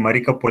kimeanza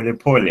kuimarika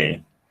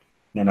polepole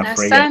na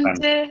nafurahia sana.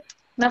 Asante.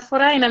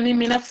 Nafurahi na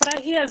mimi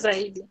nafurahia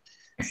zaidi.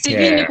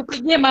 Sijui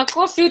nikupigie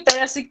makofi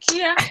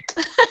utayasikia.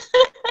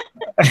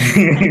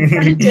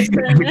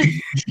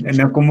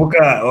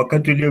 Nakumbuka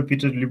wakati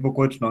uliopita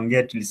tulipokuwa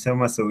tunaongea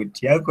tulisema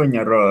sauti yako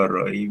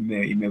nyororo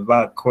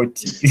imevaa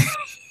koti.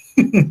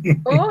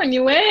 Oh, ni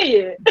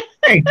wewe.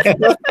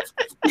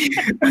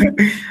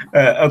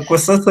 Kwa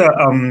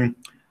sasa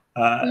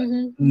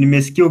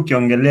nimesikia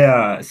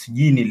ukiongelea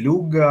sijui ni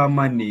lugha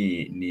ama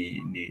ni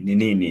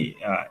nini,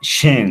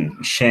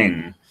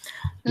 Sheng.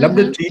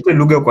 Labda tuite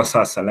lugha kwa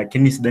sasa,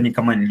 lakini sidhani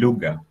kama ni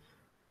lugha.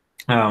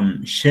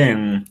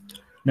 Sheng,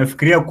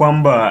 nafikiria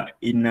kwamba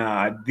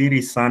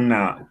inaathiri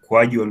sana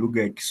ukuaji wa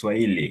lugha ya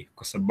Kiswahili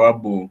kwa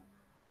sababu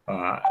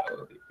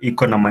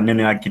iko na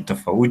maneno yake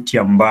tofauti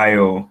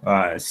ambayo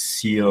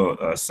sio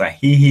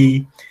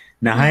sahihi,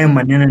 na haya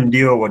maneno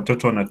ndio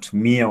watoto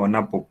wanatumia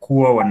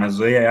wanapokuwa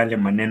wanazoea yale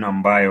maneno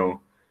ambayo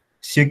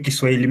sio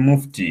Kiswahili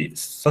mufti.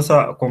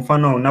 Sasa kwa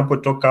mfano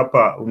unapotoka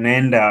hapa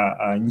unaenda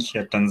nchi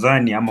ya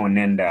Tanzania ama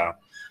unaenda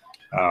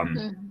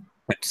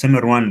tuseme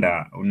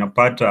Rwanda,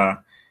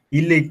 unapata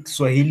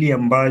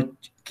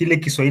kile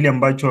Kiswahili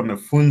ambacho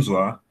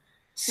wamefunzwa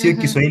sio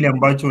Kiswahili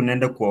ambacho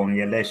unaenda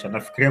kuwaongelesha.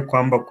 Nafikiria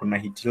kwamba kuna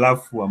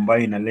hitilafu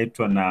ambayo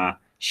inaletwa na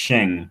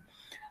Sheng.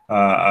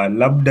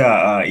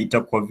 Labda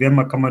itakuwa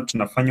vyema kama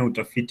tunafanya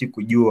utafiti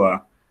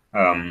kujua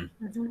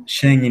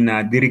Sheng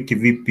inaathiri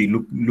kivipi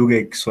lugha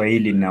ya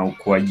Kiswahili na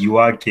ukuaji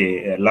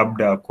wake,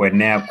 labda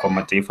kuenea kwa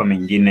mataifa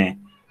mengine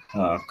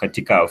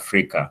katika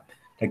Afrika.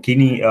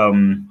 Lakini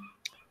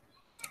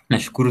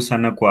nashukuru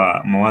sana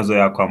kwa mawazo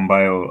yako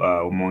ambayo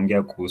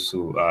umeongea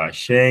kuhusu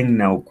Sheng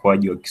na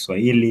ukuaji wa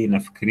Kiswahili.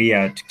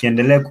 Nafikiria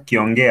tukiendelea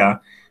kukiongea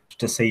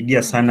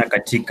tutasaidia sana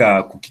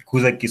katika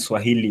kukikuza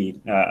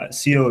Kiswahili,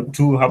 sio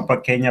tu hapa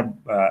Kenya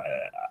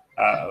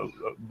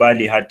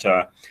bali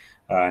hata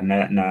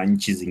na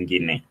nchi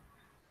zingine.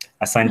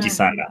 Asanti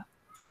sana.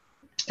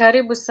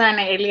 Karibu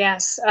sana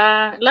Elias.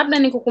 Labda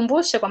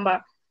nikukumbushe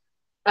kwamba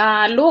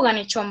lugha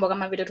ni chombo,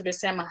 kama vile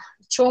tulisema.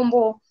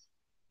 Chombo,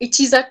 it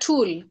is a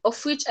tool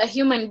of which a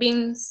human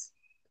beings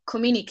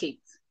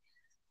communicate.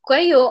 Kwa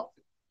hiyo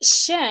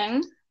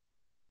Sheng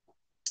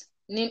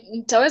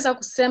nitaweza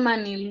kusema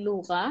ni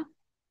lugha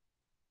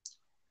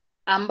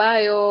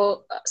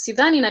ambayo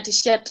sidhani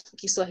inatishia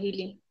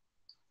Kiswahili.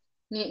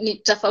 Ni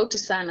tofauti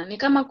sana. Ni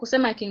kama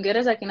kusema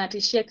Kiingereza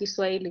kinatishia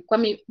Kiswahili kwa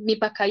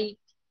mipaka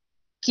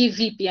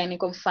kivipi, yani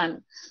kwa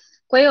mfano.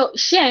 Kwa hiyo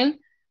Sheng,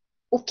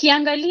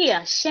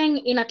 ukiangalia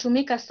Sheng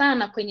inatumika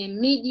sana kwenye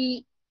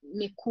miji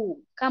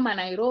mikuu kama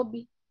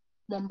Nairobi,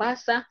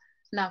 Mombasa,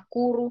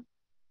 Nakuru.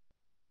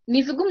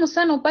 Ni vigumu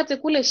sana upate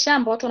kule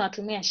shamba watu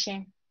wanatumia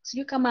Sheng.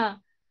 Sijui kama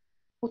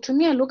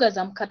hutumia lugha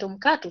za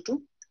mkato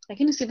tu,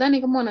 lakini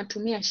sidhani kama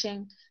wanatumia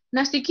Sheng.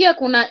 Nasikia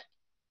kuna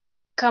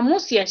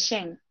kamusi ya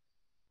Sheng,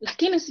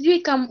 lakini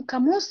sijui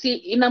kamusi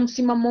ina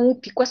msimamo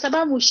upi, kwa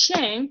sababu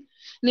Sheng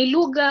ni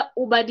lugha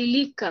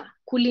ubadilika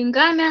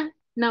kulingana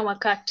na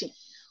wakati.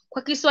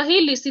 Kwa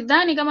Kiswahili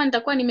sidhani kama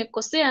nitakuwa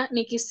nimekosea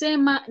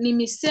nikisema ni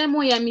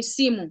misemo ya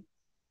misimu.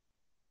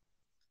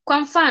 Kwa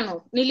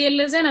mfano,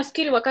 nilielezea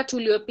nafikiri wakati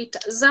uliopita.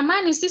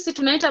 Zamani sisi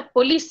tunaita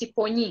polisi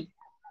ponyi.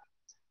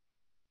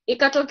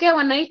 Ikatokea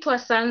wanaitwa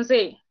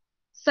sanze.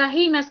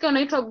 Sahi nasikia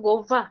wanaitwa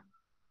gova.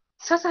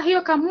 Sasa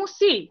hiyo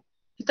kamusi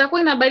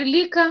itakuwa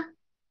inabadilika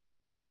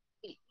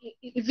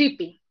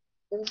vipi?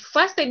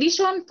 First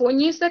edition,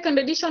 ponyi, second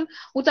edition,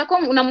 utakuwa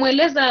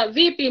unamueleza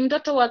vipi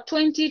mtoto wa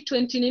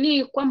 2020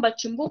 nini kwamba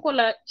chimbuko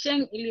la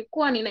Sheng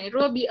ilikuwa ni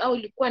Nairobi au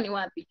ilikuwa ni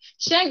wapi?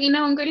 Sheng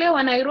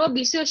inaongelewa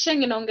Nairobi, sio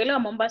Sheng inaongelewa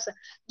Mombasa.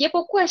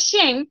 Japokuwa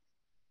Sheng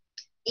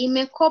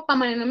imekopa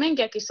maneno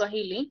mengi ya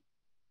Kiswahili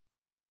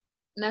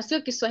na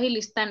sio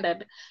Kiswahili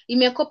standard.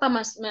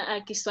 Imekopa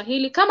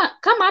Kiswahili kama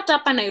hata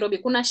hapa Nairobi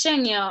kuna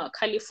Sheng ya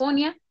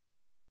California,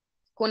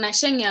 kuna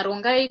Sheng ya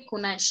Rongai,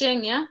 kuna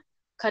Sheng ya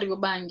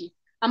Kariobangi,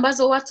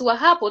 ambazo watu wa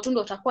hapo tu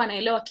ndio watakuwa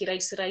wanaelewa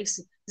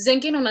kirahisi.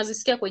 Zingine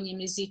unazisikia kwenye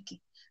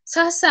muziki.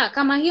 Sasa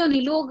kama hiyo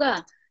ni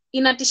lugha,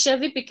 inatishia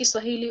vipi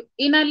Kiswahili?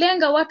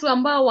 Inalenga watu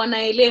ambao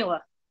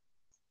wanaelewa.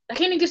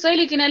 Lakini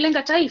Kiswahili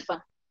kinalenga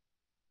taifa.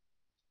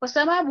 Kwa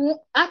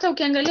sababu hata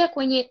ukiangalia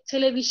kwenye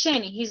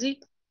televisheni hizi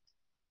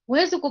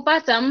huwezi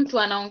kupata mtu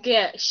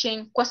anaongea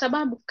Sheng, kwa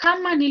sababu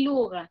kama ni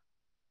lugha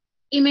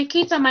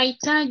imekita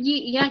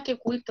mahitaji yake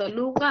kuitwa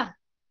lugha.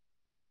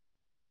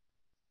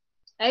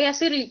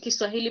 Haiathiri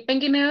Kiswahili.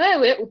 Pengine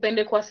wewe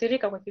upende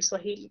kuathirika kwa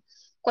Kiswahili,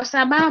 kwa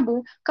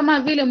sababu kama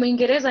vile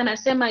Mwingereza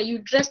anasema you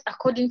dress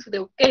according to the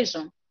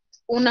occasion.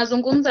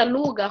 Unazungumza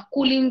lugha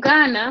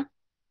kulingana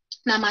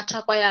na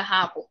matakwa ya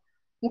hapo.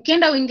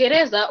 Ukienda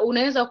Uingereza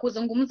unaweza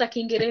kuzungumza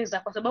Kiingereza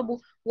kwa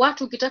sababu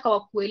watu ukitaka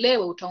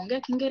wakuelewe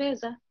utaongea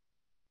Kiingereza.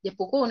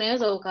 Japokuwa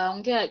unaweza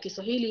ukaongea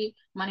Kiswahili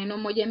maneno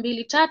 1,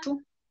 2, 3.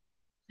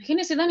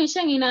 Lakini sidhani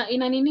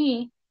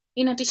Sheng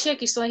inatishia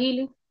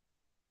Kiswahili.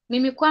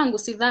 Mimi kwangu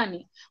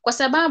sidhani, kwa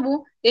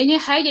sababu yenyewe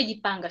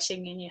haijajipanga.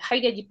 Sheng yenyewe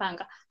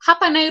haijajipanga.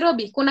 Hapa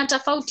Nairobi kuna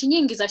tofauti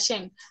nyingi za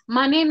Sheng.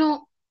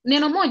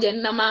 Neno moja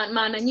na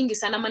maana nyingi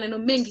sana, maneno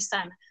mengi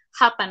sana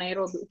hapa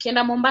Nairobi.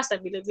 Ukienda Mombasa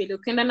vile vile,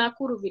 ukienda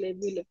Nakuru vile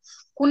vile.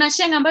 Kuna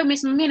Sheng ambayo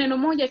imesimamia neno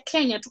moja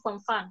Kenya tu kwa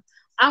mfano,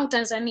 au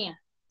Tanzania.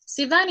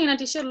 Sidhani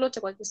inatishia lolote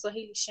kwa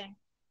Kiswahili Sheng.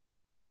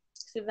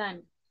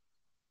 Sidhani.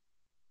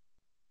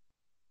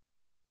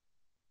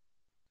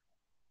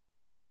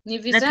 Ni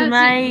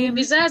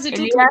vizazi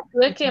tu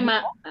tuweke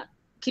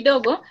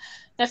kidogo.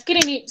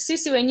 Nafikiri ni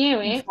sisi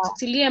wenyewe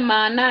tutilie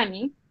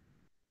maanani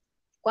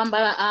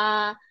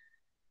kwamba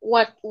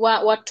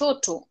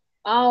watoto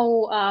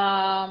au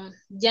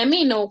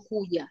jamii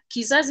inayokuja,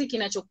 kizazi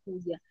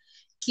kinachokuja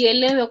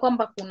kielewe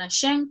kwamba kuna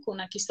Sheng,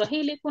 kuna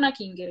Kiswahili, kuna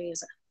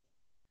Kiingereza.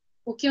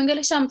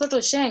 Ukiongelesha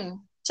mtoto Sheng,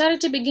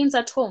 charity begins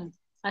at home,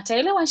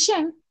 ataelewa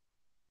Sheng.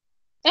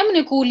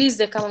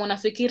 Nikuulize kama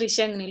unafikiri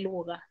Sheng ni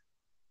lugha.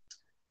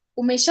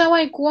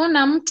 Umeshawahi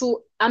kuona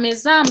mtu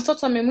amezaa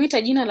mtoto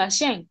amemuita jina la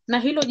Sheng na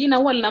hilo jina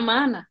huwa lina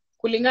maana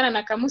kulingana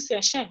na kamusi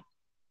ya Sheng?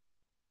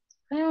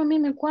 Hayo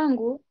mimi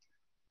kwangu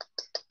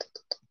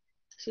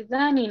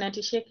sidhani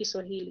inatishia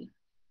Kiswahili.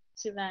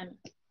 Sidhani.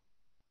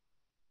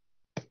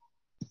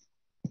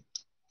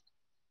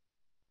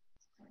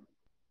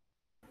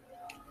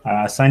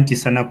 Asante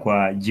sana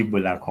kwa jibu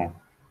lako.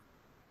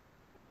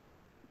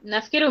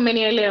 Nafikiri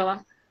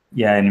umenielewa.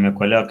 Ya,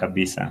 nimekuelewa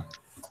kabisa.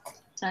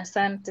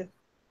 Asante.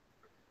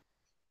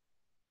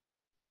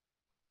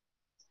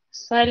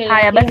 Swali la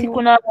Haya basi, pili.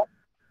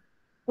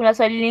 kuna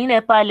swali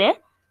lingine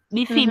pale.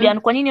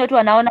 Phibbian, kwa nini watu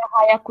wanaona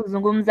haya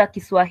kuzungumza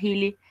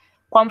Kiswahili?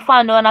 Kwa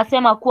mfano,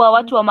 wanasema kuwa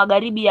watu wa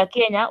magharibi ya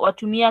Kenya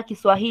watumia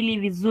Kiswahili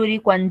vizuri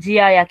kwa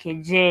njia ya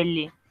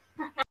kejeli.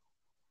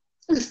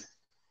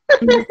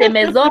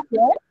 Niseme zote.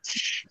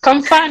 Kwa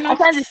mfano.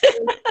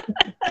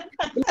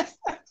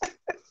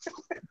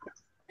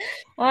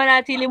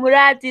 Ona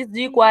tilimurati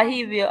sijui kwa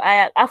hivyo.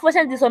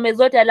 Afuacha nisome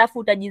zote alafu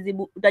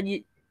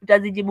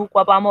utazijibu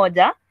kwa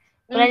pamoja.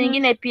 Kuna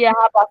nyingine pia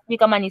hapa, sijui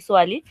kama ni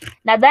swali.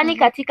 Nadhani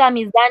katika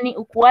mizani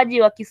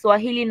ukuaji wa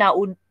Kiswahili na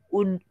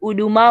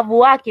udumavu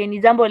wake ni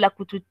jambo la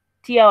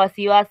kututia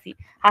wasiwasi,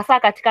 hasa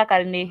katika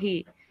karne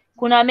hii.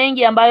 Kuna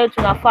mengi ambayo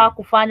tunafaa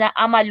kufanya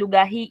ama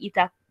lugha hii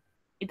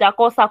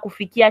itakosa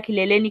kufikia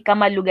kileleni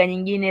kama lugha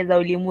nyingine za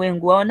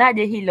ulimwengu.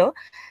 Waonaje hilo?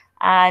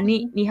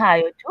 Ni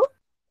hayo tu.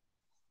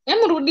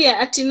 Rudia,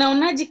 ati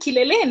naonaje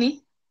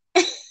kileleni?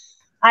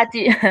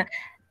 Ati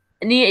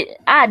ni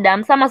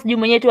Adam sama sijui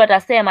mwenyewe tu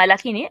atasema,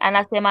 lakini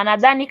anasema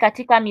nadhani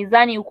katika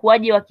mizani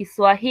ukuaji wa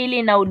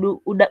Kiswahili na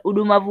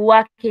udumavu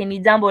wake ni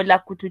jambo la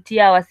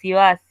kututia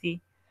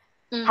wasiwasi,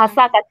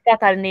 hasa katika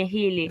karne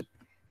hili.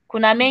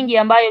 Kuna mengi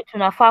ambayo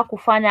tunafaa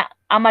kufanya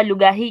ama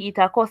lugha hii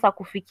itakosa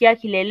kufikia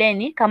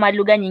kileleni kama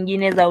lugha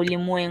nyingine za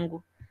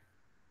ulimwengu.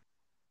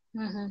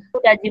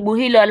 Utajibu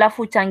hilo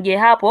alafu changie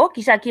hapo,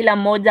 kisha kila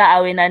mmoja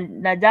awe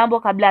na jambo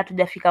kabla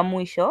hatujafika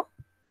mwisho.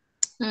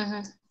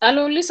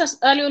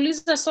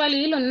 Aliuliza swali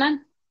hilo nani?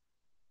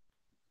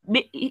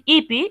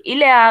 Ipi?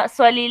 Ile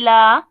swali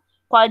la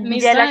kwa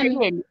njia la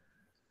kejeli?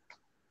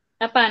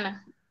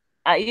 Hapana.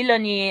 Hilo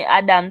ni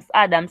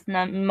Adams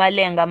na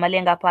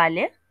Malenga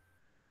pale.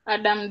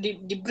 Adam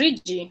the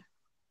Bridge.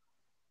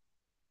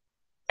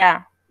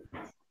 Yeah.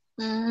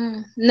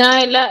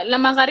 Na la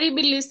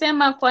magharibi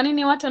lilisema kwa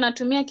nini watu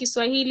wanatumia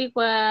Kiswahili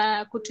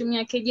kwa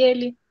kutumia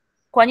kejeli?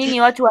 Kwa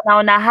nini watu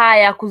wanaona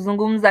haya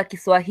kuzungumza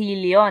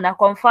Kiswahili? Ona,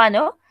 kwa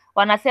mfano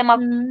wanasema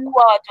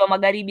kuwa watu wa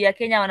magharibi ya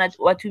Kenya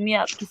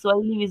watumia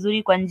Kiswahili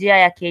vizuri kwa njia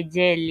ya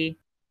kejeli.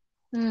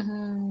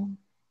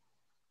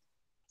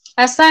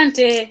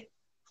 Asante.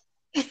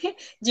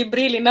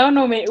 Jibrili,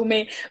 naona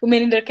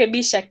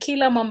umenirekebisha.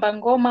 Kila mwamba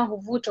ngoma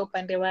huvuta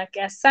upande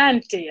wake.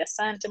 Asante.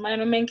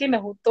 Maneno mengine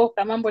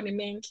hutoka, mambo ni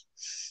mengi.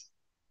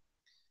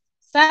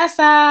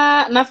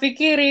 Sasa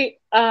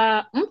nafikiri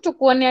mtu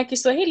kuonea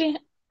Kiswahili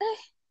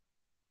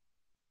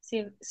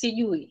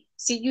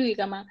sijui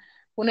kama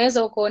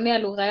unaweza ukaonea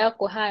lugha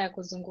yako haya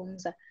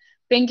kuzungumza.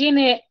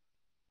 Pengine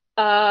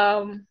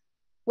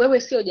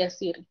wewe sio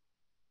jasiri.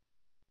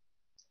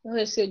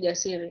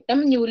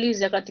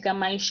 Niulize katika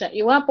maisha,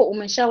 iwapo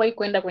umeshawahi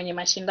kwenda kwenye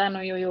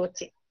mashindano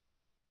yoyote,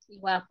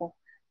 iwapo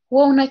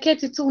wewe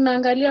unaketi tu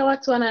unaangalia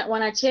watu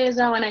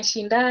wanacheza,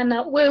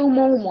 wanashindana, wewe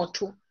umo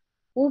tu.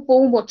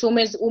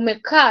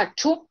 Umekaa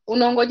tu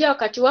unaongojea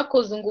wakati wako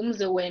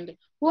uzungumze uende.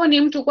 Huo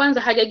ni mtu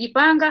kwanza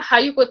hajajipanga,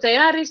 hayuko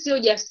tayari, sio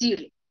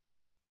jasiri.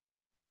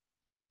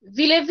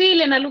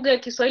 Vile na lugha ya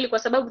Kiswahili, kwa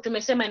sababu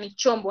tumesema ni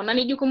chombo na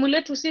ni jukumu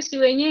letu sisi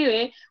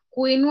wenyewe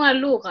kuinua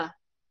lugha,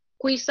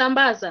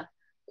 kuisambaza,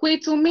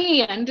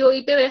 kuitumia ndio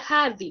ipewe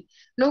hadhi.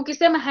 Na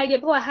ukisema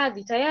haijapewa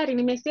hadhi, tayari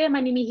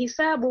nimesema ni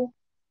mihisabu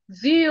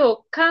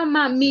vio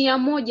kama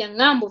 100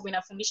 ng'ambo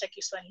vinafundisha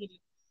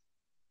Kiswahili.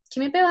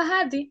 Kimepewa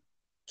hadhi,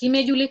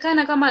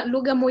 kimejulikana kama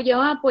lugha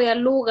mojawapo ya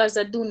lugha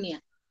za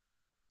dunia.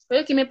 Kwa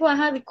hiyo kimepewa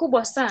hadhi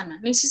kubwa sana.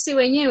 Ni sisi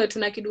wenyewe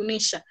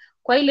tunakidunisha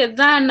kwa ile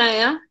dhana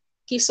ya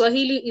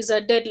Kiswahili is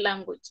a dead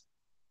language.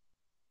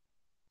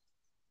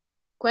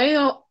 Kwa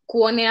hiyo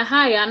kuonea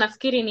haya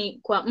nafikiri ni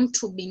kwa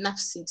mtu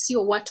binafsi,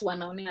 sio watu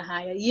wanaonea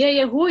haya.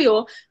 Yeye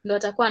huyo ndo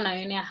atakuwa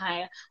anaonea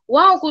haya.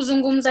 Wao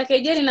kuzungumza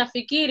kejeli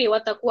nafikiri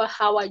watakuwa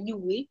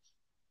hawajui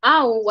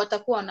au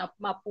watakuwa na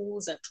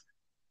mapuuza tu.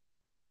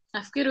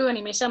 Nafikiri huyo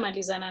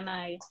nimeshamalizana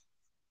naye.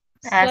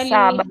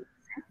 Sawa.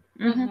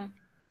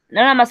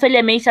 Naona maswali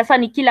yameisha. Sasa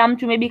ni kila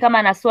mtu maybe kama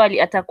ana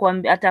swali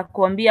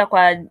atakuambia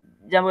kwa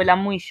jambo la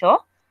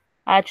mwisho.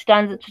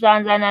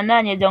 Tutaanza na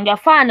nani ajaongea?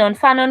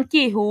 Fanon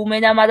Kihu,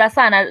 umenyamaza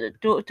sana.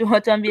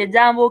 Tuambie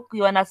jambo,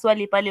 ukiwa na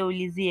swali pale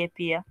ulizie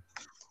pia.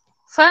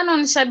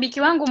 Fanon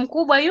shabiki wangu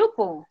mkubwa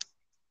yupo?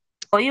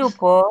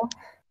 Yupo.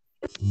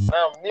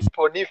 Naam,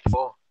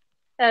 nipo.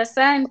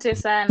 Asante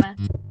sana.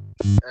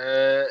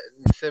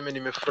 Niseme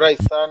nimefurahi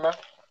sana.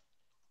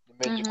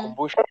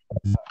 Nimejikumbusha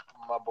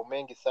mambo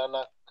mengi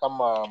sana,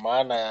 kama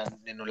maana ya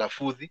neno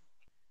lafudhi.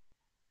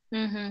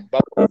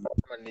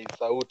 Ni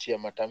sauti ya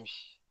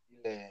matamshi,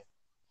 ile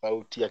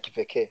sauti ya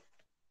kipekee.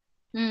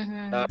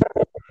 Na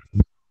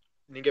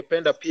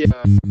ningependa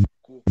pia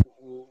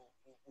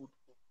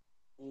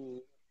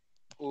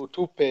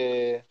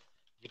utupe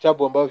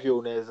vitabu ambavyo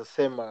unaweza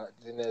sema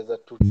zinaweza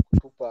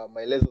tupa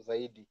maelezo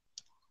zaidi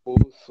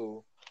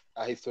kuhusu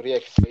historia ya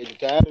Kiswahili.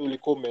 Tayari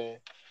ulikuwa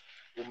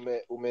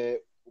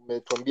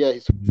umetuambia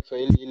historia ya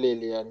Kiswahili ile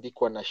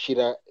iliandikwa na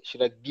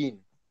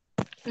Shiragin.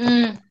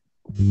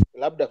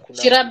 Labda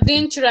kuna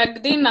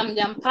Shiragdin na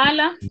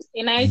Mjampala,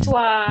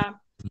 inaitwa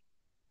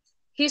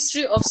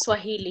History of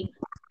Swahili.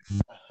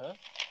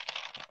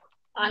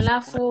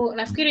 Alafu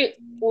nafikiri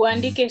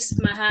uandike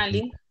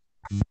mahali.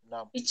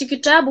 Hichi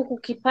kitabu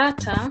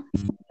kukipata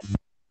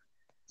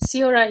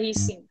sio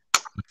rahisi.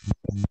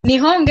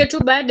 Nihonge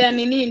tu baada ya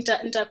nini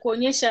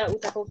nitakuonyesha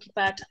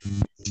utakokipata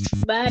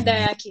baada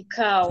ya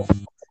kikao.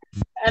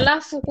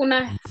 Alafu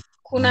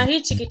kuna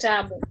hichi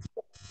kitabu.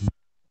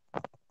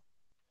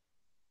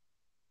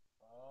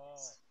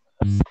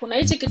 Kuna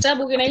hichi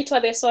kitabu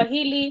kinaitwa The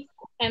Swahili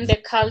and the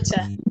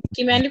Culture.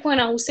 Kimeandikwa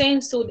na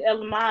Hussein Sud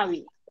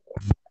El-Mawi.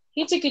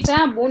 Hichi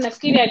kitabu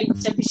nafikiri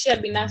alichapishia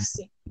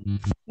binafsi.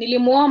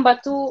 Nilimuomba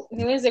tu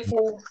niweze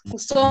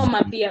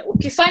kusoma pia.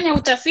 Ukifanya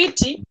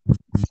utafiti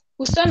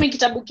usome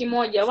kitabu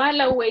kimoja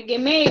wala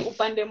uegemee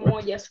upande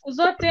mmoja. Siku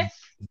zote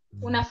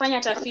unafanya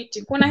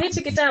tafiti. Kuna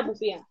hichi kitabu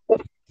pia.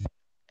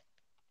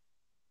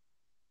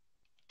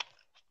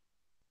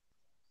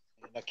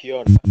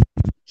 Nakiona.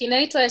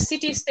 Kinaitwa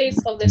City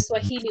States of the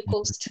Swahili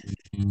Coast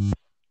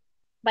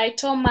by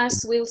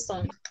Thomas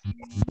Wilson.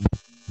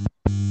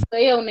 Kwa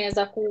hiyo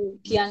unaweza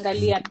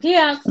kukiangalia.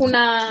 Pia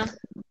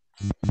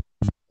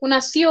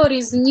kuna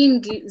theories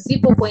nyingi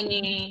zipo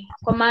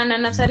kwa maana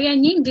nadharia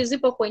nyingi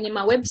zipo kwenye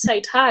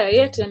website haya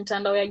yetu ya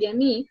mtandao ya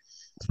jamii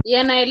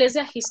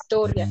yanaelezea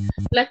historia.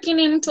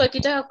 Lakini mtu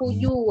akitaka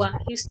kujua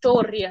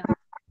historia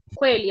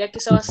kweli ya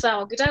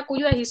kisawasawa, ukitaka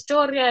kujua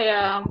historia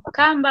ya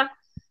Kamba,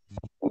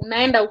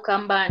 unaenda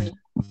Ukambani.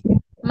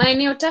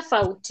 Maeneo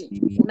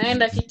tofauti.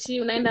 Unaenda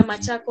Kitui, unaenda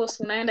Machakos,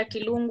 unaenda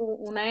Kilungu,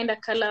 unaenda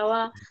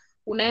Kalawa,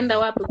 unaenda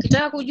wapi?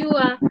 Ukitaka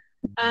kujua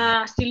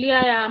asilia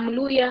ya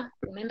Mluya,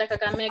 unaenda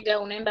Kakamega,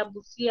 unaenda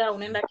Busia,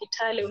 unaenda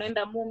Kitale,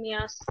 unaenda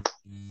Mumias,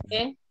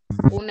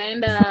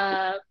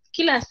 unaenda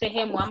kila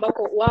sehemu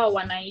ambako wao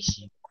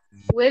wanaishi.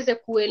 Uweze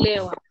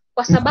kuelewa.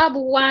 Kwa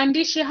sababu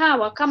waandishi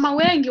hawa kama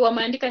wengi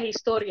wameandika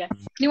historia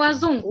ni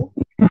wazungu.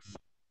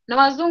 Na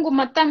wazungu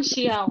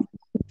matamshi yao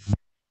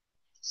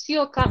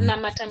sio na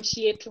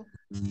matamshi yetu.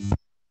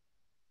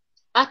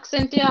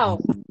 Accent yao,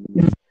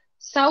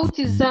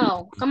 sauti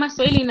zao, kama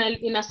Swahili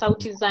ina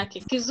sauti zake,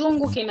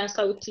 Kizungu kina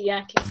sauti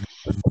yake,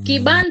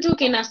 Kibantu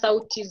kina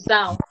sauti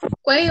zao.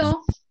 Kwa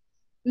hiyo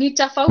ni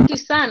tofauti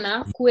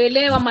sana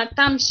kuelewa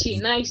matamshi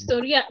na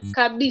historia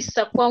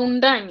kabisa kwa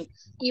undani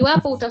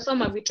iwapo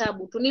utasoma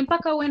vitabu tu. Ni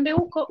mpaka uende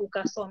huko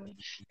ukasome.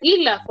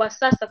 Ila kwa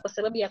sasa kwa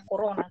sababu ya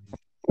corona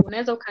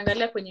unaweza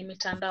ukaangalia kwenye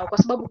mitandao kwa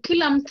sababu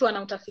kila mtu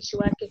ana utafiti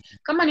wake.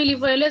 Kama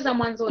nilivyoeleza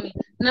mwanzoni,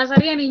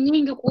 nadharia ni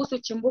nyingi kuhusu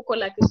chimbuko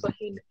la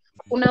Kiswahili.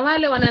 Kuna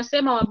wale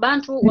wanasema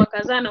Wabantu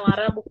wakazaa na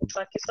Waarabu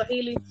kutoa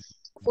Kiswahili.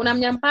 Kuna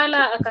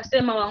Mnyampala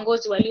akasema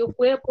Wangozi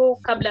waliokuwepo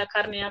kabla ya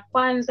karne ya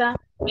kwanza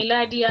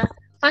miladi ya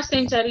first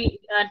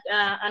century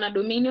ana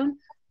dominion.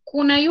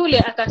 Kuna yule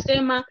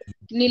akasema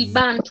ni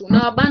Bantu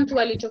na Wabantu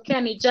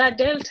walitokea Niger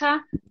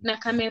Delta na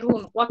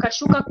Cameroon,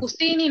 wakashuka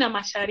kusini na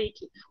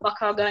mashariki,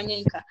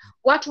 wakawagawanyika.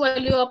 Watu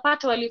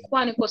waliowapata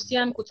walikuwa ni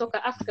Kosian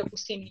kutoka Afrika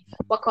Kusini,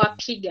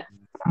 wakawapiga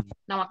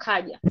na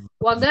wakaja.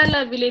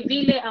 Wagala vile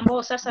vile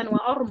ambao sasa ni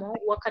Waormo,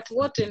 wakati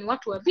wote ni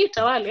watu wa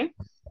vita wale,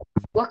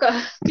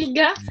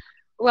 wakapiga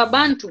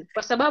Wabantu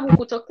kwa sababu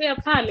kutokea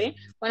pale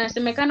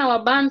wanasemekana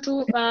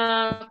Wabantu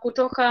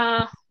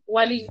kutoka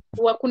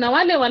kuna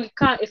wale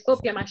walikaa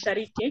Ethiopia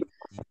Mashariki,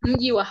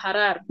 mji wa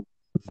Harar.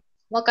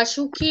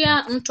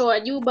 Wakashukia mto wa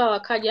Juba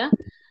wakaja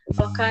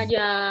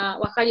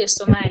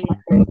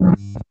Somalia.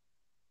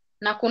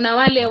 Na kuna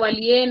wale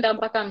walienda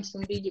mpaka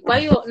Msumbiji. Kwa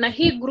hiyo na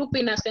hii grupu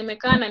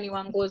inasemekana ni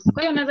Wangozi.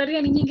 Kwa hiyo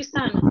nadharia ni nyingi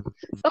sana.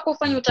 Mpaka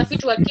ufanye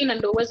utafiti wa kina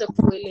ndio uweze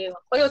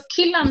kuelewa. Kwa hiyo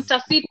kila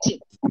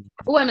mtafiti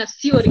huwa na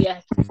theory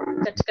yake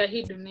katika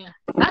hii dunia.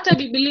 Hata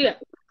Biblia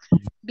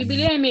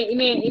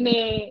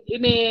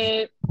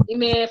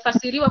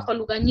imefasiriwa kwa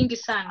lugha nyingi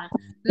sana.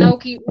 Na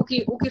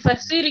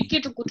ukifasiri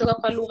kitu kutoka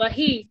kwa lugha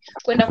hii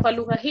kwenda kwa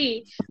lugha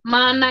hii,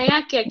 maana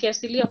yake ya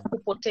kiasilia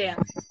kupotea.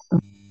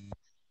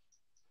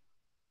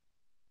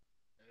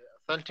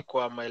 Asante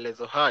kwa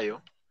maelezo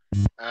hayo.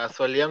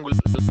 Swali yangu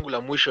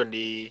la mwisho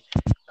ni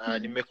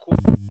nimekuwa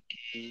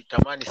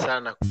nikitamani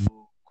sana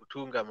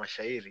kutunga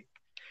mashairi.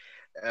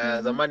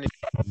 Zamani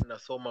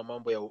nasoma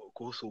mambo ya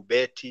kuhusu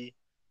ubeti,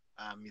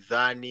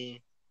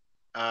 mizani.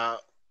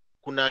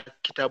 Kuna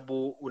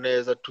kitabu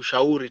unaweza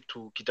tushauri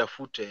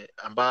tukitafute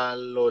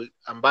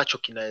ambacho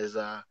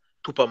kinaweza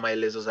tupa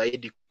maelezo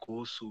zaidi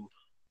kuhusu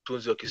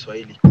utunzi wa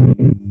Kiswahili,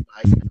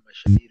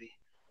 mashairi?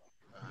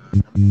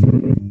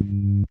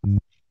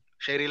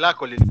 Shairi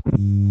lako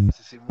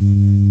lilisisimua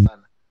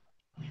sana.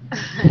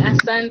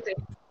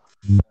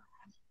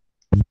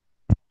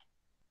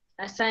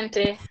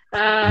 Asante.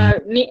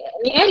 Ni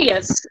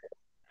Elias.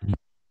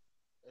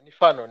 Ni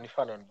Fanon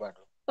bado.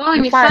 Oh,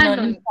 ni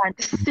Fanon.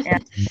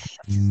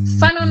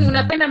 Fanon,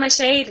 unapenda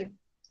mashairi?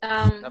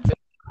 Napenda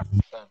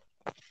sana.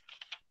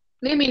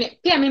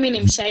 Mimi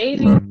ni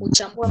mshairi,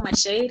 uchambua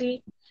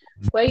mashairi.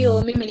 Kwa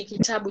hiyo mimi ni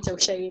kitabu cha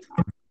ushairi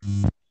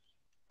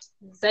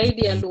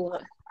zaidi ya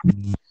lugha.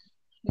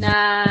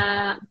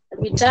 Na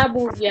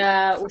vitabu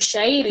vya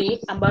ushairi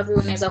ambavyo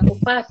unaweza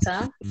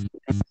kupata,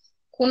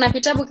 kuna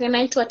kitabu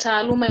kinaitwa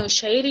Taaluma ya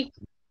Ushairi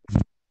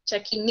cha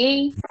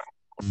King'ei.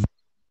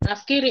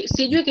 nafikiri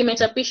sijui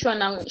kimechapishwa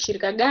na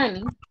shirika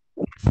gani.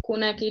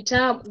 Kuna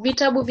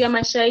vitabu vya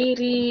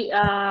mashairi,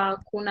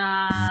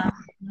 kuna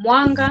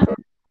Mwanga,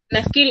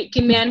 nafikiri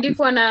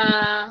kimeandikwa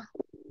na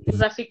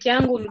rafiki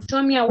yangu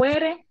Lutomia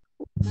Were,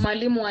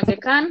 mwalimu wa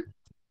Dekan.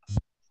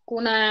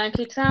 Kuna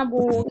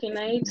kitabu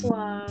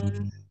kinaitwa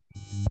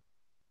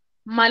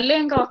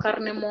Malenga wa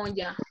karne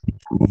moja.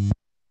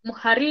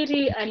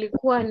 Mhariri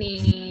alikuwa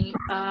ni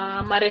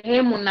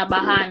marehemu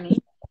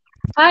Nabahani.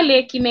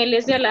 Pale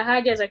kimeelezea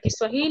lahaja za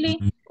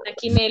Kiswahili na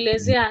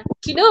kimeelezea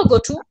kidogo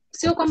tu,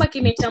 sio kwamba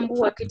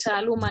kimechambua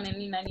kitaaluma na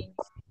nini na nini.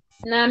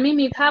 Na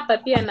mimi hapa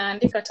pia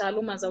naandika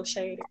taaluma za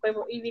ushairi. Kwa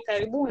hivyo hivi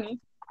karibuni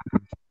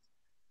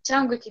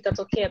changu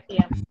kitatokea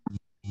pia.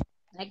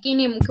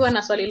 Lakini mkiwa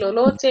na swali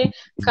lolote,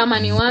 kama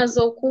ni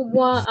wazo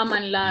kubwa ama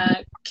ni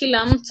la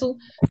kila mtu,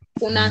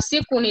 kuna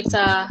siku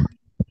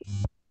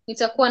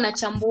nitakuwa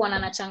nachambua na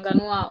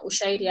nachanganua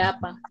ushairi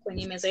hapa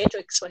kwenye meza yetu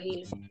ya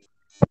Kiswahili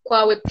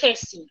kwa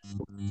wepesi.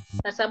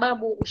 Na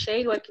sababu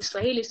ushairi wa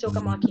Kiswahili sio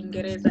kama wa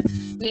Kiingereza,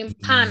 ni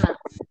mpana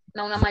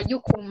na una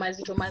majukumu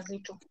mazito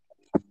mazito.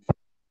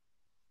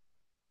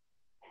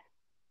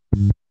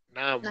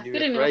 Naam,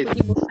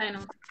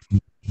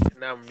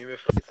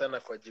 nimefurahi sana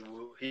kwa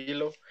jibu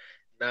hilo,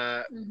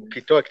 na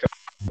ukitoa kitabu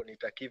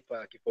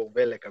nitakipa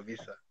kipaumbele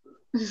kabisa.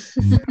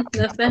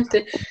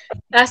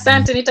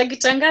 Asante,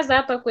 nitakitangaza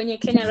hapa kwenye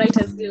Kenya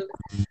Writers Guild.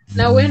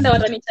 Na huenda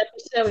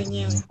watanichapisha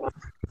wenyewe.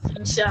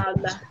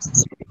 Inshallah.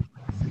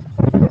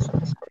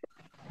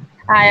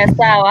 Haya,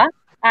 sawa.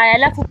 Haya,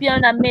 alafu pia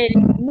na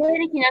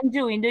Mary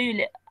kinamjui ndio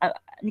yule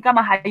ni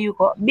kama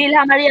hayuko.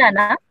 Bilha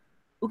Mariana,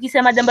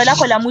 ukisema jambo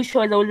lako la mwisho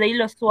waweza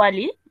hilo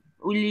swali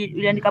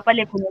uliandika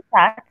pale kwenye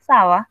chat,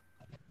 sawa?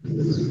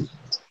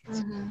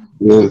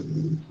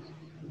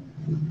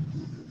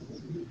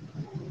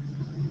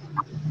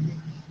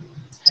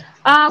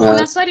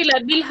 Kuna swali la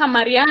Bilha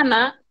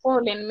Mariana,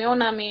 pole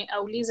nimeona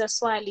ameuliza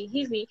swali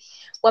hivi: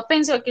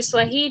 wapenzi wa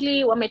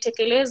Kiswahili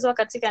wametekelezwa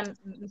katika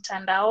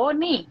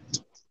mtandaoni?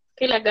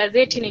 Kila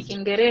gazeti ni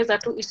Kiingereza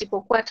tu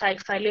isipokuwa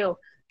Taifa Leo.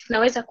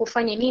 Tunaweza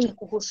kufanya nini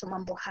kuhusu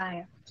mambo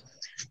haya?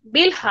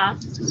 Bilha,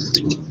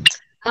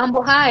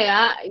 mambo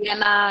haya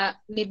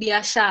ni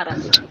biashara.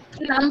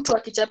 Kila mtu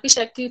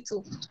akichapisha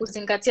kitu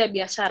kuzingatia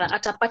biashara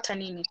atapata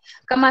nini?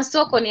 Kama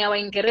soko ni ya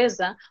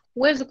Waingereza,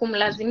 huwezi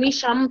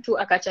kumlazimisha mtu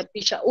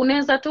akachapisha.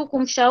 Unaweza tu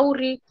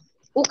kumshauri,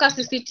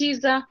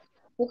 ukasisitiza,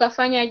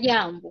 ukafanya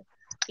jambo.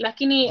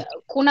 Lakini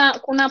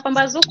kuna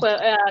pambazuko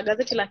ya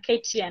gazeti la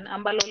KTN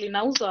ambalo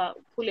linauzwa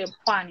kule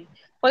Pwani.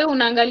 Kwa hiyo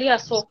unaangalia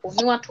soko,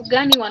 ni watu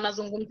gani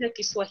wanazungumzia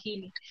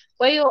Kiswahili.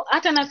 Kwa hiyo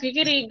hata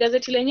nafikiri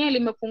gazeti lenyewe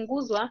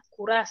limepunguzwa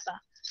kurasa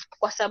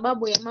kwa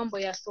sababu ya mambo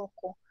ya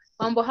soko.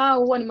 Mambo haya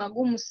huwa ni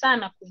magumu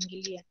sana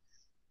kuingilia.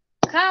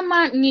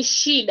 Kama ni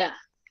shida,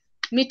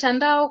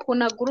 mitandao,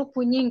 kuna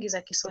grupu nyingi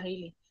za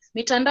Kiswahili.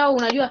 Mitandao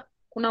unajua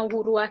kuna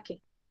uhuru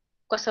wake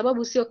kwa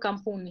sababu sio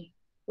kampuni.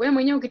 Wewe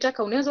mwenyewe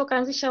ukitaka unaweza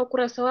kuanzisha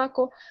ukurasa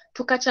wako,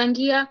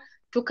 tukachangia,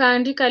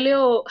 tukaandika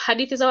leo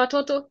hadithi za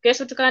watoto,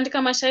 kesho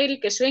tukaandika mashairi,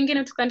 kesho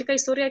wengine tukaandika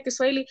historia ya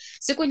Kiswahili,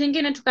 siku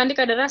nyingine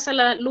tukaandika darasa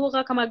la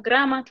lugha kama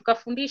grama,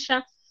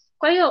 tukafundisha.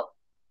 Kwa hiyo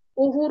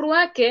uhuru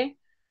wake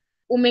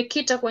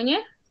umekita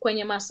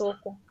kwenye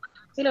masoko.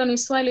 Hilo ni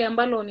swali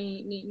ambalo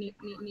ni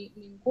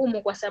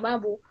ngumu kwa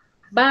sababu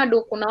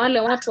bado kuna wale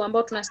watu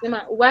ambao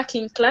tunasema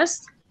working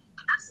class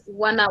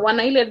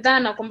wana ile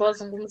dhana kwamba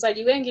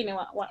wazungumzaji wengi ni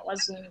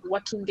wazungu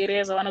wa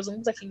Kiingereza,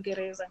 wanazungumza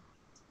Kiingereza.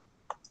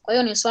 Kwa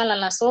hiyo ni swala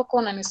la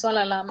soko na ni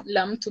swala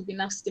la mtu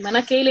binafsi.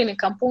 Manake ile ni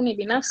kampuni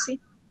binafsi,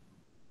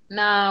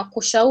 na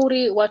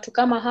kushauri watu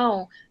kama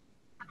hao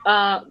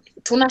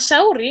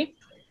tunashauri,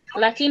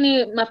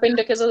 lakini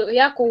mapendekezo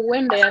yako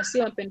huenda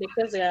yasiyo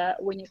mapendekezo ya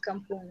wenye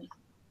kampuni.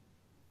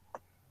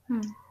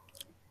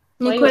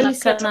 Ni kweli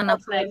sana na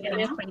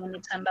kwenye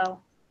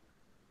mitandao.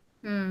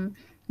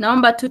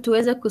 Naomba tu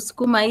tuweze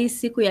kusukuma hii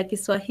siku ya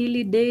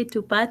Kiswahili Day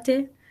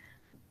tupate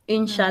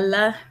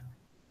inshallah.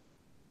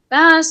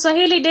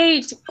 Swahili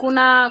Day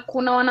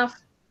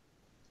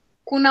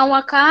kuna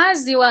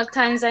wakaazi wa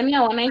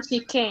Tanzania wanaishi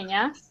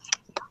Kenya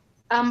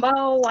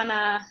ambao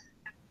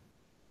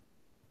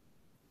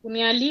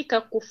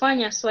kunialika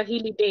kufanya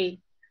Swahili Day.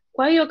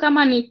 Kwa hiyo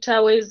kama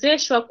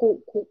nitawezeshwa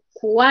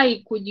kuwahi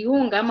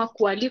kujiunga ama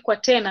kualikwa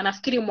tena,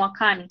 nafikiri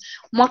mwakani.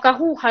 Mwaka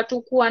huu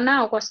hatukuwa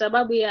nao kwa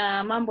sababu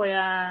ya mambo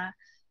ya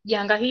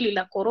janga hili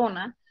la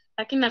corona,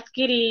 lakini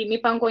nafikiri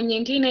mipango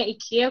nyingine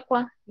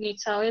ikiwekwa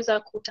nitaweza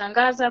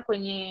kutangaza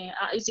kwenye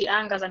hizi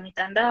anga za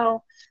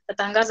mitandao,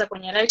 natangaza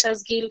kwenye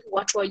Writers Guild,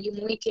 watu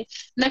wajumuike.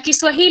 Na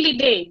Kiswahili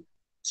Day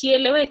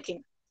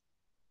kieleweke.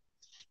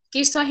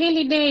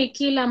 Kiswahili Day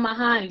kila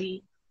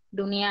mahali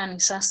duniani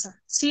sasa.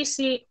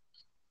 Sisi,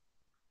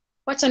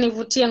 wacha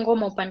nivutie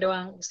ngoma upande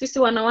wangu. Sisi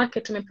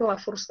wanawake tumepewa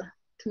fursa,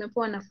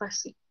 tumepewa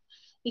nafasi.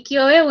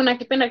 Ikiwa wewe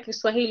unakipenda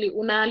Kiswahili,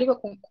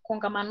 unaalikwa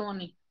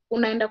kongamanoni,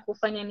 unaenda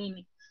kufanya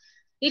nini?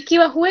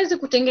 Ikiwa huwezi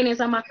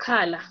kutengeneza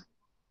makala,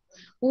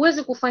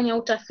 huwezi kufanya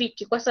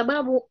utafiti, kwa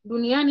sababu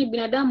duniani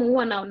binadamu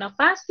huwa na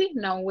nafasi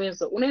na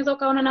uwezo. Unaweza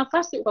ukaona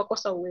nafasi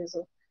ukakosa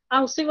uwezo,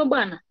 au sivyo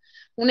bwana?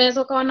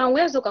 Unaweza ukawa na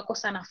uwezo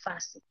ukakosa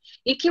nafasi.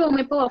 Ikiwa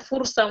umepewa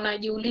fursa,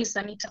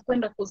 unajiuliza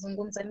nitakwenda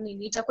kuzungumza nini,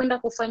 nitakwenda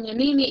kufanya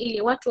nini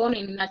ili watu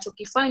waone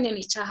ninachokifanya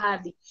ni cha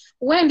hadhi.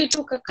 Uendi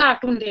tu kakaa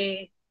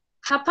tunde.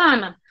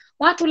 Hapana,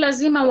 watu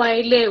lazima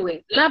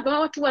waelewe, labda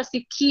watu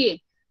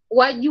wasikie,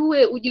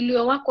 wajue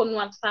ujulio wako ni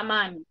wa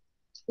thamani.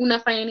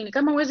 Unafanya nini?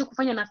 Kama huwezi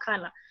kufanya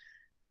nakala,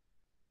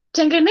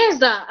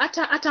 tengeneza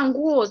hata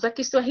nguo za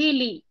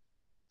Kiswahili,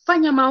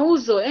 fanya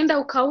mauzo, enda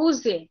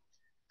ukauze,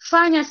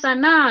 fanya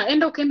sanaa,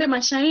 enda ukaimbe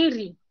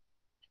mashairi,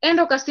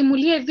 enda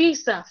ukasimulie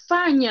visa,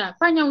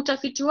 fanya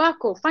utafiti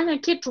wako, fanya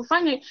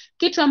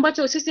kitu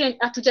ambacho sisi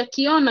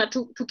hatujakiona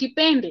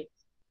tukipende.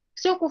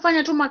 Sio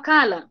kufanya tu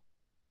makala.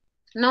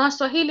 Na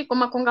Waswahili kwa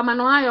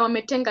makongamano haya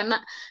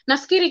wametenga,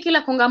 nafikiri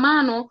kila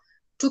kongamano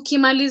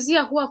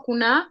tukimalizia huwa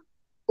kuna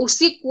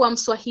usiku wa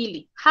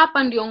Mswahili.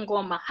 Hapa ndio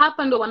ngoma,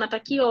 hapa ndio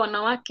wanatakiwa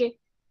wanawake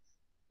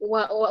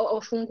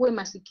wafungue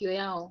masikio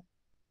yao,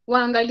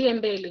 waangalie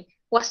mbele,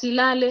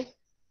 wasilale,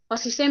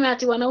 wasiseme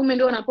ati wanaume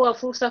ndio wanapewa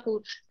fursa.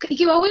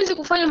 Ikiwa huwezi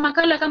kufanya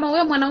makala kama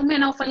wewe mwanaume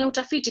na ufanya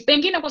utafiti,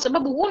 pengine kwa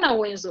sababu huna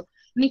uwezo,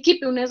 ni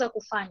kipi unaweza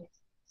kufanya?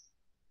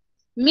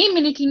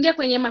 Mimi nikiingia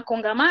kwenye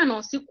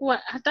makongamano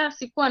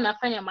sikuwa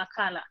nafanya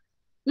makala.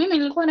 Mimi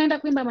nilikuwa naenda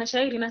kuimba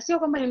mashairi, na sio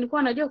kwamba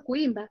nilikuwa najua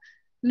kuimba,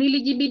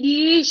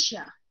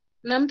 nilijibidiisha.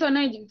 Na mtu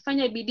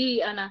anayefanya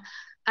bidii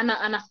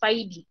ana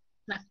faidi,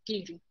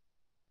 nafikiri.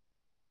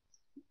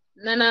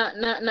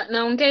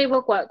 Naongea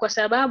hivyo kwa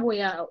sababu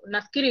ya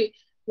nafikiri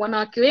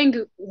wanawake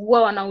wengi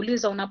huwa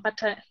wanauliza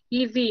unapata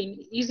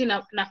hizi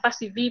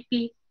nafasi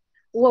vipi?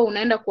 Huwa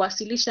unaenda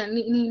kuwasilisha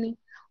nini?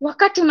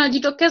 Wakati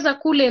unajitokeza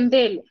kule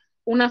mbele,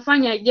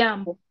 unafanya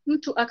jambo,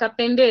 mtu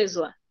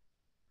akapendezwa,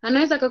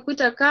 anaweza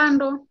akakuita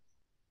kando,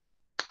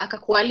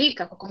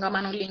 akakualika kwa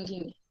kongamano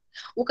lingine.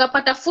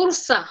 Ukapata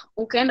fursa,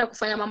 ukaenda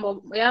kufanya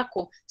mambo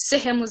yako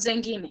sehemu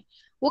zingine.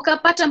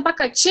 Ukapata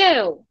mpaka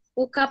cheo,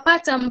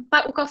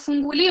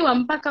 ukafunguliwa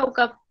mpaka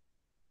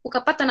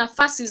ukapata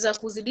nafasi za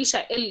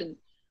kuzidisha elimu.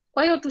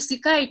 Kwa hiyo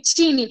tusikae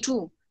chini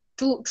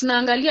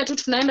tunaangalia tu,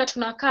 tunaenda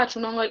tunakaa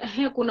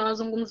tunaangalia kuna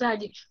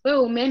wazungumzaji. Wewe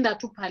umeenda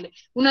tu pale,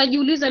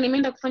 unajiuliza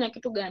nimeenda kufanya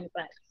kitu gani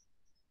pale?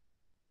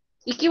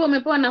 Ikiwa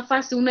umepewa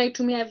nafasi,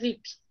 unaitumia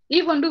vipi?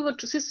 Hivyo ndivyo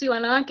sisi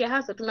wanawake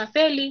hasa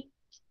tunafeli.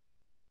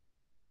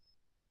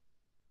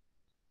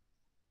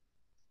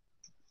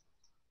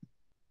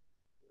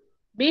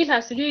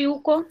 Bila sijui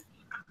huko.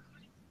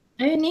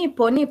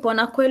 Nipo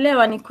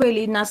nakuelewa. Ni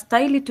kweli,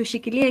 nastahili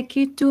tushikilie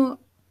kitu,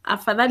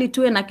 afadhali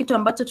tuwe na kitu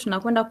ambacho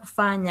tunakwenda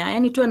kufanya,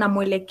 yaani tuwe na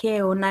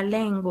mwelekeo na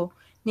lengo,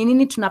 ni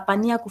nini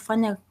tunapania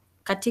kufanya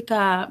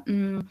katika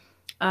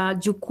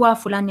jukwaa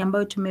fulani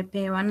ambayo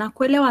tumepewa.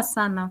 Nakuelewa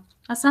sana,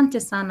 asante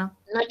sana.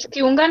 Na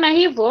tukiungana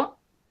hivyo,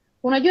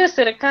 unajua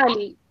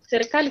serikali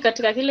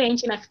katika kile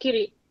nchi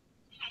nafikiri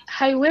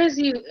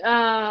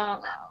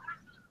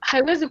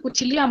haiwezi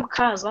kutilia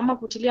mkazo ama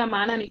kutilia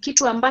maanani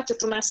kitu ambacho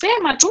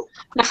tunasema tu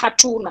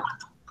na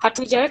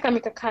hatujaweka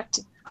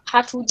mikakati,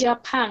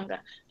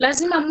 hatujapanga.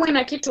 Lazima muwe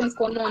na kitu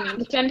mkononi,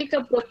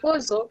 mkiandika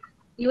proposal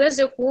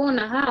iweze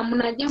kuona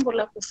mna jambo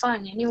la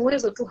kufanya. Ni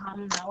uwezo tu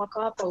hamna,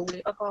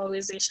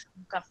 wakawawezesha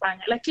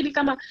mkafanya. Lakini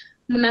kama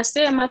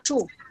mnasema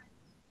tu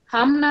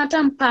hamna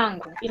hata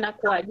mpango,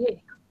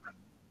 inakuwaje?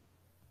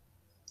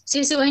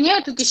 Sisi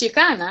wenyewe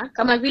tukishikana,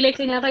 kama vile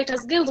Kenya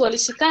Writers Guild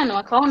walishikana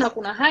wakaona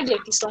kuna haja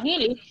ya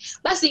Kiswahili,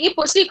 basi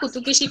ipo siku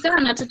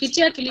tukishikana,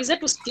 tukitia akili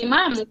zetu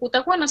stimamu,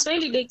 kutakuwa na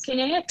Swahili Day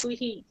Kenya yetu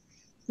hii.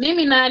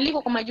 Mimi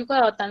naaliko kwa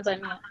majukwaa wa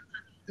Tanzania.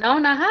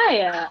 Naona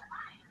haya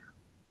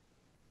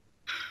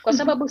kwa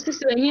sababu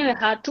sisi wenyewe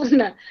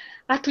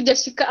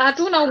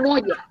hatuna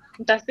umoja,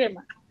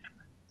 nitasema.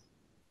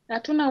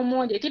 Hatuna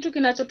umoja. Kitu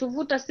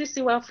kinachotuvuta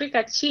sisi wa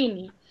Afrika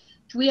chini,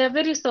 we are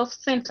very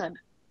self-centered.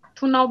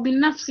 Tuna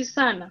ubinafsi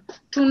sana,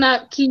 tuna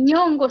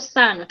kinyongo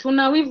sana,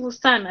 tuna wivu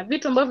sana,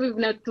 vitu ambavyo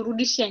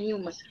vinaturudisha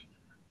nyuma.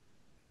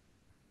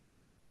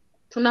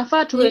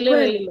 Tunafaa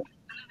tuelewe hilo.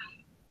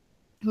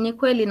 Ni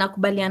kweli,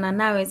 nakubaliana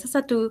nawe.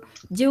 Sasa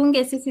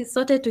tujiunge sisi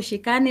sote,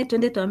 tushikane,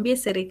 twende tuambie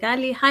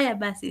serikali, haya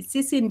basi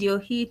sisi ndio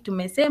hii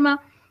tumesema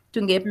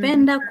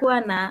tungependa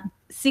kuwa na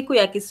siku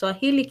ya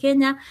Kiswahili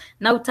Kenya,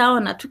 na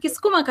utaona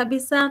tukisukuma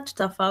kabisa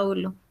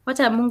tutafaulu.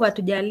 Wacha Mungu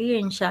atujalie,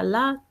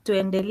 inshallah,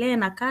 tuendelee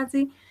na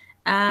kazi.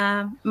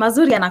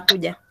 Mazuri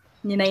yanakuja,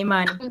 nina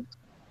imani.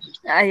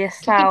 Yes,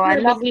 sawa.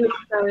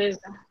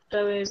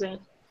 Tutaweza.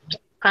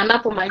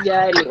 Panapo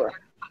majaliwa.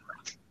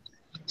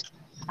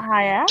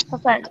 Haya,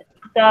 sasa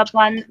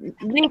tutawapa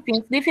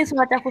briefings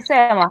unataka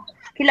kusema.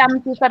 Kila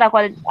mtu sasa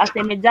kwa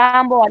aseme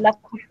jambo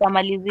alafu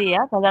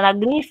tutamalizia. Sasa na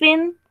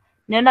briefing,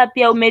 naona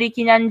pia Mary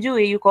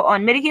Kinyanjui yuko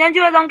on. Mary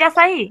Kinyanjui anaongea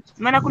sahihi?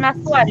 Maana kuna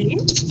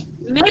swali.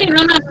 Mary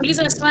naona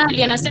anauliza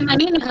swali, anasema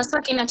nini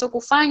hasa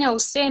kinachokufanya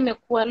useme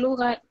kuwa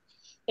lugha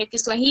ya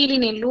Kiswahili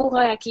ni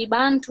lugha ya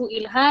Kibantu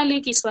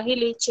ilhali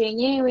Kiswahili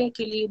chenyewe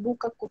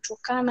kiliibuka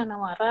kutokana na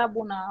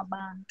Waarabu na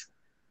Wabantu?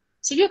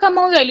 Sijui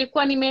kama huyo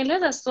alikuwa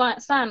nimeeleza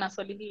sana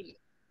swali hili.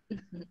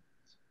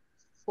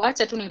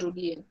 Wacha tu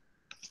nirudie.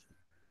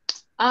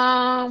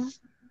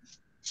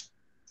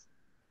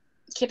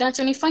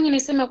 kinachonifanya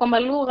niseme kwamba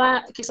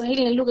lugha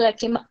Kiswahili ni lugha ya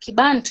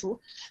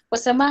Kibantu kwa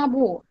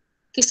sababu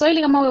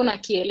Kiswahili kama wewe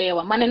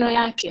unakielewa maneno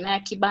yake na ya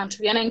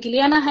Kibantu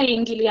yanaingiliana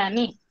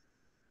hayaingiliani.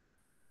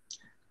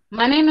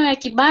 Maneno ya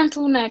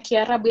Kibantu na ya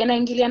Kiarabu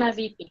yanaingiliana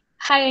vipi?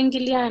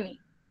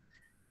 Hayaingiliani.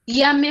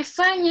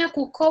 Yamefanya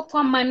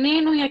kukopwa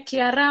maneno ya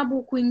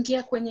Kiarabu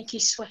kuingia kwenye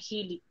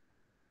Kiswahili.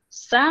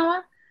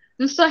 Sawa?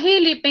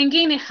 Mswahili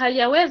pengine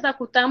hajaweza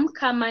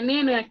kutamka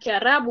maneno ya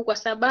Kiarabu kwa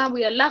sababu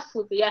ya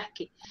lafudhi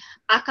yake.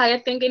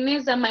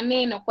 Akayatengeneza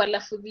maneno kwa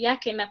lafudhi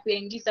yake na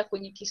kuyaingiza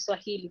kwenye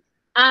Kiswahili.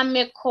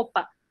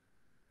 Amekopa.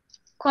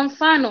 Kwa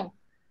mfano,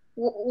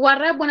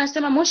 Waarabu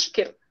wanasema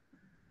mushkil.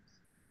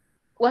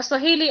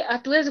 Waswahili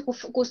hatuwezi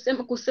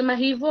kusema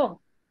hivyo.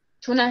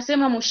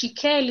 Tunasema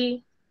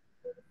mushikeli.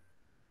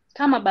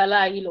 Kama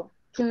balaa hilo.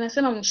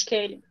 Tunasema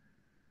mushkeli.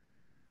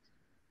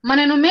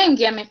 Maneno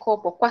mengi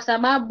yamekopwa kwa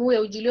sababu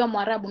ya ujilio wa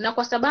Mwarabu na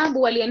kwa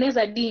sababu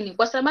walieneza dini.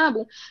 Kwa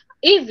sababu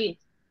hivi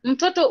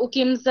mtoto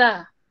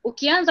ukimzaa,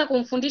 ukianza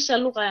kumfundisha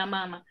lugha ya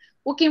mama,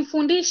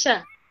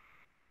 ukimfundisha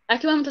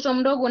akiwa mtoto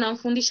mdogo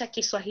unamfundisha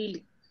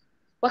Kiswahili.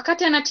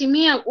 Wakati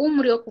anatimia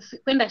umri wa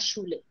kwenda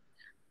shule,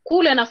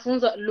 kule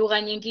anafunzwa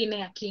lugha nyingine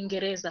ya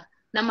Kiingereza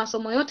na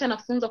masomo yote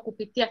anafunzwa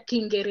kupitia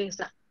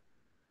Kiingereza.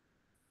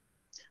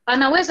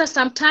 Anaweza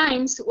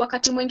sometimes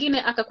wakati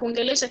mwingine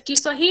akakuongelesha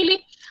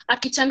Kiswahili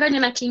akichanganya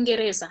na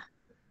Kiingereza.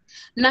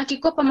 Na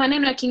akikopa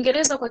maneno ya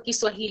Kiingereza kwa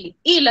Kiswahili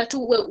ila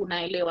tu wewe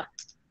unaelewa.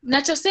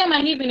 Nachosema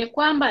hivi ni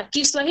kwamba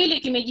Kiswahili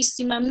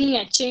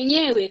kimejisimamia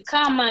chenyewe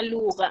kama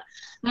lugha.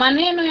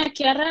 Maneno ya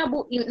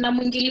Kiarabu na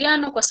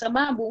mwingiliano kwa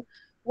sababu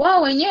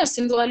wao wenyewe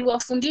ndio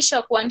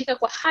waliwafundisha kuandika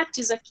kwa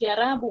hati za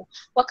Kiarabu.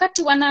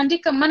 Wakati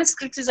wanaandika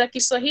manuscripts za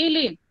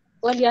Kiswahili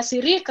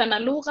waliathirika na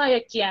lugha ya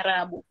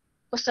Kiarabu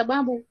kwa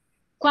sababu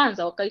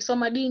kwanza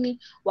wakaisoma dini,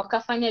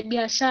 wakafanya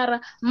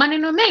biashara,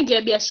 maneno mengi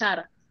ya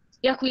biashara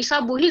ya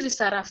kuhesabu hizi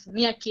sarafu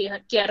ni ya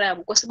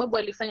Kiarabu kwa sababu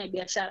walifanya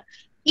biashara,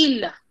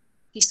 ila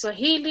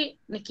Kiswahili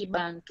ni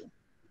Kibantu.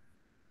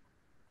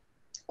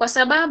 Kwa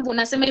sababu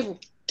nasema hivyo,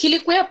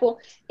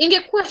 kilikuwepo,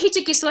 ingekuwa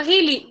hichi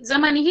Kiswahili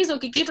zamani hizo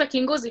kikiitwa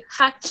Kingozi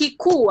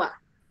hakikuwa.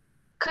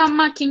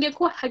 Kama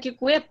kingekuwa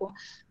hakikuwepo,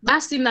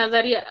 basi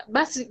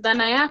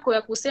dhana yako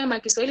ya kusema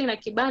Kiswahili na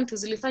Kibantu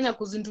zilifanya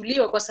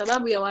kuzinduliwa kwa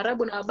sababu ya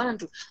Waarabu na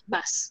Wabantu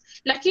basi.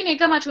 Lakini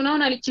kama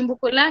tunaona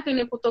chimbuko lake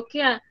ni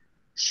kutokea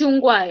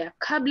Shungwaya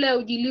kabla ya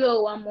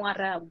ujilio wa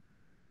Mwarabu.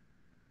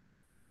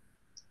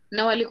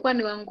 Na walikuwa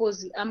ni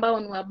Wangozi ambao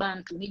ni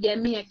Wabantu, ni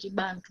jamii ya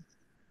Kibantu.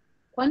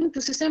 Kwa nini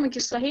tusiseme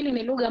Kiswahili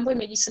ni lugha ambayo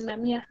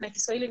imejisimamia na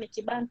Kiswahili ni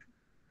Kibantu?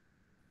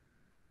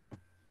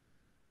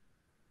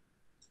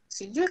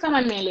 Sijui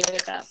kama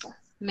nimeeleweka hapo.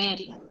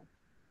 Mary.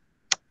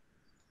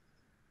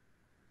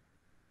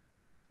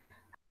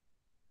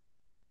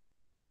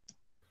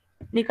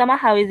 Ni kama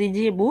hawezi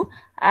jibu.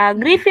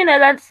 Griffin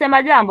anaweza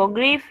sema jambo.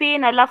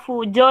 Griffin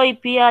alafu Joy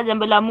pia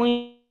jambo la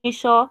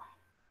mwisho.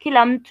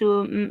 Kila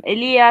mtu,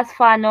 Elias,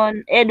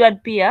 Fanon,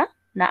 Edward pia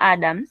na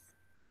Adams.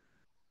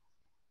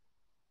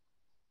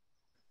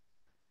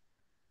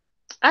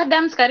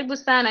 Adams, karibu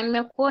sana.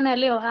 Nimekuona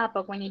leo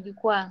hapa kwenye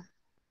jukwaa.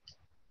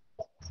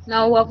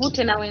 Na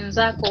uwavute na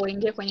wenzako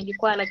waingie kwenye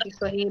jukwaa la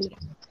Kiswahili.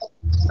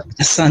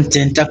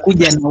 Asante,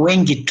 nitakuja na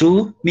wengi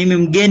tu. Mimi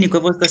mgeni kwa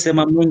hivyo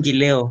sitasema mengi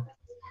leo.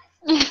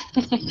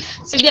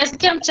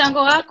 Sijasikia mchango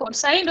wako.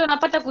 Sasa ndio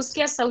napata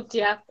kusikia sauti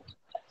yako.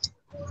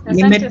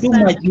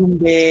 Nimetuma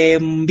jumbe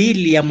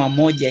 2 ama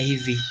 1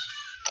 hivi.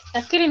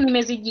 Nafikiri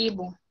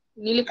nimezijibu.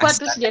 Nilikuwa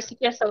tu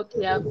sijasikia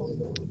sauti yako.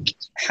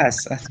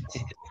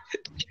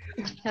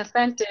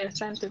 Asante.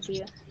 Asante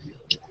pia.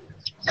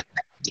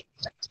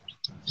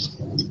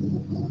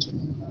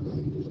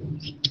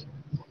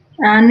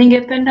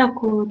 Ningependa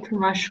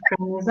kutuma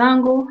shukrani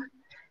zangu.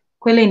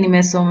 Kweli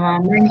nimesoma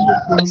mengi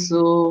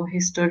kuhusu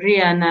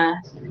historia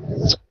na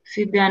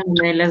Phibbian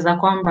imeeleza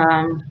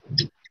kwamba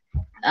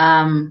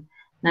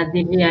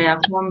nadhiria ya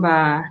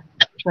kwamba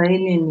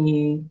Kiswahili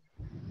ni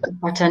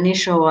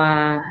upatanisho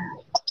wa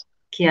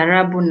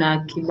Kiarabu na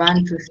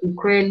Kibantu si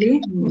kweli.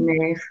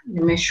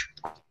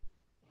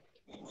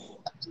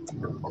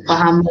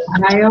 Nimefahamu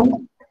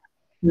hayo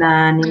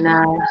na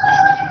ninatumai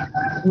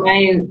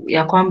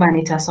ya kwamba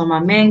nitasoma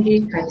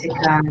mengi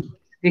katika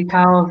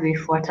vikao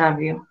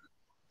vifuatavyo.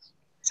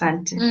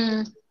 Asante.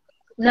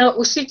 Na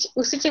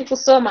usiache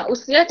kusoma,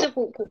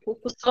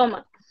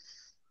 kusoma.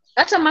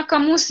 Hata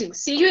makamusi,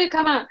 sijui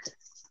kama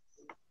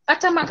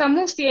hata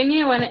makamusi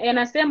yenyewe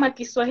yanasema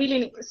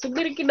Kiswahili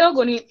subiri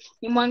kidogo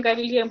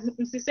nimwangalilie.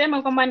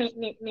 Msisema kwamba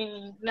ni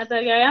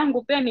nadharia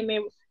yangu, pia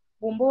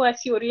nimevumbua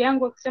theory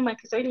yangu kusema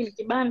Kiswahili ni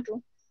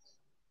Kibantu.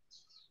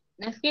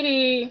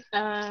 Nafikiri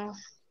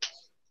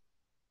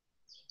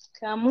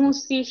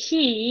kamusi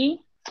hii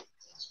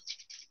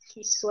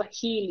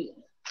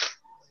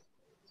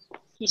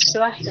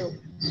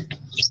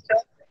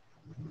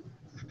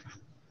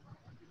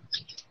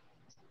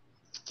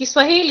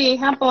Kiswahili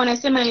hapa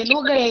wanasema ni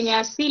lugha yenye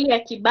asili ya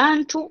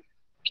Kibantu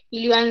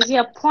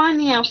iliyoanzia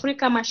pwani ya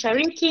Afrika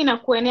Mashariki na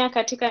kuenea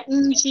katika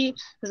nchi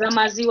za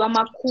maziwa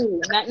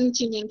makuu na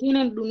nchi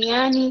nyingine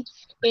duniani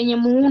yenye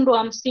muundo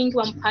wa msingi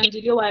wa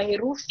mpangilio wa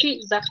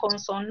herufi za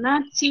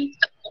konsonanti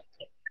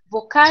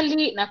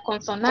vokali na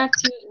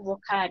konsonanti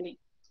vokali.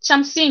 Cha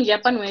msingi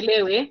hapa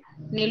nielewe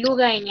ni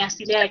lugha yenye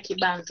asilia ya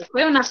Kibantu.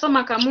 Kwa hiyo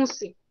nasoma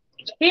kamusi.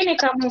 Hii ni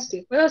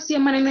kamusi. Kwa hiyo si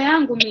maneno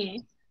yangu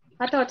mie.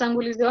 Hata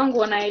watangulizi wangu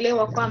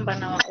wanaelewa kwamba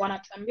na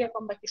wanatuambia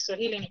kwamba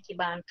Kiswahili ni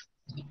Kibantu.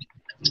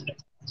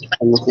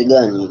 Kamusi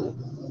gani?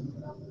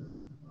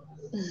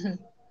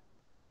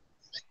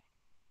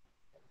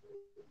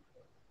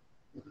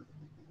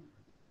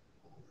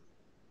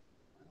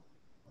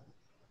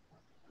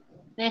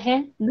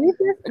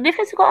 This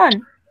is go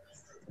on.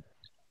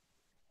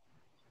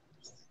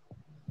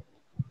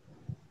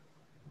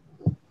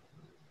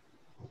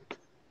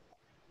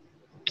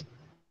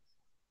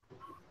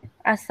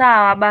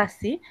 Sawa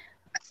basi.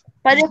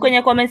 Pale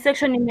kwenye comment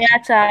section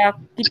nimeacha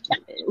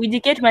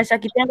wijike tumeacha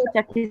kitengo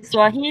cha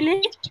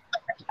Kiswahili.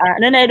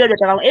 Naona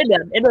Edward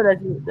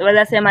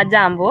wanasema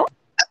jambo.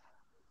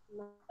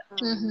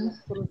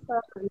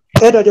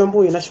 Edward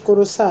Jombui,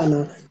 nashukuru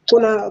sana.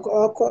 Kuna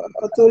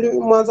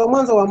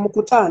mwanzo wa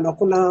mkutano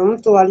kuna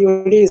mtu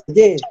aliuliza,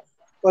 je,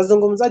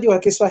 wazungumzaji wa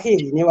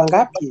Kiswahili ni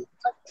wangapi?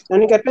 Na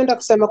ningependa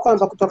kusema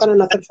kwamba kutokana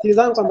na tafiti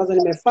zangu ambazo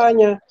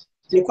nimefanya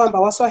ni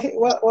kwamba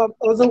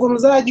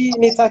wazungumzaji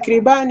ni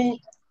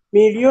takribani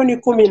milioni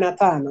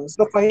 15.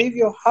 So kwa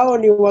hivyo hao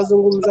ni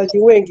wazungumzaji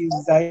wengi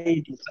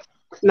zaidi.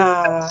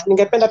 Na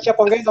ningependa pia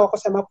kuongeza kwa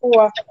kusema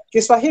kuwa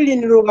Kiswahili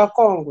ni lugha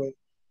kongwe.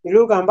 Ni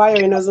lugha ambayo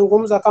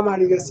inazungumzwa kama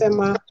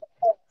alivyosema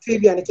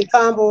Phibbian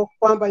kitambo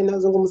kwamba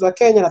inazungumzwa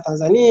Kenya na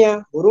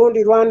Tanzania,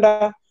 Burundi,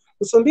 Rwanda,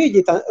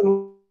 Msumbiji,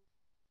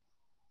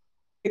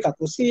 Afrika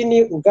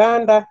Kusini,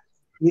 Uganda,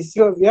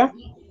 visiwa vya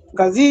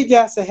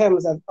Ngazija, sehemu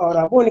za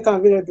Arabuni kama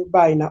vile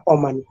Dubai na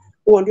Oman.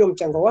 Huo ndio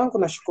mchango wangu,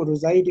 nashukuru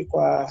zaidi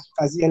kwa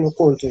kazi yenu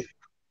kuntu.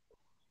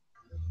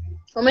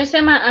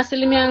 Umesema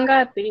asilimia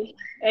ngapi,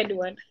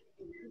 Edward?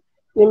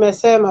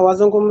 Nimesema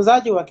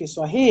wazungumzaji wa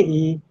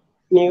Kiswahili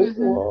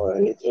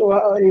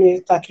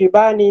ni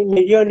takribani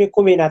milioni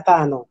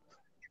 15.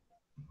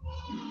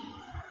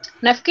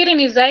 Nafikiri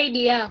ni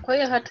zaidi ya. Kwa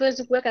hiyo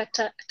hatuwezi kuweka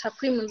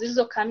takwimu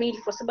zilizo kamili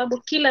kwa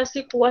sababu kila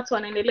siku watu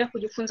wanaendelea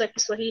kujifunza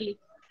Kiswahili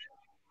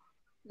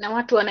na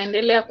watu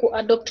wanaendelea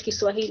kuadopt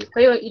Kiswahili.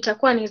 Kwa hiyo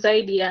itakuwa ni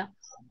zaidi ya.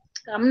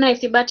 Hamna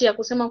ithibati ya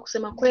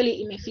kusema kweli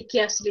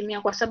imefikia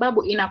asilimia kwa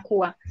sababu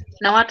inakuwa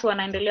na watu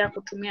wanaendelea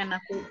kutumia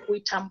na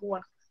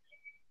kuitambua.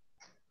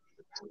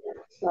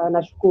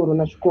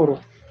 Nashukuru.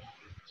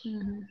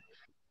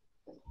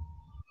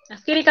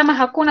 Nafikiri kama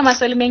hakuna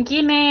maswali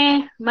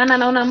mengine, maana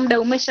naona muda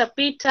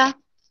umeshapita.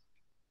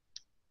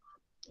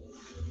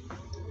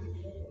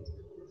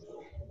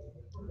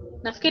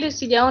 Nafikiri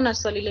sijaona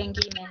swali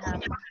lingine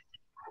hapa.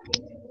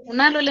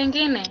 Unalo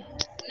lingine?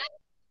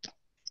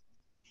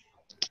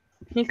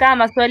 Ni kama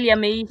maswali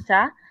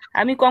yameisha.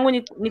 Mimi kwangu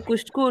ni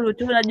kushukuru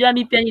tu. Unajua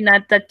mimi pia nina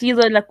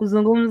tatizo la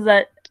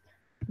kuzungumza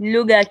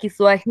lugha ya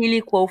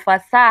Kiswahili kwa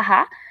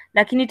ufasaha,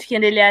 lakini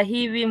tukiendelea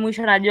hivi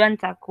mwisho najua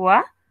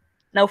nitakuwa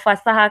na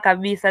ufasaha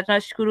kabisa.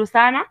 Tunashukuru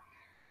sana.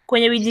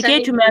 Kwenye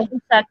WJK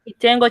tumeanzisha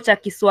kitengo cha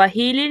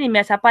Kiswahili,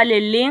 nimeacha pale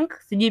link,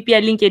 sijui pia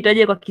link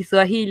itoje kwa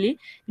Kiswahili.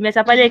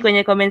 Nimeacha pale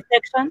kwenye comment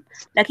section,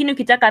 lakini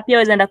ukitaka pia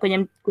waweza enda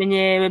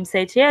kwenye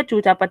website yetu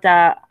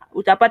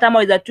utapata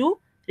maweza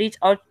tu reach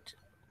out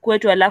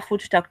kwetu, alafu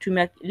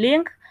tutakutumia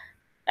link.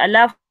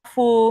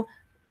 Alafu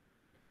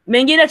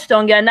mengine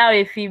tutaongea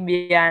nawe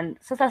Phibbian.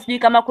 Sasa sijui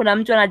kama kuna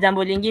mtu ana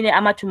jambo lingine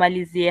ama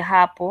tumalizie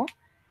hapo.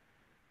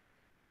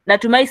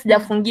 Natumai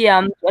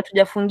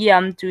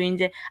hatujafungia mtu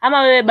nje.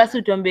 Ama wewe basi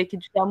utuambie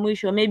kitu cha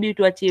mwisho, maybe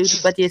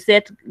tupatie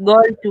set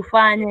goal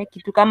tufanye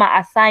kitu kama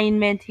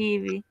assignment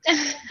hivi.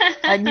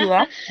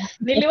 Unajua?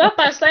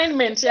 Niliwapa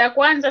assignment ya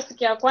kwanza,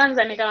 siku ya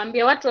kwanza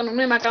nikamwambia watu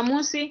wanunue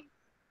makamusi.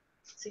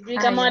 Sijui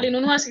kama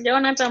walinunua,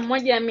 sijaona hata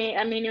mmoja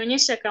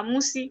amenionyesha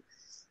kamusi.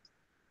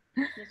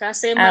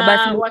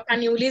 Nikasema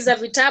wakaniuliza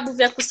vitabu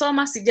vya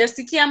kusoma,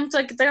 sijasikia mtu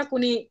akitaka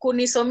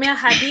kunisomea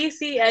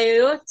hadithi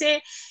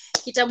yoyote,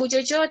 kitabu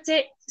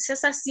chochote.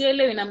 Sasa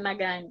sielewi namna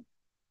gani.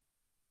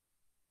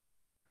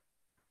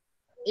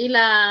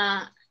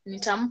 Ila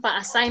nitampa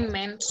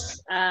assignment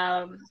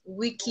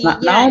wiki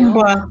ijayo,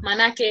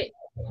 manake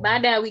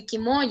baada ya wiki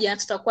moja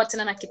tutakuwa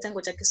tena na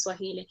kitengo cha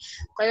Kiswahili.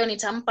 Kwa hiyo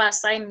nitampa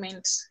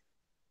assignment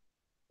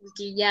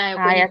wiki ijayo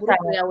kwenye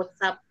grupu ya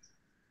WhatsApp.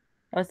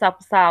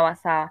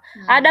 Sawa.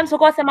 Adam,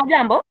 soko sema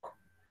jambo?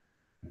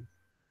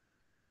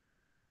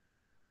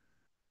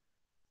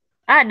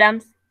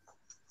 Adams.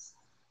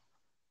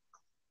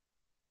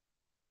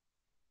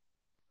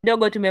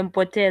 Dogo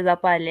tumempoteza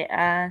pale.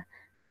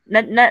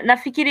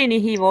 Nafikiri ni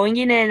hivyo.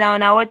 Wengine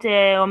naona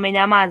wote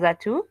wamenyamaza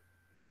tu.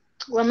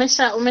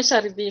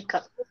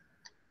 Umesharidhika.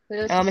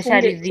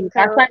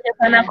 Wamesharidhika. Asante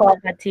sana kwa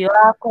wakati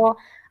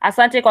wako.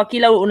 Asante kwa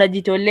kila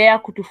unajitolea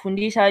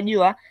kutufundisha,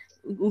 wajua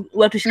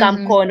watushika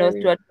mkono.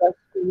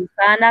 Tunashukuru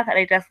sana.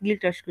 Writers Guild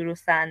tunashukuru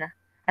sana.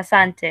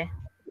 Asante.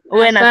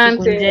 Uwe na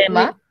siku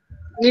njema.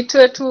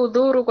 Nitoe tu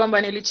udhuru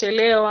kwamba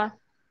nilichelewa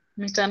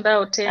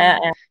mitandao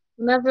tena.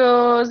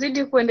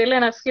 Unavyozidi kuendelea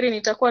nafikiri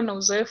nitakuwa na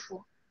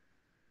uzoefu.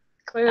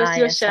 Kwa hiyo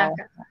sio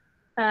shaka.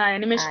 Haya,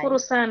 nimeshukuru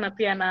sana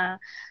pia na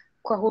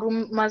kwa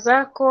huruma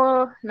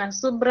zako na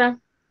subra.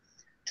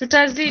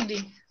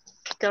 Tutazidi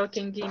kikao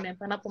kingine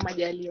panapo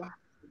majaliwa.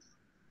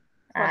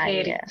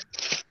 Kwaheri.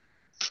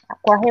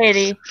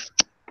 Kwaheri.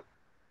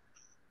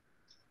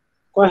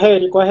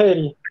 Kwaheri,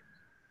 kwaheri.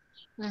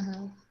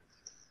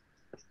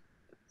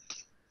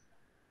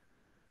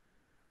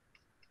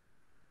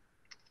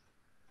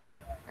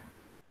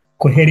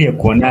 Kwaheri ya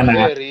kuonana.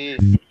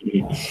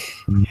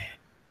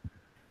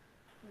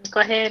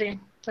 Kwaheri.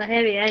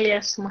 Kwaheri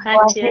alias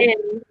Muhatia. Kwaheri.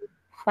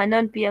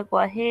 Fanon pia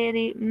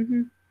kwaheri.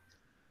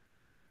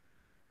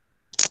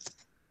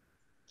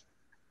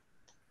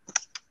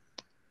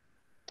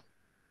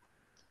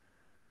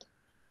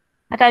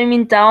 Hata mimi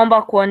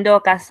nitaomba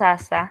kuondoka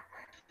sasa.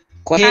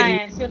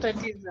 Haya, sio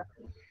tatizo.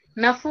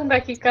 Nafunga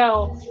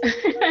kikao.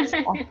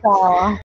 Sawa.